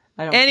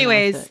 I don't.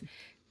 Anyways.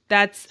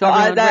 That's so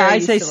I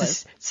say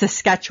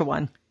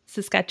Saskatchewan.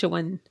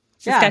 Saskatchewan.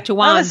 Yeah, that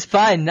was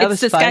fun. That was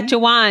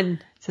Saskatchewan.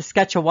 Fun.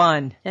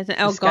 Saskatchewan.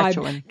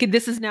 God.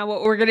 This is now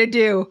what we're going to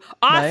do.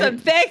 Awesome.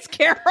 Right? Thanks,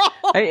 Carol.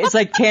 It's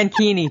like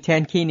tankini.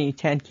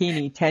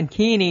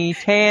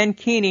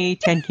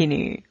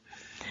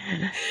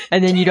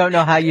 And then you don't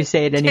know how you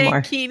say it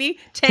anymore.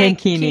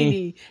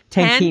 Tankini.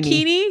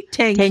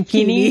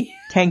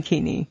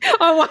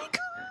 Oh my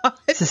God.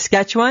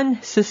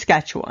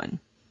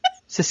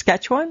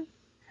 Saskatchewan.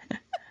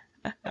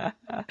 Well, that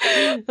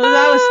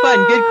was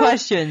fun. Good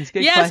questions.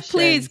 Yes,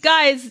 please,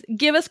 guys,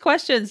 give us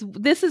questions.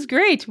 This is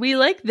great. We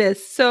like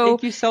this. So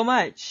thank you so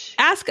much.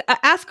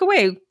 Ask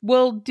away.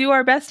 We'll do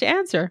our best to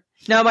answer.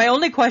 Now, my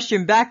only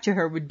question back to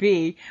her would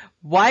be,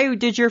 why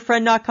did your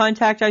friend not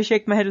contact I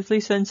Shake My Head with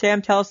Lisa and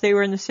Sam, tell us they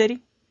were in the city?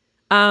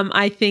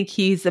 I think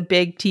he's a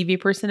big TV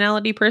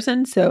personality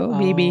person, so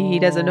maybe he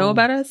doesn't know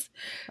about us.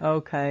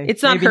 Okay.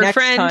 It's not her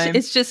friend. Time.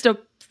 It's just a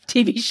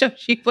TV show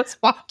she was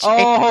watching.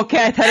 Oh,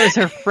 okay. I thought it was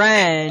her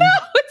friend. No,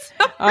 it's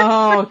not.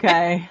 Oh,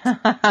 okay.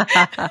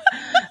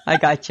 I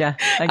gotcha.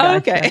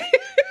 Okay.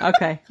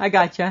 Okay. I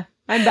gotcha.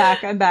 I'm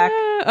back.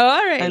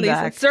 All right, Lisa.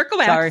 Back. Circle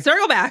back. Sorry.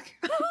 Circle back.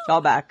 It's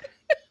all back.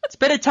 It's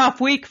been a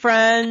tough week,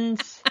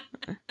 friends.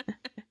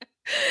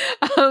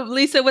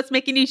 Lisa, what's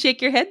making you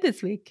shake your head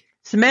this week?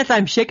 Samantha,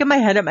 I'm shaking my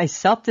head at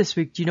myself this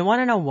week. Do you want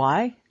to know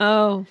why?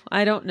 Oh,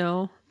 I don't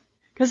know.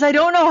 Because I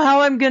don't know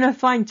how I'm going to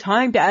find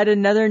time to add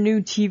another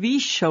new TV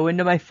show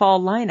into my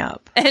fall lineup.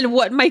 And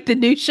what might the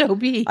new show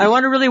be? I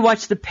want to really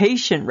watch The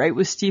Patient, right,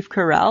 with Steve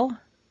Carell.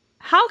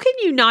 How can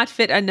you not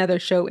fit another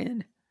show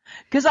in?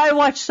 Because I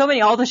watched so many.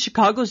 All the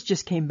Chicagos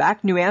just came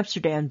back. New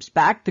Amsterdam's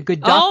back. The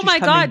Good Doctor's coming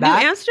back. Oh my God,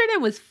 New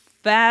Amsterdam was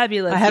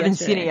fabulous. I haven't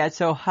seen it yet,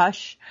 so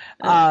hush.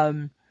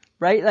 Right?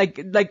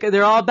 Like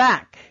they're all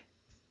back.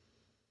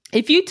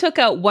 If you took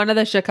out one of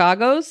the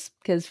Chicagos,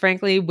 because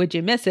frankly, would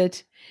you miss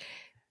it?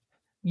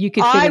 You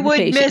could. I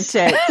would miss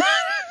it.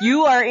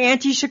 You are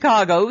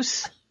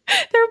anti-Chicagos.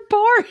 They're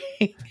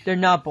boring. They're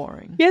not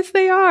boring. Yes,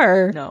 they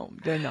are. No,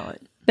 they're not.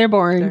 They're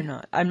boring. They're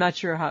not. I'm not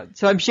sure how.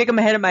 So I'm shaking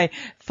my head at my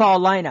fall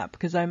lineup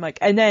because I'm like,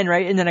 and then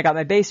I got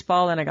my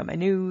baseball and I got my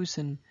news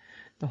and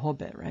the whole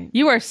bit, right?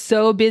 You are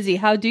so busy.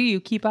 How do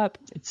you keep up?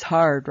 It's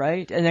hard,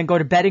 right? And then go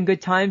to bed in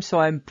good time so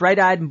I'm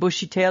bright-eyed and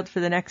bushy-tailed for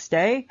the next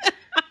day.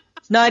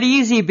 It's not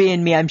easy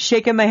being me. I'm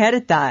shaking my head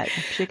at that.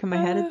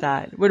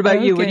 What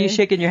about you? What are you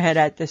shaking your head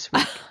at this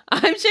week?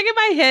 I'm shaking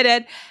my head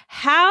at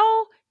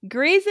how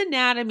Grey's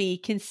Anatomy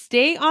can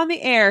stay on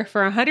the air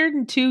for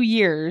 102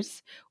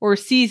 years or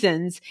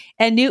seasons,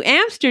 and New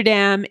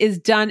Amsterdam is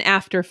done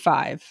after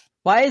 5.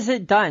 Why is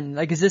it done?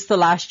 Like, is this the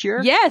last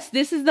year? Yes,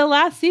 this is the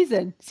last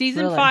season.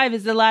 Season 5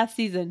 is the last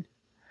season.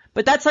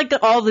 But that's like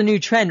all the new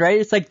trend, right?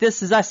 It's like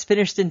This Is Us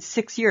finished in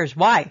 6 years.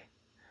 Why?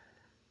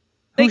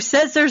 Who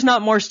says there's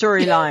not more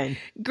storyline?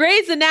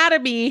 Grey's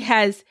Anatomy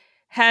has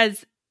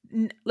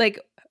like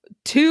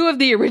 2 of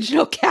the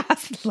original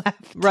cast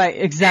left. Right,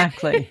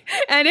 exactly.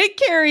 And it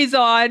carries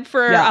on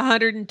for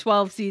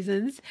 112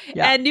 seasons.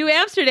 Yeah. And New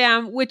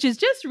Amsterdam, which is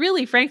just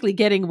really, frankly,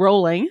 getting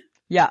rolling,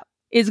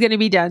 is going to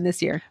be done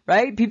this year.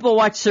 Right? People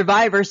watch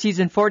Survivor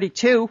season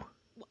 42.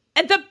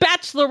 And The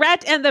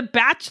Bachelorette and The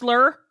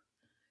Bachelor.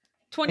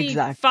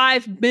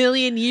 25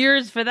 million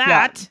years for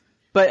that. Yeah.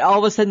 But all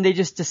of a sudden they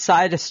just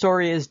decide a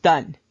story is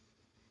done.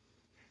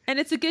 And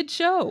it's a good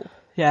show.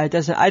 Yeah, it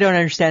doesn't. I don't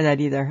understand that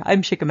either.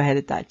 I'm shaking my head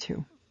at that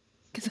too.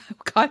 Because I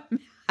got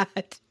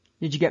mad.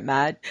 Did you get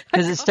mad?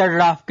 Because it started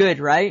off good,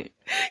 right?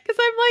 Because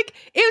I'm like,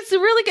 it's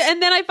really good.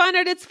 And then I find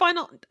out it's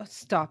final. Oh,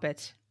 stop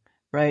it.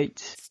 Right.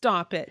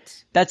 Stop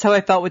it. That's how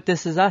I felt with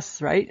This Is Us,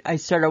 right? I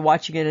started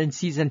watching it in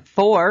season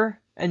 4.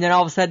 And then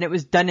all of a sudden it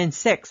was done in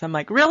 6. I'm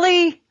like,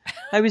 really?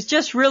 I was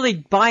just really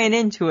buying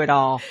into it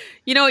all.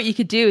 You know what you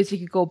could do is you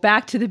could go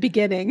back to the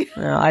beginning.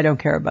 No, I don't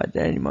care about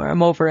that anymore.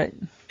 I'm over it.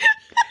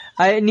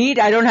 I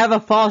don't have a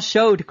fall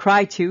show to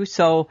cry to,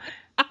 so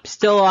I'm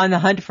still on the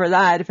hunt for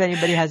that if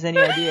anybody has any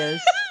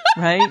ideas,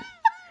 right?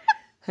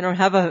 I don't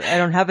have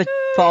a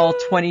fall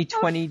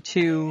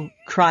 2022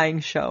 crying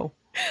show.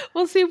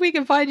 We'll see if we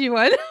can find you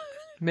one.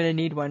 I'm going to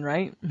need one,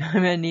 right?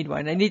 I'm going to need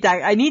one. I need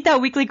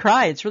that weekly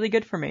cry. It's really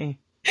good for me.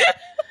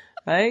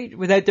 Right?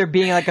 Without there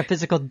being like a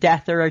physical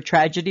death or a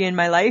tragedy in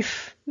my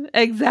life.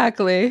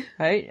 Exactly.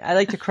 Right? I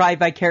like to cry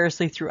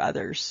vicariously through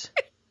others.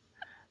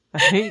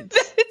 Right?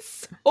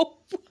 It's so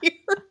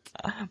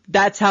weird.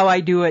 That's how I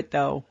do it,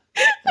 though.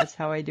 That's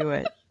how I do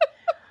it.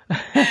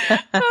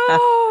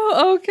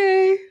 Oh,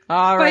 okay.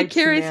 All right,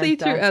 vicariously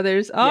Samantha. through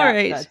others. All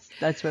right.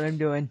 That's what I'm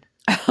doing.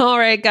 All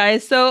right,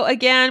 guys. So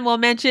again, we'll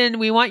mention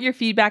we want your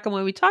feedback on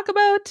what we talk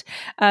about.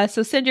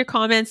 So send your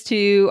comments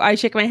to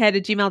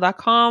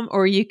ishakemyhead@gmail.com,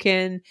 or you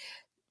can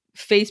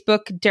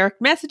Facebook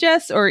direct message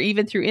us, or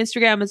even through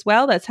Instagram as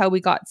well. That's how we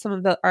got some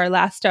of our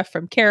last stuff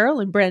from Carol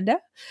and Brenda.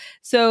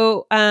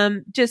 So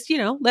just,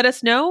 let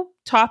us know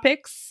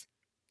topics,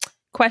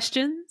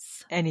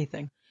 questions,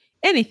 Anything.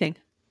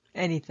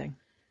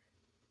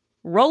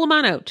 Roll them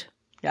on out.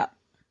 Yeah.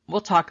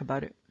 We'll talk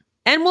about it.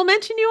 And we'll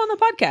mention you on the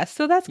podcast.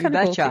 So that's kind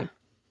of cool too.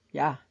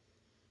 Yeah.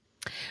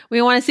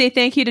 We want to say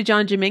thank you to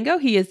John Domingo.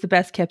 He is the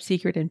best kept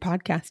secret in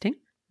podcasting.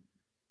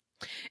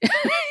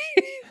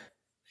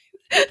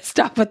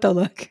 Stop with the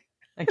look.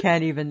 I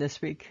can't even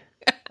this week.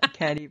 I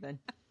can't even.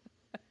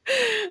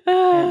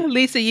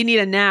 Lisa, you need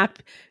a nap.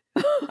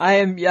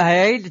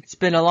 It's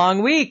been a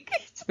long week.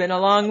 It's been a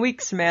long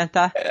week,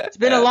 Samantha. It's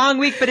been a long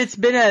week, but it's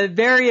been a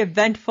very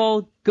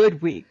eventful,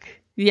 good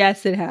week.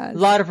 Yes, it has. A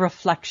lot of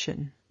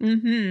reflection.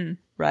 Mm-hmm.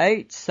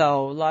 Right?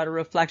 So, a lot of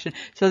reflection.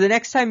 So, the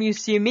next time you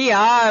see me,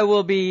 I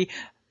will be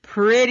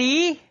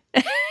pretty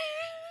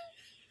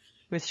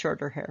with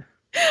shorter hair.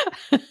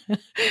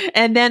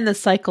 And then the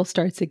cycle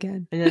starts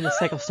again.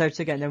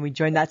 Then we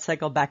join that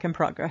cycle back in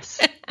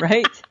progress.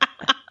 Right?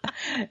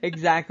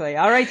 Exactly.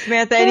 All right,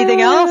 Samantha,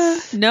 anything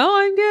else? No,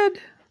 I'm good.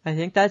 I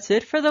think that's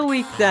it for the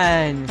week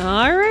then.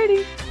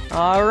 Alrighty.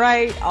 All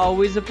right.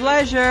 Always a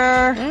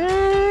pleasure.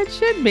 It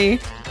should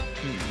be.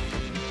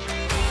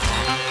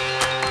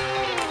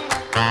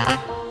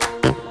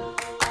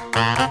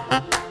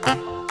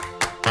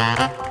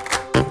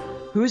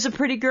 Who's a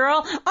pretty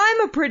girl?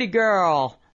 I'm a pretty girl.